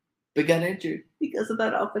 healthy, but got injured because of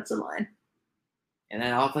that offensive line. And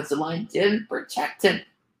that offensive line didn't protect him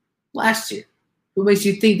last year. Who makes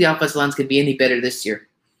you think the offensive line is going to be any better this year?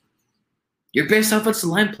 Your best offensive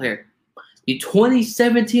line player. The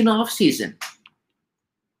 2017 offseason.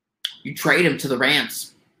 You trade him to the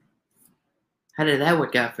Rams. How did that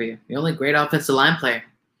work out for you? Your only great offensive line player.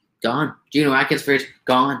 Gone. Geno Atkins first.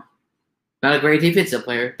 Gone. Not a great defensive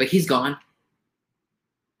player, but he's gone.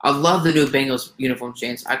 I love the new Bengals uniform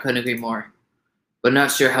change. I couldn't agree more. But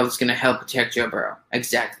not sure how it's going to help protect Joe Burrow.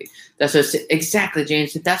 Exactly. Exactly,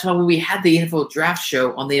 James. That's why when we had the NFL draft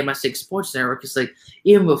show on the MI6 Sports Network, it's like,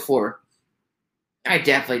 even before, I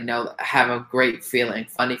definitely have a great feeling,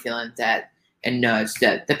 funny feeling and nudge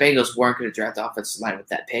that the Bengals weren't going to draft the offensive line with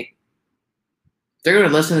that pick. They're going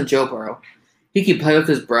to listen to Joe Burrow. He can play with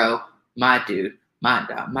his bro, my dude, my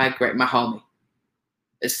dog, my homie.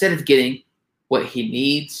 Instead of getting what he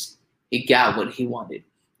needs, he got what he wanted.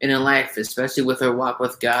 And in life, especially with our walk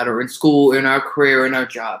with God, or in school, or in our career, or in our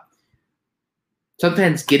job,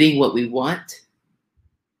 sometimes getting what we want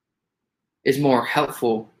is more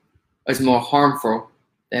helpful, is more harmful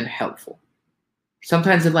than helpful.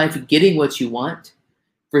 Sometimes in life, getting what you want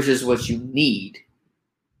versus what you need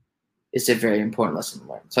is a very important lesson to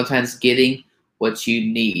learn. Sometimes getting what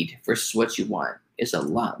you need versus what you want is a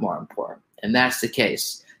lot more important. And that's the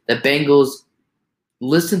case. The Bengals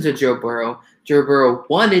listened to Joe Burrow. Joe Burrow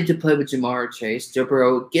wanted to play with Jamar Chase. Joe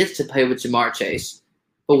Burrow gets to play with Jamar Chase.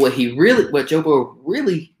 But what Joe Burrow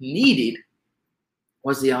really needed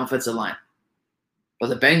was the offensive line. But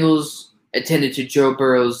the Bengals attended to Joe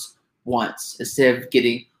Burrow's wants instead of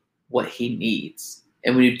getting what he needs.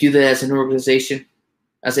 And when you do that as an organization,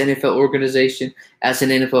 as an NFL organization, as an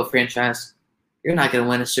NFL franchise, you're not going to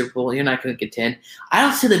win a Super Bowl. You're not going to contend. I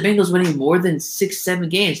don't see the Bengals winning more than 6-7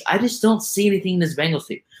 games. I just don't see anything in this Bengals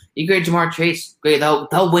team. You grade Jamar Chase, great.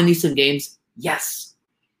 They'll win you some games. Yes.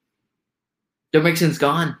 Joe Mixon's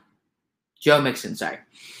gone. Joe Mixon, sorry.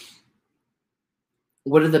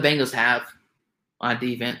 What do the Bengals have on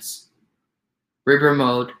defense? Rebuild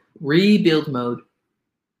mode.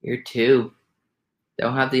 Year 2.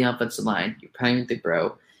 Don't have the offensive line. You're playing with the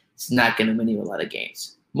bro. It's not going to win you a lot of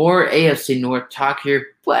games. More AFC North talk here,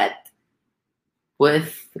 but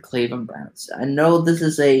with the Cleveland Browns. I know this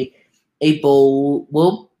is a bold,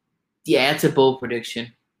 well, yeah, it's a bold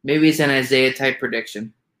prediction. Maybe it's an Isaiah type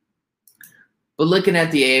prediction. But looking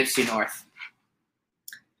at the AFC North,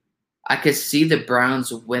 I could see the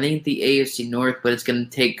Browns winning the AFC North, but it's going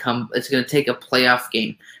to take a playoff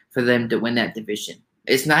game for them to win that division.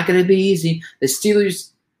 It's not going to be easy. The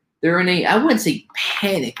Steelers, they're in I wouldn't say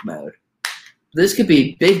panic mode. This could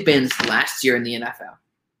be Big Ben's last year in the NFL.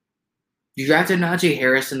 You drafted Najee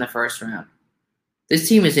Harris in the first round. This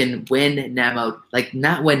team is in win now mode. Like,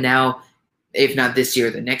 not win now, if not this year,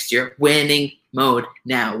 the next year. Winning mode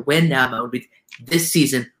now. Win now mode with this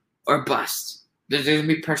season or bust. There's going to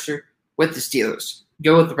be pressure with the Steelers.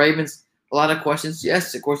 Go with the Ravens. A lot of questions.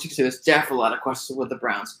 Yes, of course you can say there's definitely a lot of questions with the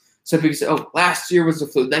Browns. Some people say, oh, last year was a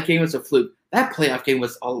fluke. That game was a fluke. That playoff game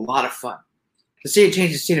was a lot of fun. To see it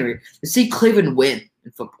change the scenery. To see Cleveland win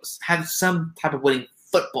in football. Have some type of winning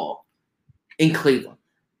football in Cleveland.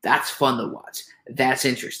 That's fun to watch. That's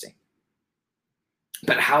interesting.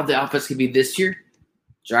 But how the offense can be this year?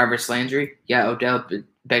 Jarvis Landry. Yeah, Odell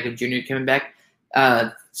Beckham Jr. coming back.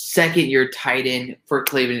 Second-year tight end for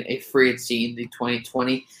Cleveland, a free agency in the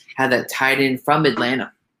 2020. Had that tight end from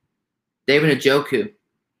Atlanta. David Njoku.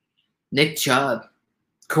 Nick Chubb.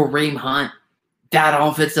 Kareem Hunt. That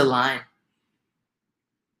offensive line.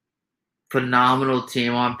 Phenomenal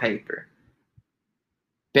team on paper.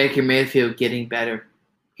 Baker Mayfield getting better.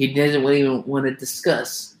 He doesn't even want to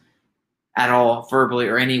discuss at all, verbally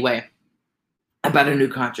or any way, about a new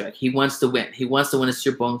contract. He wants to win. He wants to win a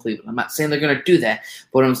Super Bowl in Cleveland. I'm not saying they're going to do that,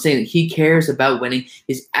 but I'm saying that he cares about winning.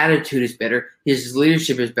 His attitude is better. His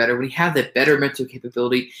leadership is better. When you have that better mental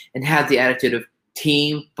capability and have the attitude of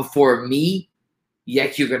team before me,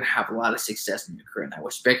 yet you're going to have a lot of success in your career. And I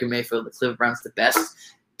wish Baker Mayfield, the Cleveland Browns, the best.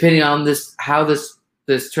 Depending on how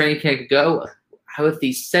this training camp could go, how with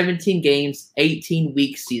these 17 games,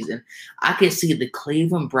 18-week season, I can see the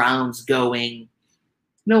Cleveland Browns going, you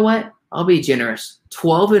know what? I'll be generous.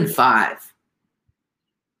 12-5.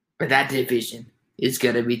 But that division is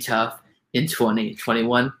going to be tough in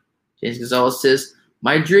 2021. James Gonzalez says,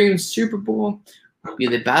 my dream Super Bowl will be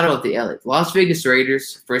the battle of the Las Vegas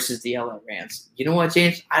Raiders versus the LA Rams. You know what,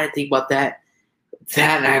 James? I didn't think about that.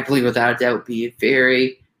 That, I believe, without a doubt, would be a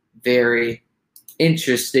very, very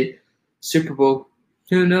interesting Super Bowl.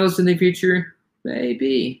 Who knows in the future?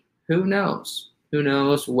 Maybe. Who knows? Who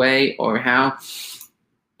knows way or how?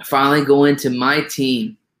 Finally going to my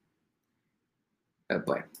team. Oh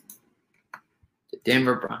boy. The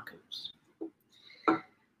Denver Broncos.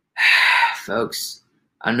 Folks,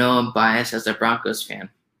 I know I'm biased as a Broncos fan,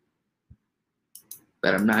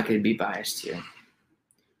 but I'm not going to be biased here.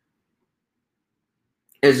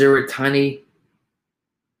 Is there a tiny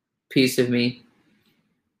piece of me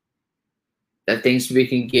that thinks we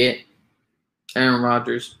can get Aaron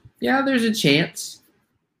Rodgers? Yeah, there's a chance.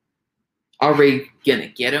 Are we going to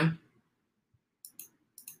get him?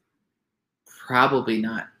 Probably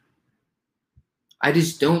not. I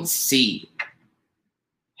just don't see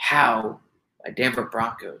how the Denver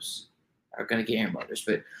Broncos are going to get Aaron Rodgers.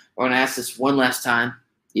 But I want to ask this one last time,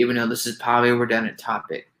 even though this is probably a redundant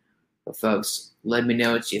topic. But folks, let me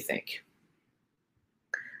know what you think.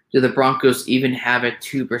 Do the Broncos even have a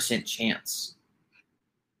 2% chance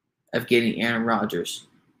of getting Aaron Rodgers?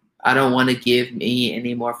 I don't want to give me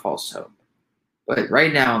any more false hope. But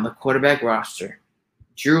right now on the quarterback roster,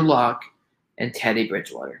 Drew Lock and Teddy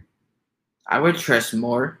Bridgewater. I would trust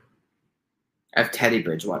more of Teddy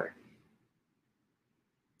Bridgewater.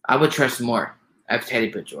 I would trust more of Teddy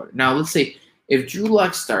Bridgewater. Now, let's see. If Drew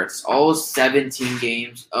Lock starts all 17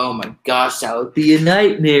 games, oh my gosh, that would be a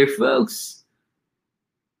nightmare, folks.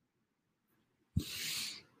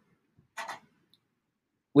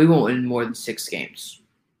 We won't win more than 6 games.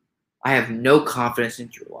 I have no confidence in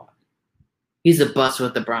Drew Lock. He's a bust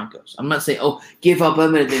with the Broncos. I'm not saying, give up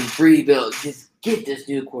him and then rebuild. Just get this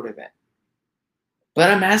new quarterback.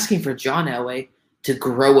 But I'm asking for John Elway to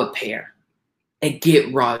grow a pair and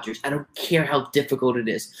get Rodgers. I don't care how difficult it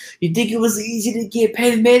is. You think it was easy to get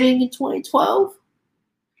Peyton Manning in 2012?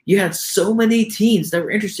 You had so many teams that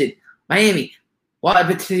were interested. Miami,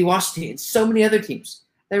 Washington, and so many other teams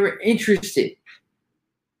that were interested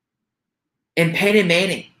in Peyton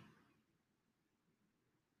Manning.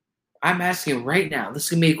 I'm asking right now. This is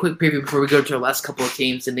going to be a quick preview before we go to our last couple of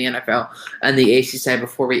teams in the NFL and the AC side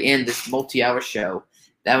before we end this multi-hour show.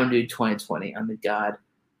 That one do 2020 on the God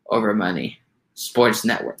Over Money Sports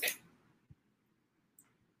Network.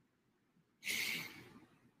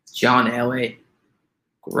 John Elway,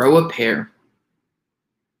 grow a pair,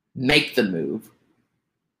 make the move,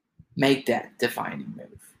 make that defining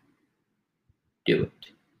move. Do it.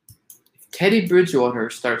 Teddy Bridgewater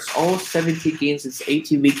starts all 17 games in this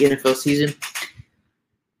 18-week NFL season,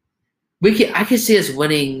 I can see us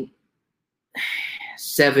winning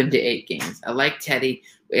 7 to 8 games. I like Teddy.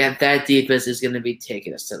 And that defense is going to be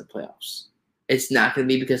taking us to the playoffs. It's not going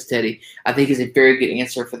to be because Teddy. I think he's a very good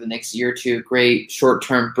answer for the next year or two. Great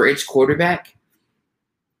short-term bridge quarterback.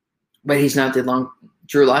 But he's not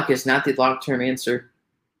Drew Lock is not the long-term answer.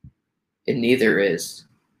 And neither is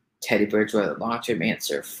Teddy Bridgewater, the long-term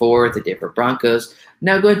answer for the Denver Broncos.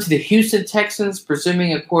 Now going to the Houston Texans,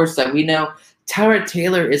 presuming, of course, that we know Tyrod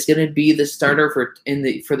Taylor is going to be the starter for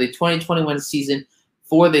the 2021 season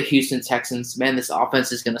for the Houston Texans. Man, this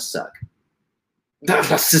offense is going to suck.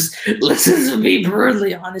 Let's be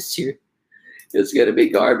brutally honest here. It's going to be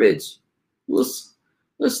garbage. Let's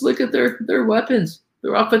look at their weapons,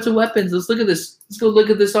 their offensive weapons. Let's look at this. Let's go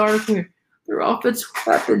look at this article here. Their offensive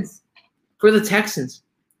weapons for the Texans.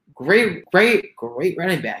 Great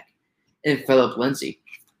running back in Phillip Lindsay.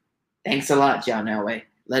 Thanks a lot, John Elway,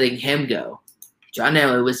 letting him go. John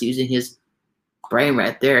Elway was using his brain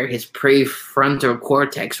right there, his prefrontal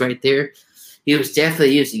cortex right there. He was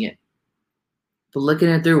definitely using it. But looking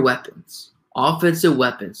at their weapons, offensive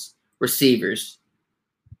weapons, receivers,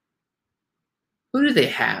 who do they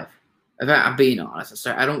have? I'm being honest.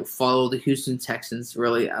 I don't follow the Houston Texans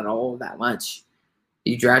really at all that much.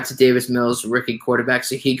 You drafted Davis Mills, rookie quarterback,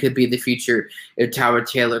 so he could be the future if Tyrod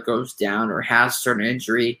Taylor goes down or has a certain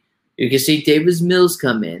injury. You can see Davis Mills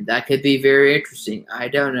come in. That could be very interesting. I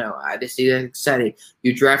don't know. I just see that excited.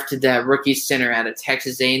 You drafted that rookie center out of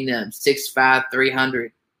Texas A&M, 6'5",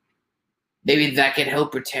 300. Maybe that could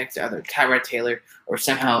help protect either Tyrod Taylor or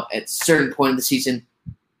somehow at a certain point in the season,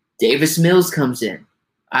 Davis Mills comes in.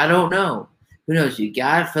 I don't know. Who knows? You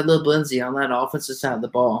got Phillip Lindsay on that offensive side of the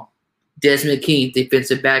ball. Desmond King,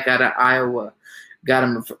 defensive back out of Iowa. Got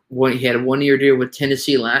him. He had a 1-year deal with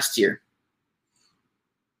Tennessee last year.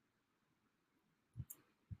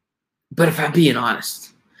 But if I'm being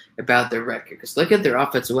honest about their record, because look at their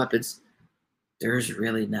offensive weapons, there's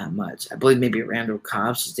really not much. I believe maybe Randall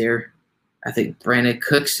Cobbs is there. I think Brandon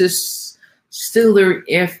Cooks is still there,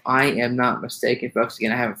 if I am not mistaken. Folks,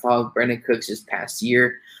 again, I haven't followed Brandon Cooks this past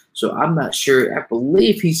year, so I'm not sure. I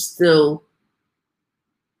believe he's still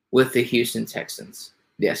with the Houston Texans.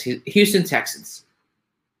 Yes, Houston Texans.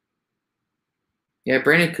 Yeah,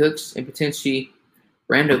 Brandon Cooks and potentially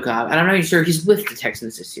Randall Cobb. I'm not sure he's with the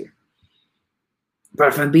Texans this year. But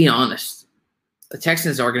if I'm being honest, the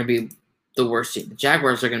Texans are going to be the worst team. The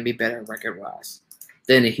Jaguars are going to be better record-wise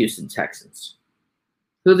than the Houston Texans.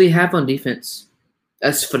 Who do they have on defense?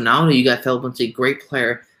 That's phenomenal. You got Phillip Lindsay, great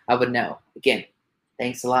player. I would know. Again,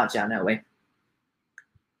 thanks a lot, John Elway.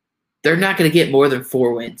 They're not going to get more than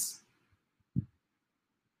 4 wins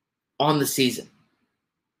on the season.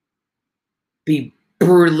 Be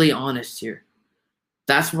brutally honest here.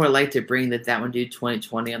 That's what I like to bring that one dude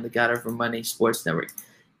 2020 on the God Over Money Sports Network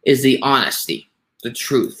is the honesty, the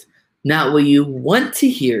truth. Not what you want to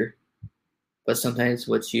hear, but sometimes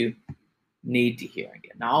what you need to hear.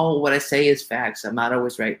 Again, not all what I say is facts. I'm not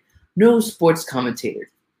always right. No sports commentator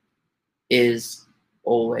is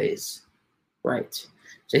always right.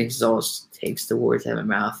 James always takes the words out of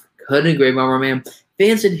my mouth. Couldn't agree more, man.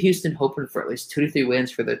 Fans in Houston hoping for at least 2 to 3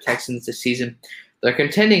 wins for the Texans this season. They're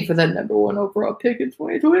contending for that number 1 overall pick in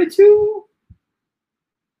 2022.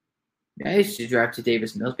 Yeah, you should draft to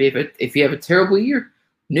Davis Mills. If you have a terrible year,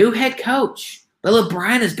 new head coach. Bill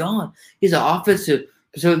O'Brien is gone. He's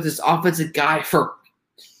this offensive guy for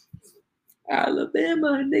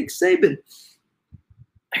Alabama, Nick Saban.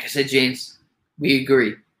 Like I said, James, we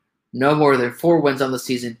agree. No more than 4 wins on the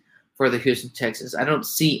season for the Houston Texans. I don't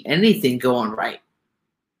see anything going right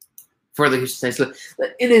for the Houston Texans.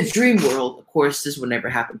 In a dream world, of course, this would never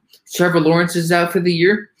happen. Trevor Lawrence is out for the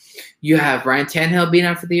year. You have Ryan Tannehill being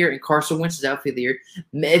out for the year, and Carson Wentz is out for the year.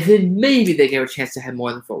 Maybe they get a chance to have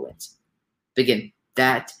more than 4 wins. But again,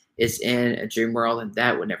 that is in a dream world, and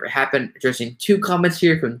that would never happen. Addressing 2 comments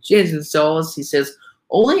here from James Gonzalez. He says,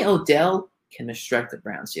 only Odell can distract the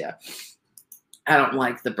Browns. Yeah. I don't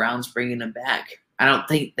like the Browns bringing him back.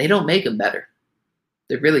 They don't make him better.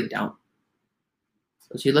 They really don't.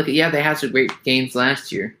 So you look at, they had some great games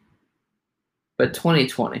last year. But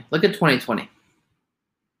 2020, look at 2020.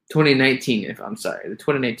 2019, the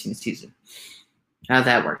 2019 season. How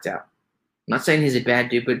that worked out. I'm not saying he's a bad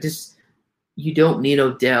dude, but you don't need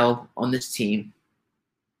Odell on this team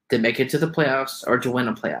to make it to the playoffs or to win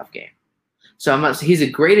a playoff game. So I'm not saying he's a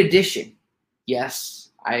great addition. Yes,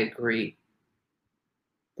 I agree.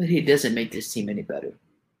 But he doesn't make this team any better.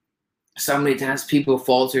 So many times people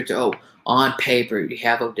falter to, on paper, you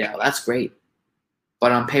have Odell. That's great.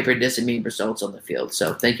 But on paper, it doesn't mean results on the field.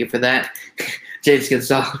 So thank you for that. James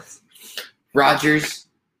Gonzalez. Rodgers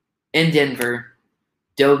in Denver.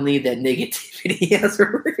 Don't need that negativity as a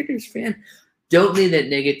Raiders fan. Don't need that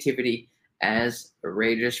negativity as a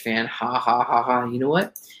Raiders fan. Ha, ha, ha, ha. You know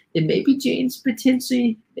what? And maybe James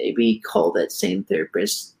potentially maybe call that same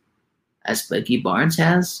therapist as Bucky Barnes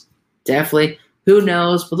has. Definitely. Who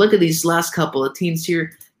knows? But look at these last couple of teams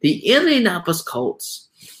here. The Indianapolis Colts.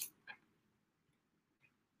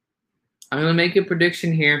 I'm going to make a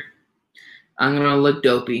prediction here. I'm going to look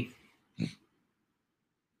dopey.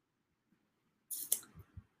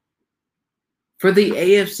 For the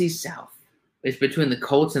AFC South, it's between the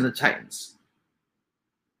Colts and the Titans.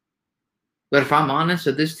 But if I'm honest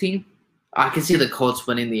with this team, I can see the Colts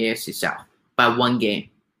winning the AFC South by 1 game.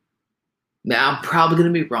 Now, I'm probably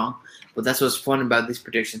going to be wrong, but that's what's fun about these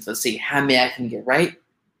predictions. Let's see how many I can get right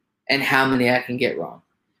and how many I can get wrong.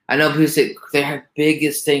 I know people say their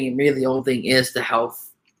biggest thing and really the only thing is the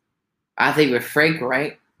health. I think with Frank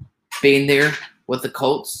Wright being there with the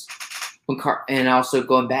Colts, and also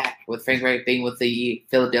going back with Frank Wright being with the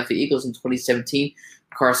Philadelphia Eagles in 2017,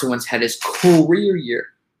 Carson Wentz had his career year.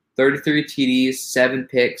 33 TDs, 7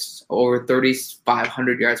 picks, over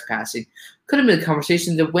 3,500 yards passing. Could have been a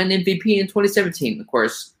conversation to win MVP in 2017. Of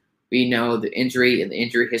course, we know the injury and the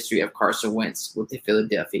injury history of Carson Wentz with the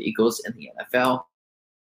Philadelphia Eagles and the NFL.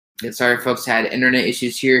 And sorry, folks, had internet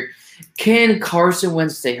issues here. Can Carson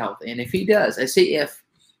Wentz stay healthy? And if he does, I say if,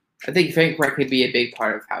 I think Frank Wright could be a big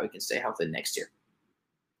part of how he can stay healthy next year.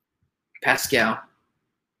 Pascal,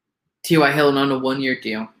 T.Y. Hilton on a 1-year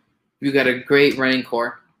deal. You got a great running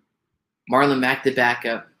core. Marlon Mack, the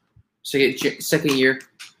backup. Second year,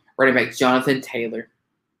 running back Jonathan Taylor.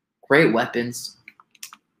 Great weapons.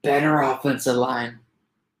 Better offensive line.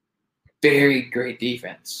 Very great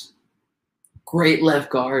defense. Great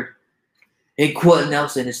left guard. And Quentin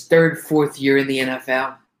Nelson, his 3rd, 4th year in the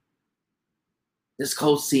NFL. This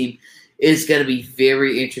Colts team is going to be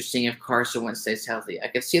very interesting if Carson Wentz stays healthy. I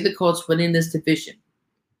can see the Colts winning this division.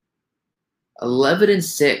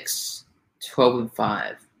 11-6,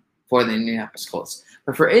 12-5 for the Indianapolis Colts.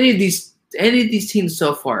 But for any of these teams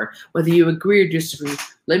so far, whether you agree or disagree,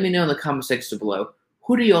 let me know in the comment section below.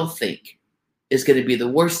 Who do y'all think is going to be the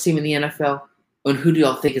worst team in the NFL? And who do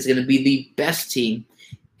y'all think is going to be the best team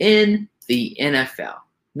in the NFL?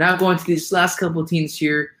 Now going to these last couple of teams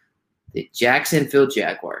here, the Jacksonville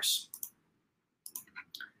Jaguars.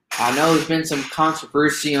 I know there's been some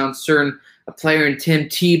controversy on a player in Tim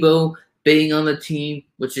Tebow being on the team,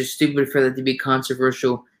 which is stupid for that to be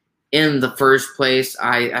controversial in the first place.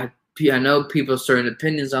 I know people have certain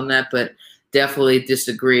opinions on that, but definitely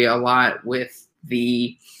disagree a lot with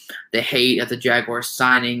the hate of the Jaguars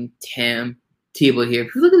signing Tim Tebow here.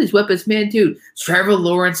 If you look at these weapons, man, dude, Trevor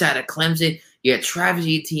Lawrence out of Clemson, you got Travis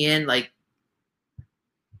Etienne,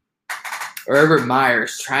 Urban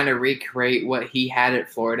Myers trying to recreate what he had at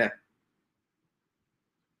Florida,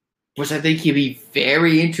 which I think he'd be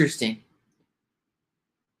very interesting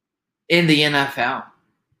in the NFL.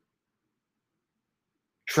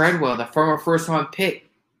 Treadwell, the former first-round pick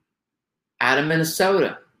out of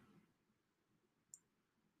Minnesota.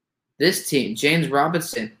 This team, James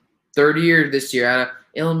Robinson, 3rd year this year out of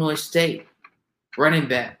Illinois State. Running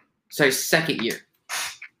back. Second year.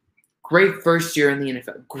 Great first year in the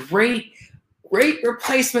NFL. Great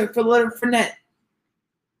replacement for Leonard Fournette.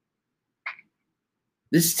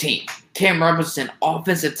 This team, Cam Robinson,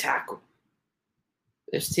 offensive tackle.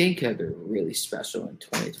 This team could be really special in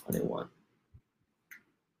 2021.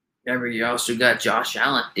 Remember, you also got Josh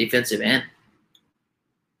Allen, defensive end.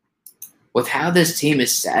 With how this team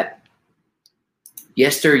is set,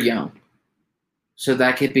 yes, they're young. So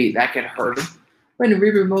that could hurt them. But in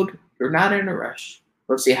rebuild mode, they're not in a rush.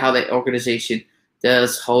 Let's see how the organization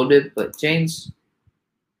does hold it. But James,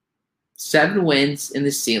 7 wins in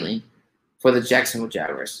the ceiling for the Jacksonville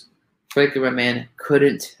Jaguars. Frankly, my man,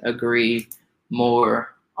 couldn't agree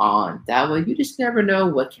more on that one. You just never know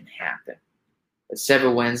what can happen. But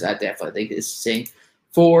 7 wins, I definitely think is the same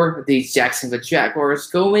for the Jacksonville Jaguars.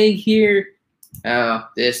 Going here,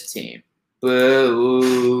 this team.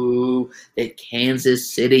 Boo. The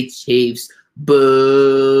Kansas City Chiefs.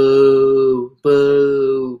 Boo.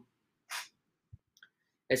 Boo.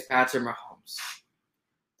 It's Patrick Mahomes.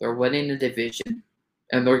 They're winning the division,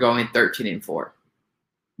 and they're going 13-4.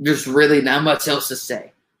 There's really not much else to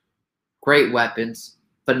say. Great weapons.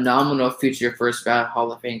 Phenomenal future first ballot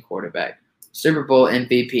Hall of Fame quarterback. Super Bowl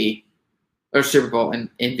MVP. Or Super Bowl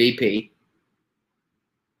MVP.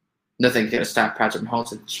 Nothing's going to stop Patrick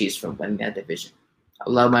Mahomes and the Chiefs from winning that division. I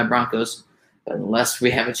love my Broncos, but unless we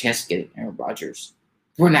have a chance of getting Aaron Rodgers,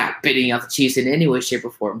 we're not bidding out the Chiefs in any way, shape,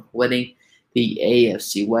 or form. Winning the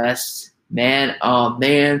AFC West. Man, oh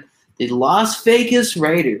man, the Las Vegas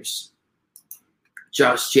Raiders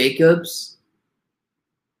Josh Jacobs.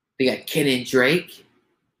 They got Kenyon Drake.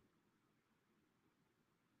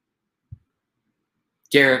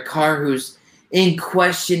 Derek Carr, who's in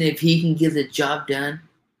question if he can get the job done.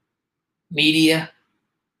 Media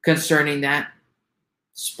concerning that.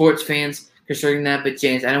 Sports fans concerning that. But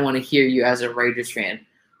James, I don't want to hear you as a Raiders fan.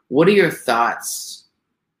 What are your thoughts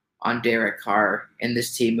on Derek Carr and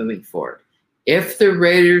this team moving forward? If the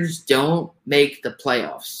Raiders don't make the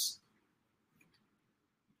playoffs,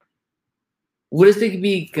 what is going to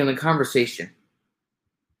be in the conversation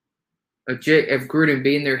of Gruden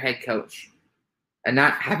being their head coach and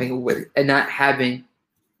not having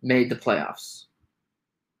made the playoffs?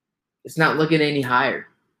 It's not looking any higher.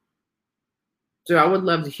 So I would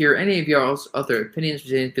love to hear any of y'all's other opinions.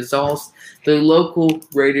 Gonzalez, the local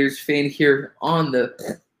Raiders fan here on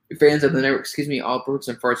the Fans of the Network. All burps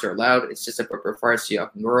and farts are allowed. It's just a burp or fart so y'all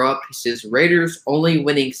can grow up. He says Raiders only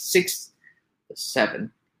winning 6-7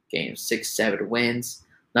 games, 6-7 wins.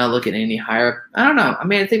 Not looking any higher. I don't know. I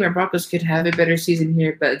mean, I think my Broncos could have a better season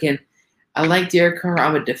here. But again, I like Derek Carr.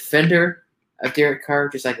 I'm a defender of Derek Carr,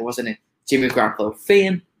 just like I wasn't a Jimmy Garoppolo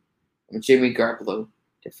fan. I'm a Jimmy Garoppolo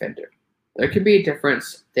defender. There could be a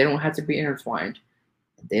difference. They don't have to be intertwined.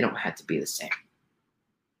 They don't have to be the same.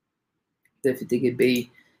 They could be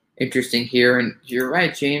interesting here. And you're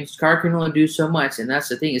right, James. Carr can only do so much. And that's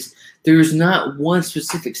the thing is there's not one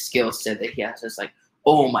specific skill set that he has. It's like,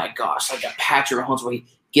 oh my gosh, like a Patrick Mahomes where he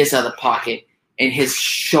gets out of the pocket and his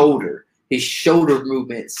shoulder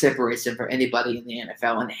movement separates him from anybody in the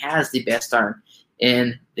NFL and has the best arm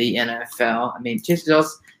in the NFL. I mean, Jason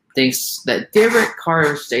else thinks that Derek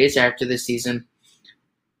Carr stays after the season.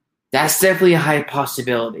 That's definitely a high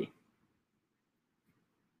possibility.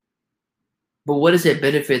 But what does it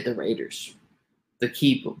benefit the Raiders to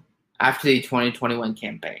keep him after the 2021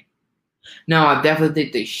 campaign? Now, I definitely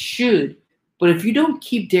think they should, but if you don't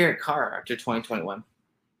keep Derek Carr after 2021,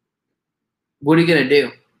 what are you going to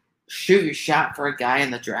do? Shoot your shot for a guy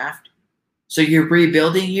in the draft? So you're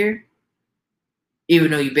rebuilding here?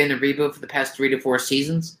 Even though you've been in rebuild for the past 3 to 4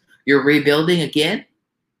 seasons? You're rebuilding again?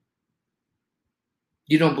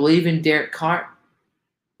 You don't believe in Derek Carr?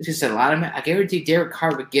 It's just a lot of I guarantee Derek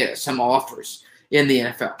Carr would get some offers in the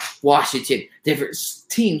NFL. Washington, different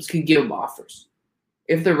teams can give him offers.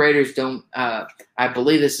 If the Raiders don't, I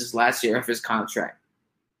believe this is last year of his contract.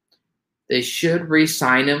 They should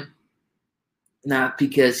re-sign him, not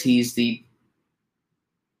because he's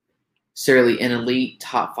necessarily an elite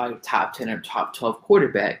top 5, top 10, or top 12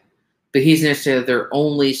 quarterback, but he's necessarily their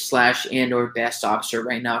only / and or best officer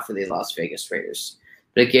right now for the Las Vegas Raiders.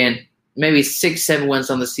 But again, maybe 6-7 wins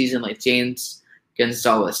on the season, like James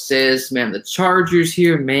Gonzalez says. Man, the Chargers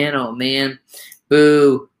here, man, oh man.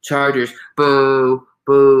 Boo, Chargers. Boo,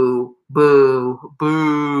 boo, boo,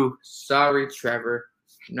 boo. Sorry, Trevor.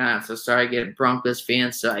 Not so sorry. I get Broncos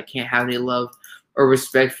fans, so I can't have any love or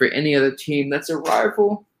respect for any other team. That's a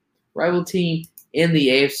rival team in the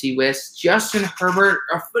AFC West. Justin Herbert,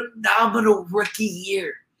 a phenomenal rookie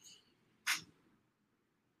year.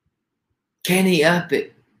 Can he up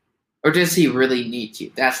it? Or does he really need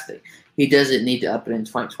to? That's the thing. He doesn't need to up it in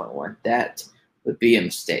 2021. That would be a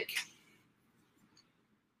mistake.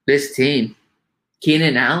 This team,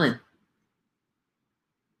 Keenan Allen,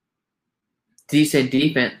 decent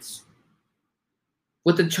defense.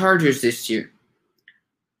 With the Chargers this year,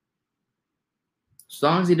 as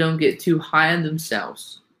long as they don't get too high on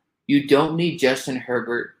themselves, you don't need Justin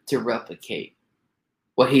Herbert to replicate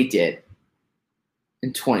what he did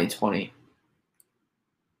in 2020.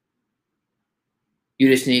 You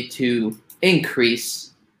just need to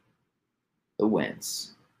increase the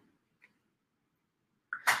wins.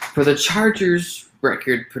 For the Chargers'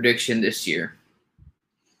 record prediction this year,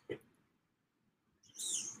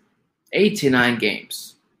 8 to 9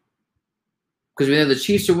 games. Because we know the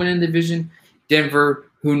Chiefs are winning the division. Denver,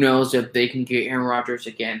 who knows if they can get Aaron Rodgers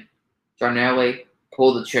again. Darnelli,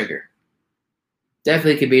 pull the trigger.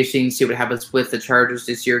 Definitely could be interesting to see what happens with the Chargers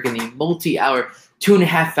this year. Getting a multi-hour,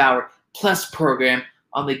 2.5-hour plus program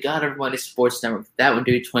on the God of Money Sports Network. That would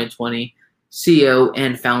do 2020 CEO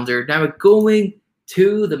and founder. Now we're going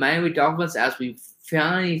to the Miami Dolphins as we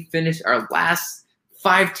finally finish our last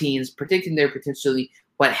 5 teams, predicting their potentially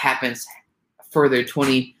what happens for their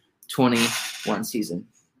 2021 season.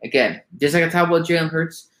 Again, just like I talked about Jalen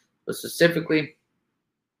Hurts, but specifically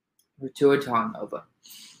for Tua Tagovailoa.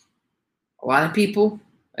 A lot of people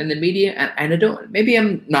in the media, and I don't, maybe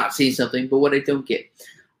I'm not seeing something, but what I don't get,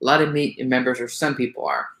 a lot of media members, or some people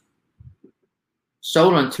are,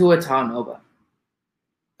 sold on Tua Tagovailoa.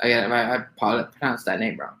 Again, I pronounced that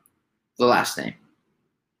name wrong. The last name.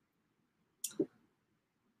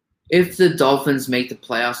 if the Dolphins make the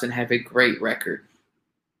playoffs and have a great record,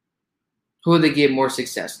 who would they give more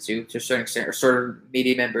success to a certain extent, or certain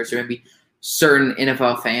media members, or maybe certain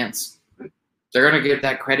NFL fans? They're going to give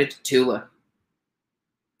that credit to Tua.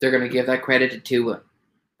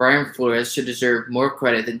 Brian Flores should deserve more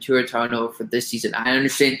credit than Tua Tagovailoa for this season. I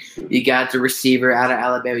understand you got the receiver out of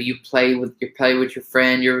Alabama. You play with your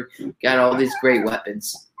friend. You got all these great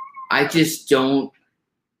weapons. I just don't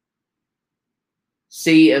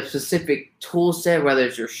see a specific tool set, whether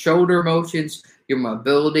it's your shoulder motions, your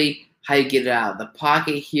mobility, how you get it out of the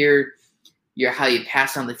pocket here, how you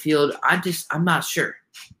pass on the field. I'm not sure.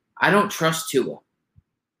 I don't trust Tua.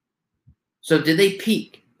 So did they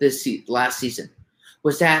peak last season?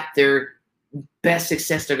 Was that their best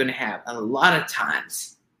success they're going to have? A lot of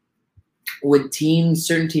times with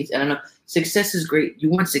certain teams, I don't know, success is great. You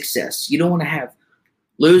want success. You don't want to have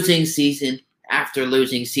losing season after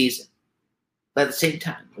losing season. But at the same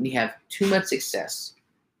time, when you have too much success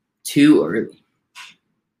too early,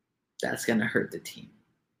 that's going to hurt the team.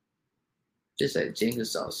 Just like James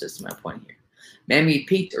Gonzalez says to my point here. Miami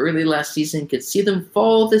peaked early last season. Could see them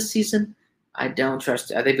fall this season. I don't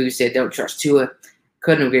trust. I think we say I don't trust Tua.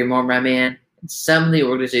 Couldn't agree more, my man. And some of the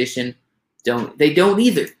organization don't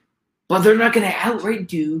either. But they're not going to outright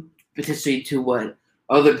do potentially to what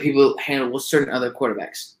other people handle with certain other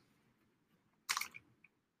quarterbacks.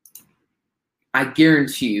 I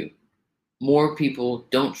guarantee you, more people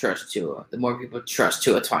don't trust Tua. The more people trust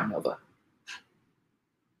Tua Tagovailoa.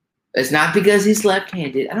 It's not because he's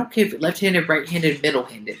left-handed. I don't care if it's left-handed, right-handed,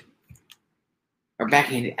 middle-handed, or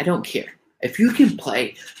back-handed. I don't care. If you can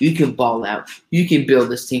play, you can ball out, you can build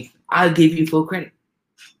this team, I'll give you full credit.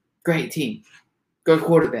 Great team. Good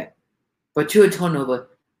quarterback. But Tua Tagovailoa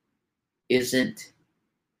isn't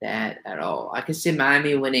that at all. I can see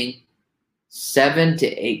Miami winning 7 to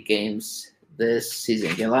 8 games this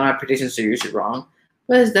season. Again, a lot of my predictions are usually wrong.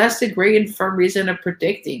 But that's the great and firm reason of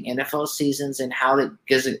predicting NFL seasons and how it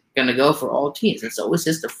is going to go for all teams. It's always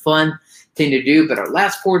just a fun thing to do. But our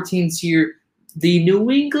last 4 teams here, the New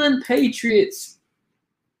England Patriots.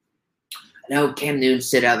 I know Cam Newton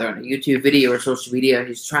said out there on a YouTube video or social media,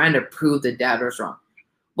 he's trying to prove the doubters wrong.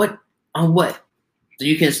 What? On what? So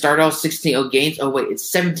you can start all 16 games? Oh, wait, it's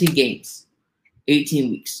 17 games. 18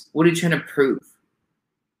 weeks. What are you trying to prove?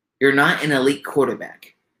 You're not an elite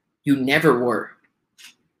quarterback. You never were.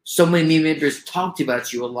 So many media members talked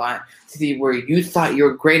about you a lot to the where you thought you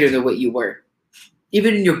were greater than what you were.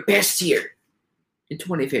 Even in your best year in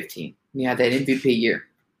 2015. You had that MVP year.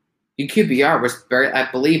 Your QBR was, I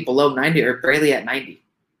believe, below 90 or barely at 90.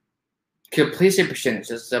 Completion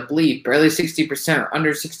percentage is, I believe, barely 60% or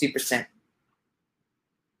under 60%.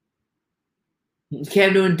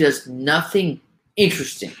 Cam Newton does nothing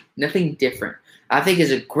interesting, nothing different. I think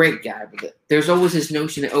he's a great guy, but there's always this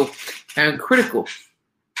notion that, I'm critical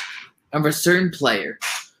of a certain player.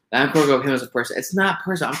 I'm critical of him as a person. It's not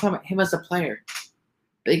personal. I'm talking about him as a player.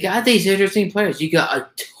 They got these interesting players. You got a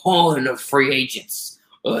ton of free agents.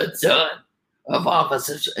 A ton of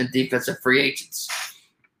offensive and defensive free agents.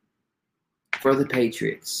 For the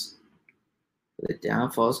Patriots, the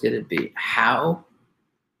downfall is going to be, how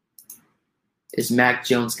is Mac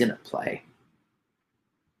Jones going to play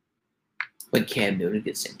when Cam Newton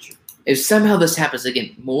gets injured? If somehow this happens,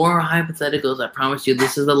 again, more hypotheticals, I promise you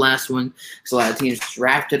this is the last one. Because a lot of teams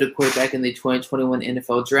drafted a quarterback in the 2021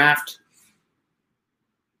 NFL draft.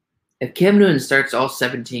 If Cam Newton starts all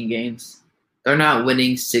 17 games, they're not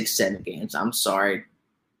winning 6-7 games. I'm sorry.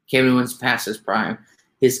 Cam Newton's past his prime.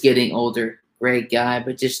 He's getting older. Great guy,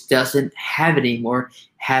 but just doesn't have it anymore.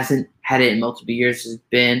 Hasn't had it in multiple years. Has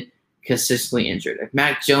been consistently injured. If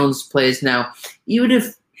Mac Jones plays now, even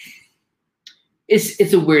if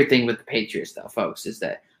it's a weird thing with the Patriots, though, folks, is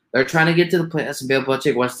that they're trying to get to the playoffs and Bill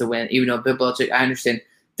Belichick wants to win, even though Bill Belichick, I understand,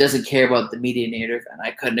 doesn't care about the media narrative, and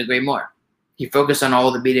I couldn't agree more. He focused on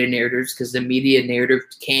all the media narratives because the media narrative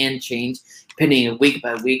can change depending week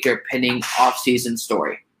by week or pending off-season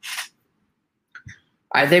story.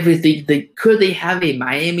 I think could they have a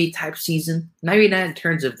Miami type season? Maybe not in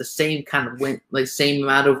terms of the same kind of win, like same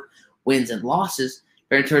amount of wins and losses,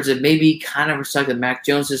 but in terms of maybe kind of a suck that Mac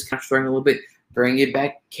Jones is kind of struggling a little bit. Bring it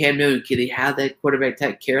back, Cam Newton. Could he have that quarterback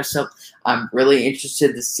type carousel? I'm really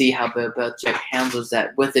interested to see how Bill Belichick handles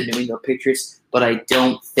that with the New England Patriots, but I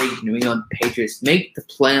don't think New England Patriots make the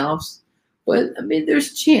playoffs. But, I mean,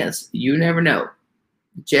 there's a chance. You never know.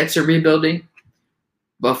 The Jets are rebuilding.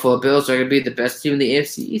 Buffalo Bills are going to be the best team in the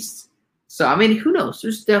AFC East. So, I mean, who knows?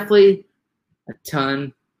 There's definitely a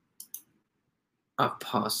ton of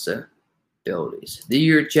possibilities. The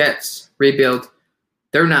year Jets rebuild,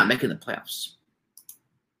 they're not making the playoffs.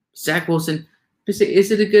 Zach Wilson, Is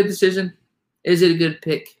it a good decision? Is it a good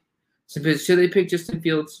pick? Should they pick Justin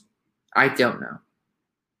Fields? I don't know.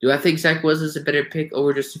 Do I think Zach Wilson is a better pick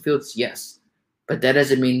over Justin Fields? Yes. But that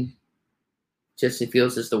doesn't mean Justin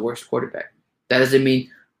Fields is the worst quarterback. That doesn't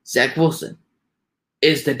mean Zach Wilson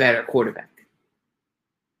is the better quarterback.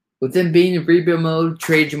 With them being in rebuild mode,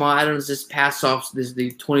 trade Jamal Adams this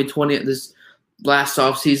the 2020, this last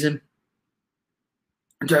offseason,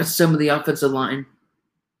 address some of the offensive line.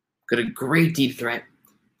 Got a great deep threat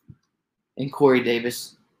in Corey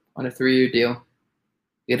Davis on a 3-year deal.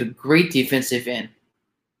 You got a great defensive end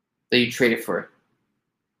that you traded for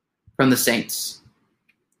from the Saints.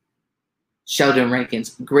 Sheldon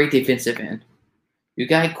Rankins, great defensive end. You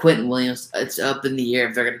got Quentin Williams. It's up in the air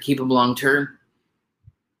if they're going to keep him long term.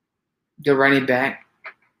 Go running back.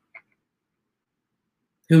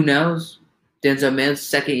 Who knows? Denzel Mims,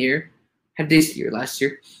 second year. Had a decent year last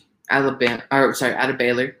year. Out of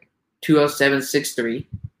Baylor. 207, 6'3".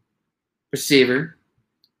 Receiver.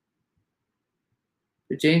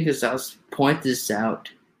 Virginia Gonzalez point this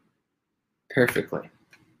out perfectly.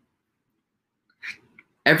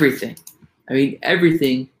 Everything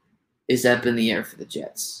is up in the air for the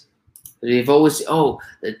Jets. They've always,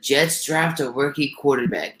 the Jets draft a rookie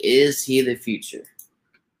quarterback. Is he the future?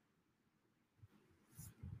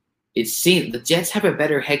 It's seen the Jets have a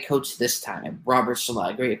better head coach this time. Robert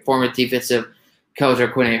Saleh, great former defensive coach or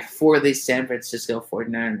coordinator for the San Francisco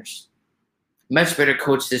 49ers. Much better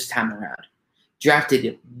coach this time around.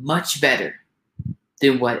 Drafted much better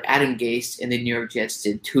than what Adam Gase and the New York Jets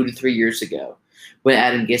did 2 to 3 years ago when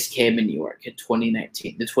Adam Gase came in New York in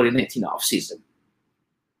the 2019 offseason.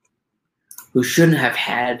 Who shouldn't have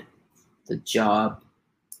had the job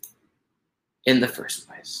in the first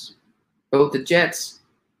place. Both the Jets,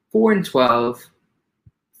 4-12,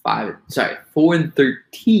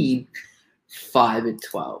 4-13,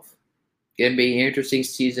 5-12. Gonna be an interesting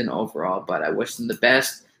season overall, but I wish them the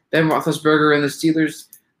best. Ben Roethlisberger and the Steelers,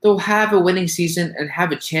 they'll have a winning season and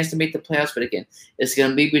have a chance to make the playoffs, but again, it's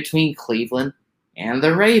gonna be between Cleveland and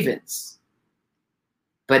the Ravens.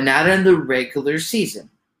 But not in the regular season.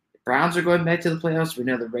 Browns are going back to the playoffs. We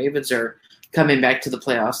know the Ravens are coming back to the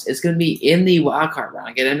playoffs. It's going to be in the wild card round.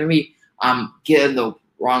 Again, getting the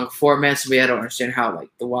wrong format, so I don't understand how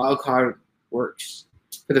the wild card works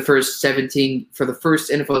for the first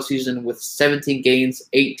NFL season with 17 games,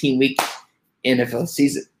 18-week NFL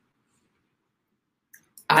season.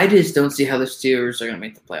 I just don't see how the Steelers are going to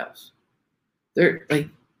make the playoffs. Their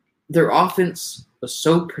offense was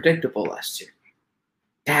so predictable last year.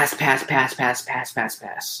 Pass.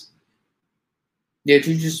 Yeah,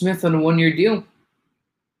 Juju Smith on a 1-year deal.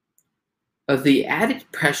 Of the added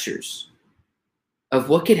pressures of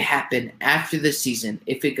what could happen after the season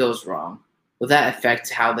if it goes wrong, will that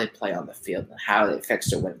affect how they play on the field and how it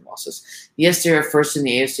affects their win and losses? Yes, they were first in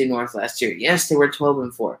the AFC North last year. Yes, they were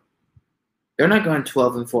 12-4. They're not going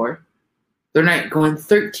 12-4. They're not going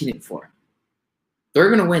 13-4. They're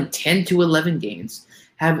going to win 10 to 11 games,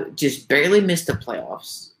 have just barely missed the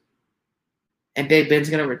playoffs. And Big Ben's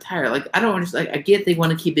going to retire. I don't understand. I get they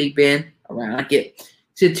want to keep Big Ben around. I get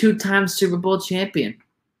he's a 2-time Super Bowl champion.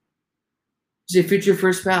 He's a future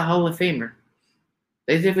first ballot Hall of Famer.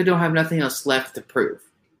 They definitely don't have nothing else left to prove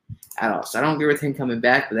at all. So I don't agree with him coming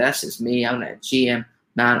back, but that's just me. I'm not a GM,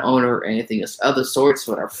 not an owner, or anything else other sorts.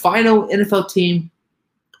 But our final NFL team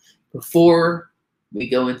before we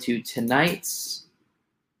go into tonight's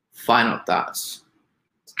final thoughts.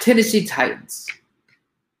 Tennessee Titans.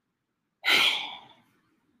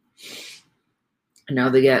 Now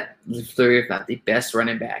they got the three, if not the best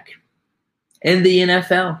running back in the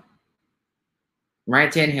NFL.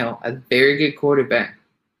 Ryan Tannehill, a very good quarterback.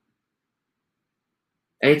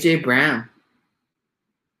 A.J. Brown.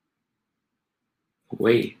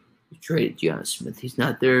 Wait, you traded John Smith. He's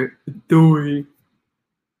not there. Dory.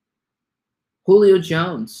 Julio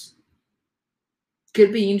Jones.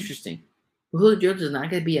 Could be interesting. Julio Jones is not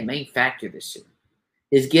going to be a main factor this year.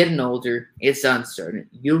 He's getting older. It's uncertain.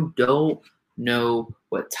 You don't know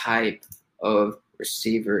what type of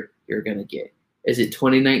receiver you're going to get. Is it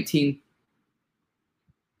 2019?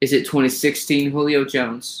 Is it 2016 Julio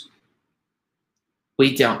Jones?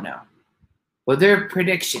 We don't know. Well, their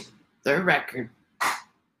prediction, their record,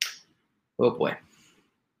 oh boy.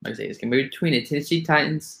 Like I say, it's going to be between the Tennessee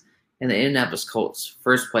Titans and the Indianapolis Colts.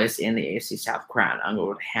 First place in the AFC South crown. I'm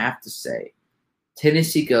going to have to say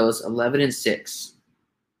Tennessee goes 11-6.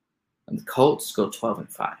 And the Colts go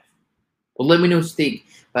 12-5. Well, let me know what you think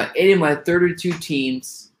about any of my 32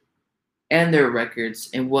 teams and their records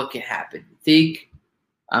and what can happen. Think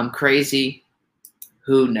I'm crazy?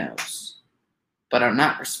 Who knows? But I'm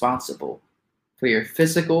not responsible for your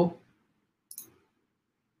physical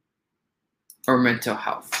or mental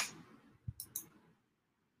health.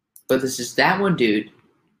 But this is That One Dude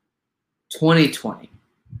 2020.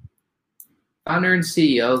 Founder and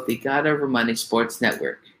CEO of the God Over Money Sports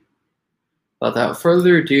Network. Without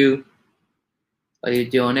further ado, like you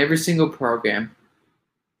do on every single program,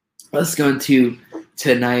 let's go into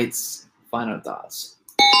tonight's final thoughts.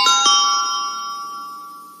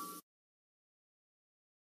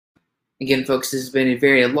 Again, folks, this has been a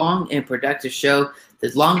very long and productive show.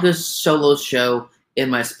 The longest solo show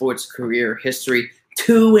in my sports career history.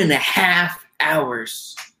 2.5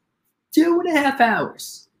 hours. 2.5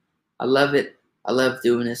 hours. I love it. I love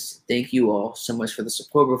doing this. Thank you all so much for the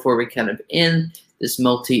support. Before we kind of end this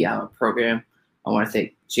multi-hour program, I want to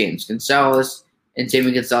thank James Gonzalez and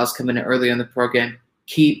Jamie Gonzalez coming in earlier in the program.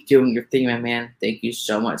 Keep doing your thing, my man. Thank you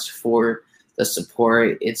so much for the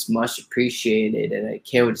support. It's much appreciated, and I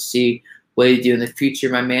can't wait to see what you do in the future,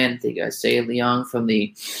 my man. Thank you, Isaiah Leong from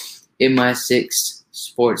the MI6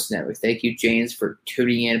 Sports Network. Thank you, James, for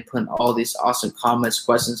tuning in, putting all these awesome comments,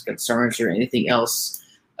 questions, concerns, or anything else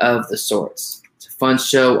of the sorts. It's a fun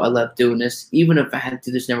show. I love doing this. Even if I had to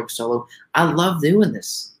do this network solo, I love doing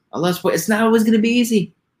this. I love sports. It's not always going to be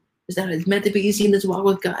easy. It's meant to be easy in this walk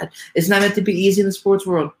with God. It's not meant to be easy in the sports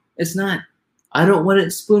world. It's not. I don't want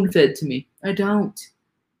it spoon-fed to me. I don't.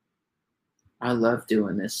 I love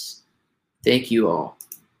doing this. Thank you all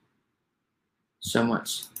so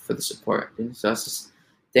much for the support.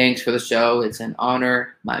 Thanks for the show. It's an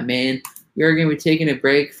honor, my man. We are going to be taking a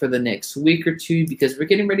break for the next week or two because we're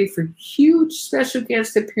getting ready for huge special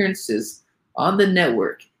guest appearances on the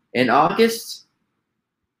network in August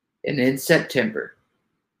and in September.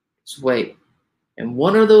 So wait. And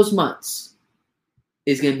one of those months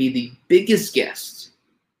is going to be the biggest guest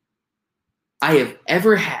I have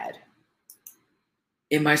ever had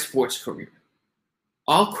in my sports career.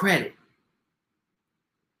 All credit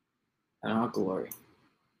and all glory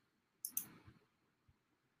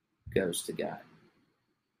goes to God.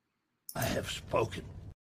 I have spoken.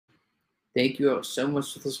 Thank you all so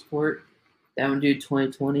much for the support. That One Dude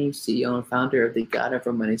 2020, CEO and founder of the God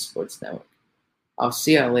Over Money Sports Network. I'll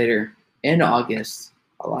see y'all later in August.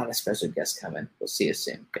 A lot of special guests coming. We'll see you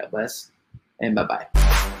soon. God bless and bye-bye.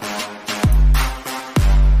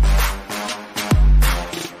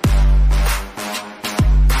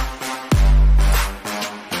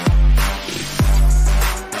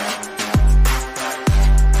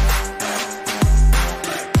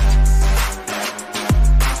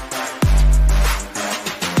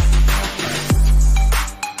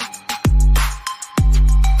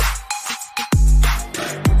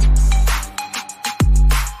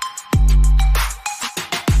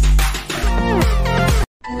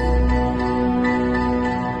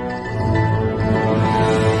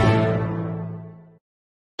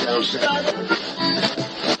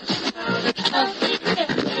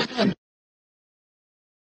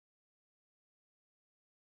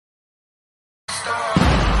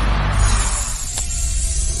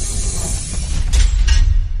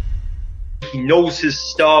 He knows his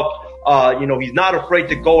stuff. He's not afraid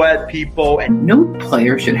to go at people. And No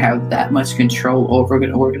player should have that much control over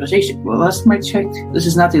an organization. Well, last time I checked, this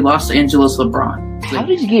is not the Los Angeles LeBron. How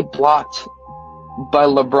did you get blocked by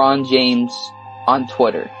LeBron James on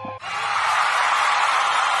Twitter?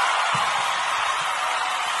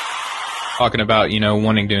 Talking about,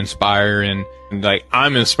 wanting to inspire and like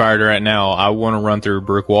I'm inspired right now. I want to run through a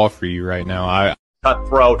brick wall for you right now.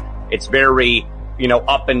 Cutthroat. It's very,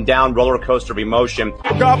 up and down roller coaster of emotion.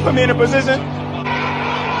 God put me in a position.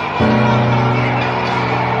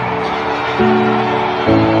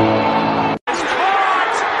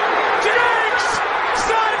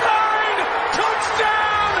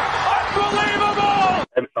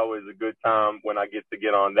 It's always a good time when I get to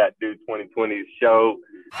get on That Dude 2020's show.